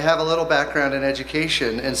 I have a little background in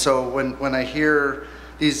education, and so when I hear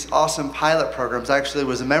these awesome pilot programs, I actually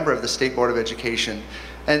was a member of the State Board of Education,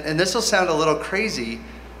 and this will sound a little crazy.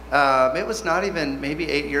 It was not even maybe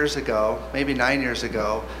 8 years ago, maybe 9 years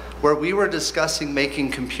ago, where we were discussing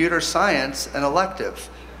making computer science an elective.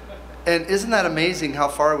 And isn't that amazing how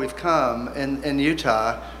far we've come in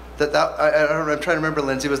Utah? I'm trying to remember,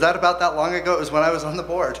 Lindsay, was that about that long ago? It was when I was on the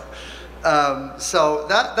board. So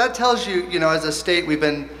that tells you, you know, as a state, we've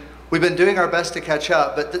been doing our best to catch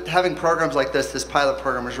up, but having programs like this pilot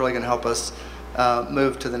program is really going to help us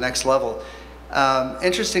move to the next level.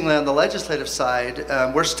 Interestingly, on the legislative side,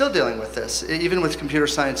 we're still dealing with this, even with computer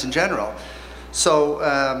science in general. So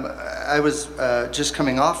I was just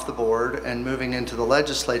coming off the board and moving into the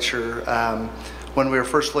legislature when we were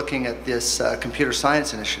first looking at this computer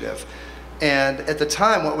science initiative. And at the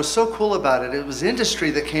time, what was so cool about it, it was industry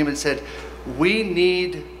that came and said, we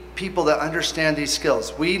need people that understand these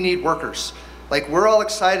skills. We need workers. Like, we're all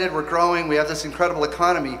excited, we're growing, we have this incredible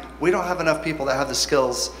economy. We don't have enough people that have the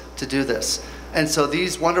skills to do this. And so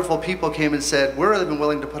these wonderful people came and said, we're even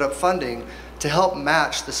willing to put up funding to help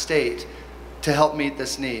match the state to help meet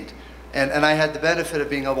this need. And I had the benefit of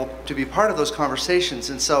being able to be part of those conversations.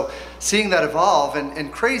 And so seeing that evolve,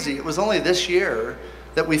 and crazy, it was only this year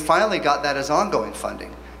that we finally got that as ongoing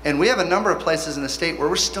funding. And we have a number of places in the state where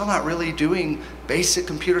we're still not really doing basic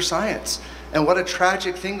computer science. And what a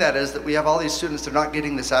tragic thing that is, that we have all these students that are not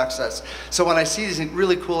getting this access. So when I see these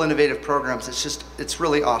really cool, innovative programs, it's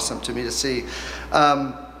really awesome to me to see.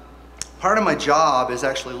 Part of my job is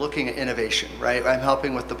actually looking at innovation, right? I'm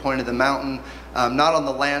helping with the point of the mountain, not on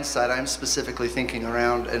the land side. I'm specifically thinking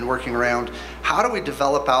around and working around how do we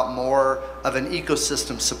develop out more of an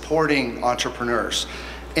ecosystem supporting entrepreneurs.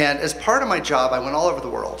 And as part of my job, I went all over the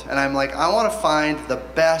world, and I'm like, I want to find the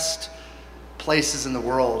best places in the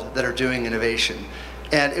world that are doing innovation.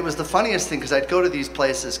 And it was the funniest thing, because I'd go to these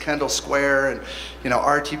places, Kendall Square and, you know,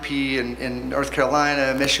 RTP in North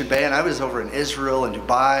Carolina, Mission Bay, and I was over in Israel and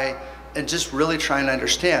Dubai, and just really trying to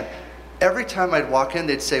understand. Every time I'd walk in,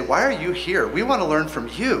 they'd say, why are you here? We want to learn from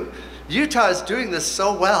you. Utah is doing this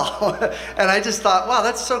so well. And I just thought, wow,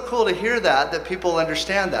 that's so cool to hear that people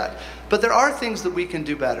understand that. But there are things that we can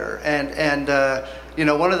do better. And you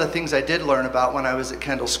know, one of the things I did learn about when I was at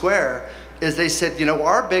Kendall Square is they said, you know,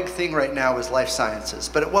 our big thing right now is life sciences,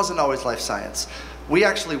 but it wasn't always life science. We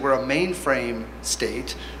actually were a mainframe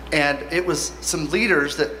state, and it was some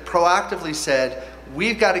leaders that proactively said,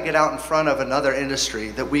 we've got to get out in front of another industry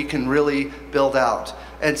that we can really build out.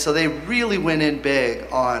 And so they really went in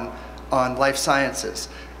big on life sciences.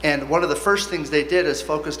 And one of the first things they did is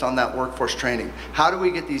focused on that workforce training. How do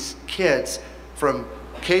we get these kids from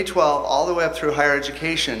K-12 all the way up through higher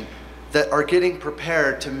education that are getting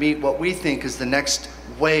prepared to meet what we think is the next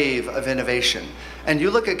wave of innovation? And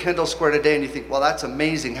you look at Kendall Square today and you think, well, that's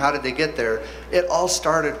amazing. How did they get there? It all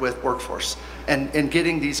started with workforce and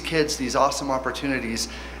getting these kids these awesome opportunities.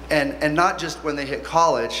 And not just when they hit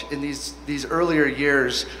college, in these earlier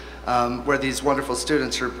years where these wonderful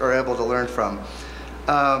students are able to learn from.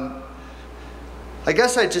 I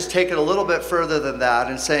guess I'd just take it a little bit further than that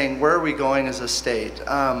and saying, where are we going as a state?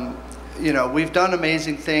 You know, we've done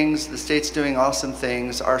amazing things. The state's doing awesome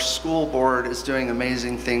things. Our school board is doing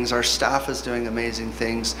amazing things. Our staff is doing amazing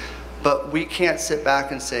things. But we can't sit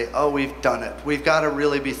back and say, oh, we've done it. We've got to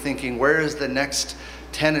really be thinking, where is the next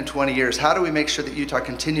 10 and 20 years? How do we make sure that Utah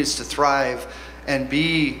continues to thrive and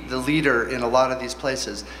be the leader in a lot of these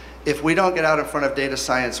places? If we don't get out in front of data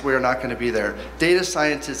science, we're not going to be there. Data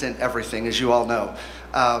science is in everything, as you all know.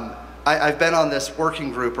 I've been on this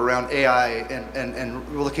working group around AI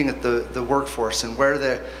and looking at the workforce and where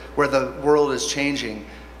the world is changing.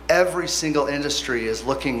 Every single industry is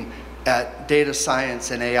looking at data science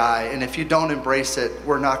and AI, and if you don't embrace it,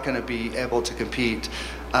 we're not going to be able to compete.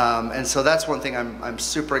 And so that's one thing I'm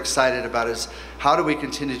super excited about, is how do we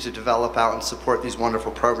continue to develop out and support these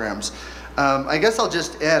wonderful programs. I guess I'll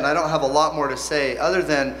just end. I don't have a lot more to say other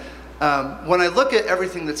than when I look at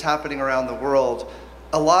everything that's happening around the world,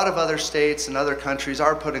 a lot of other states and other countries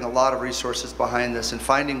are putting a lot of resources behind this and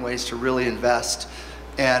finding ways to really invest.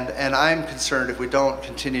 And I'm concerned if we don't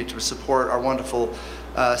continue to support our wonderful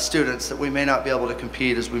students that we may not be able to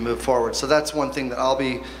compete as we move forward. So that's one thing that I'll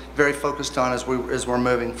be very focused on as we're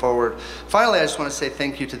moving forward. Finally, I just want to say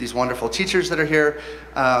thank you to these wonderful teachers that are here.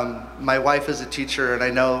 My wife is a teacher, and I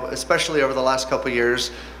know, especially over the last couple of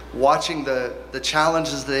years, watching the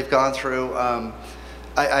challenges that they've gone through,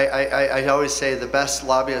 I always say the best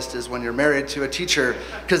lobbyist is when you're married to a teacher,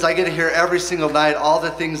 because I get to hear every single night all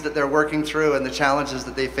the things that they're working through and the challenges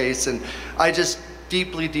that they face, and I just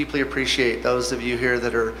deeply, deeply appreciate those of you here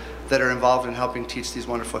that are involved in helping teach these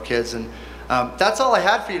wonderful kids. And that's all I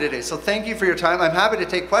had for you today. So thank you for your time. I'm happy to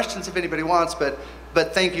take questions if anybody wants, but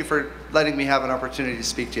thank you for letting me have an opportunity to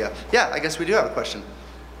speak to you. Yeah, I guess we do have a question.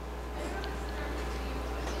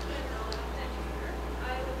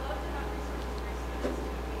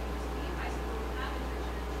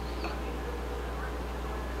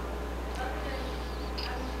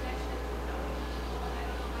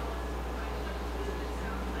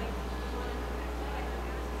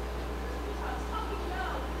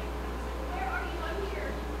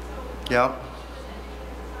 Yeah.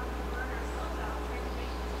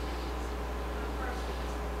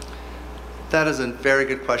 That is a very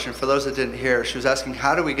good question. For those that didn't hear, she was asking,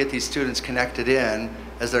 how do we get these students connected in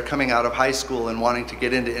as they're coming out of high school and wanting to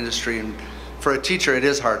get into industry? And for a teacher, it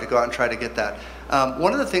is hard to go out and try to get that.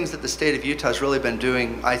 One of the things that the state of Utah has really been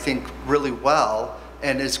doing, I think, really well,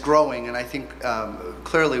 and is growing, and I think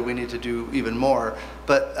clearly we need to do even more,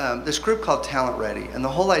 but this group called Talent Ready, and the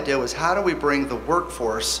whole idea was, how do we bring the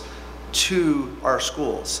workforce to our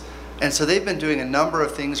schools? And so they've been doing a number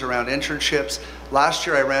of things around internships. Last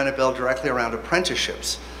year I ran a bill directly around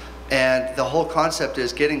apprenticeships. And the whole concept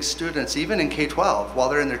is getting students, even in K-12, while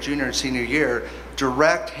they're in their junior and senior year,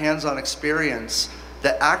 direct hands-on experience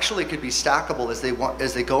that actually could be stackable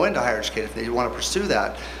as they go into higher education if they want to pursue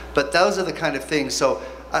that. But those are the kind of things. So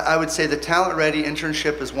I would say the Talent Ready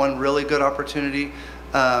internship is one really good opportunity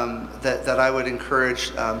that I would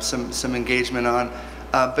encourage some engagement on.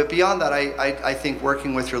 But beyond that, I think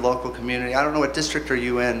working with your local community. I don't know, what district are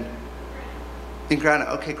you in? In Granite.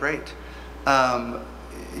 Okay, great.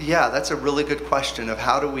 Yeah, that's a really good question of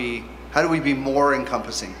how do we be more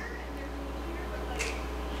encompassing?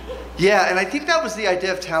 Yeah, and I think that was the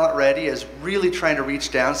idea of Talent Ready, is really trying to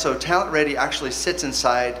reach down. So Talent Ready actually sits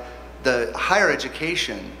inside the higher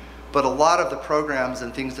education, but a lot of the programs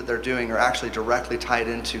and things that they're doing are actually directly tied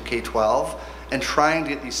into K-12 and trying to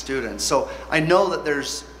get these students. So I know that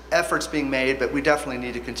there's efforts being made, but we definitely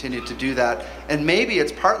need to continue to do that. And maybe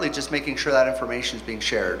it's partly just making sure that information is being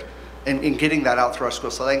shared and getting that out through our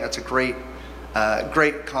schools. So I think that's a great,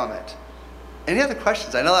 great comment. Any other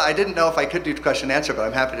questions? I didn't know if I could do question and answer, but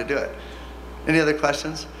I'm happy to do it. Any other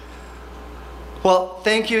questions? Well,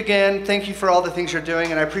 thank you again. Thank you for all the things you're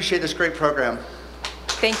doing, and I appreciate this great program.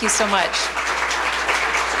 Thank you so much.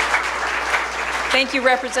 Thank you,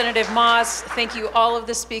 Representative Moss. Thank you, all of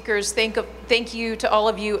the speakers. Thank you to all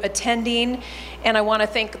of you attending. And I want to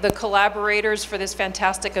thank the collaborators for this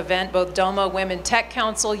fantastic event, both Domo Women Tech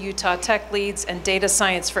Council, Utah Tech Leads, and Data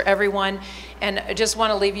Science for Everyone. And I just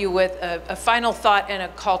want to leave you with a final thought and a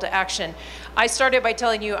call to action. I started by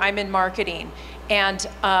telling you I'm in marketing. And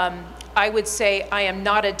I would say I am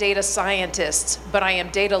not a data scientist, but I am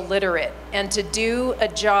data literate. And to do a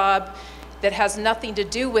job that has nothing to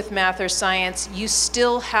do with math or science, you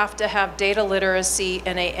still have to have data literacy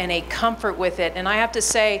and a comfort with it. And I have to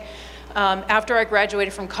say, after I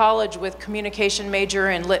graduated from college with communication major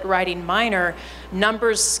and lit writing minor,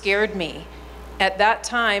 numbers scared me. At that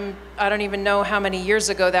time, I don't even know how many years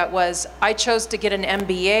ago that was, I chose to get an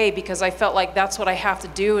MBA because I felt like that's what I have to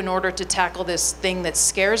do in order to tackle this thing that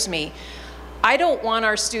scares me. I don't want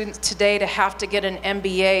our students today to have to get an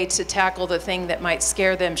MBA to tackle the thing that might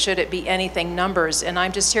scare them, should it be anything numbers. And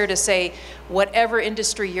I'm just here to say, whatever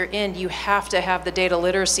industry you're in, you have to have the data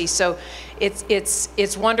literacy. So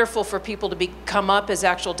it's wonderful for people to come up as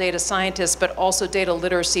actual data scientists, but also data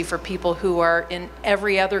literacy for people who are in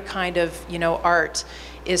every other kind of, art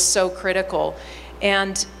is so critical.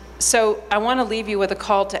 And so I want to leave you with a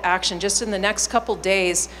call to action. Just in the next couple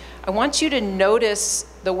days, I want you to notice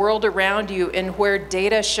the world around you and where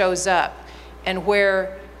data shows up, and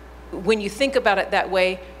where, when you think about it that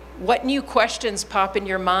way, what new questions pop in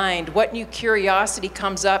your mind, what new curiosity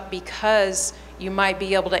comes up because you might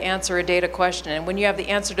be able to answer a data question. And when you have the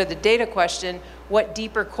answer to the data question, what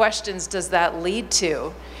deeper questions does that lead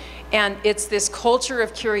to? And it's this culture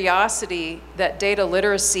of curiosity that data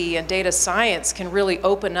literacy and data science can really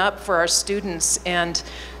open up for our students. And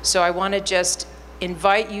so I want to just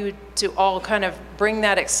invite you to all kind of bring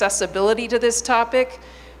that accessibility to this topic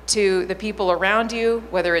to the people around you,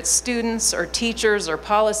 whether it's students or teachers or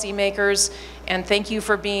policymakers. And thank you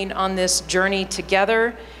for being on this journey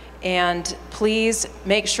together. And please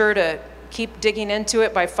make sure to keep digging into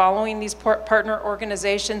it by following these partner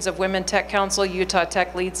organizations of Women Tech Council, Utah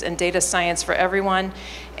Tech Leads, and Data Science for Everyone.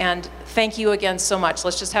 And thank you again so much.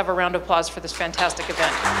 Let's just have a round of applause for this fantastic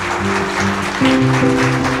event.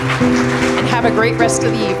 And have a great rest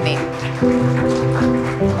of the evening.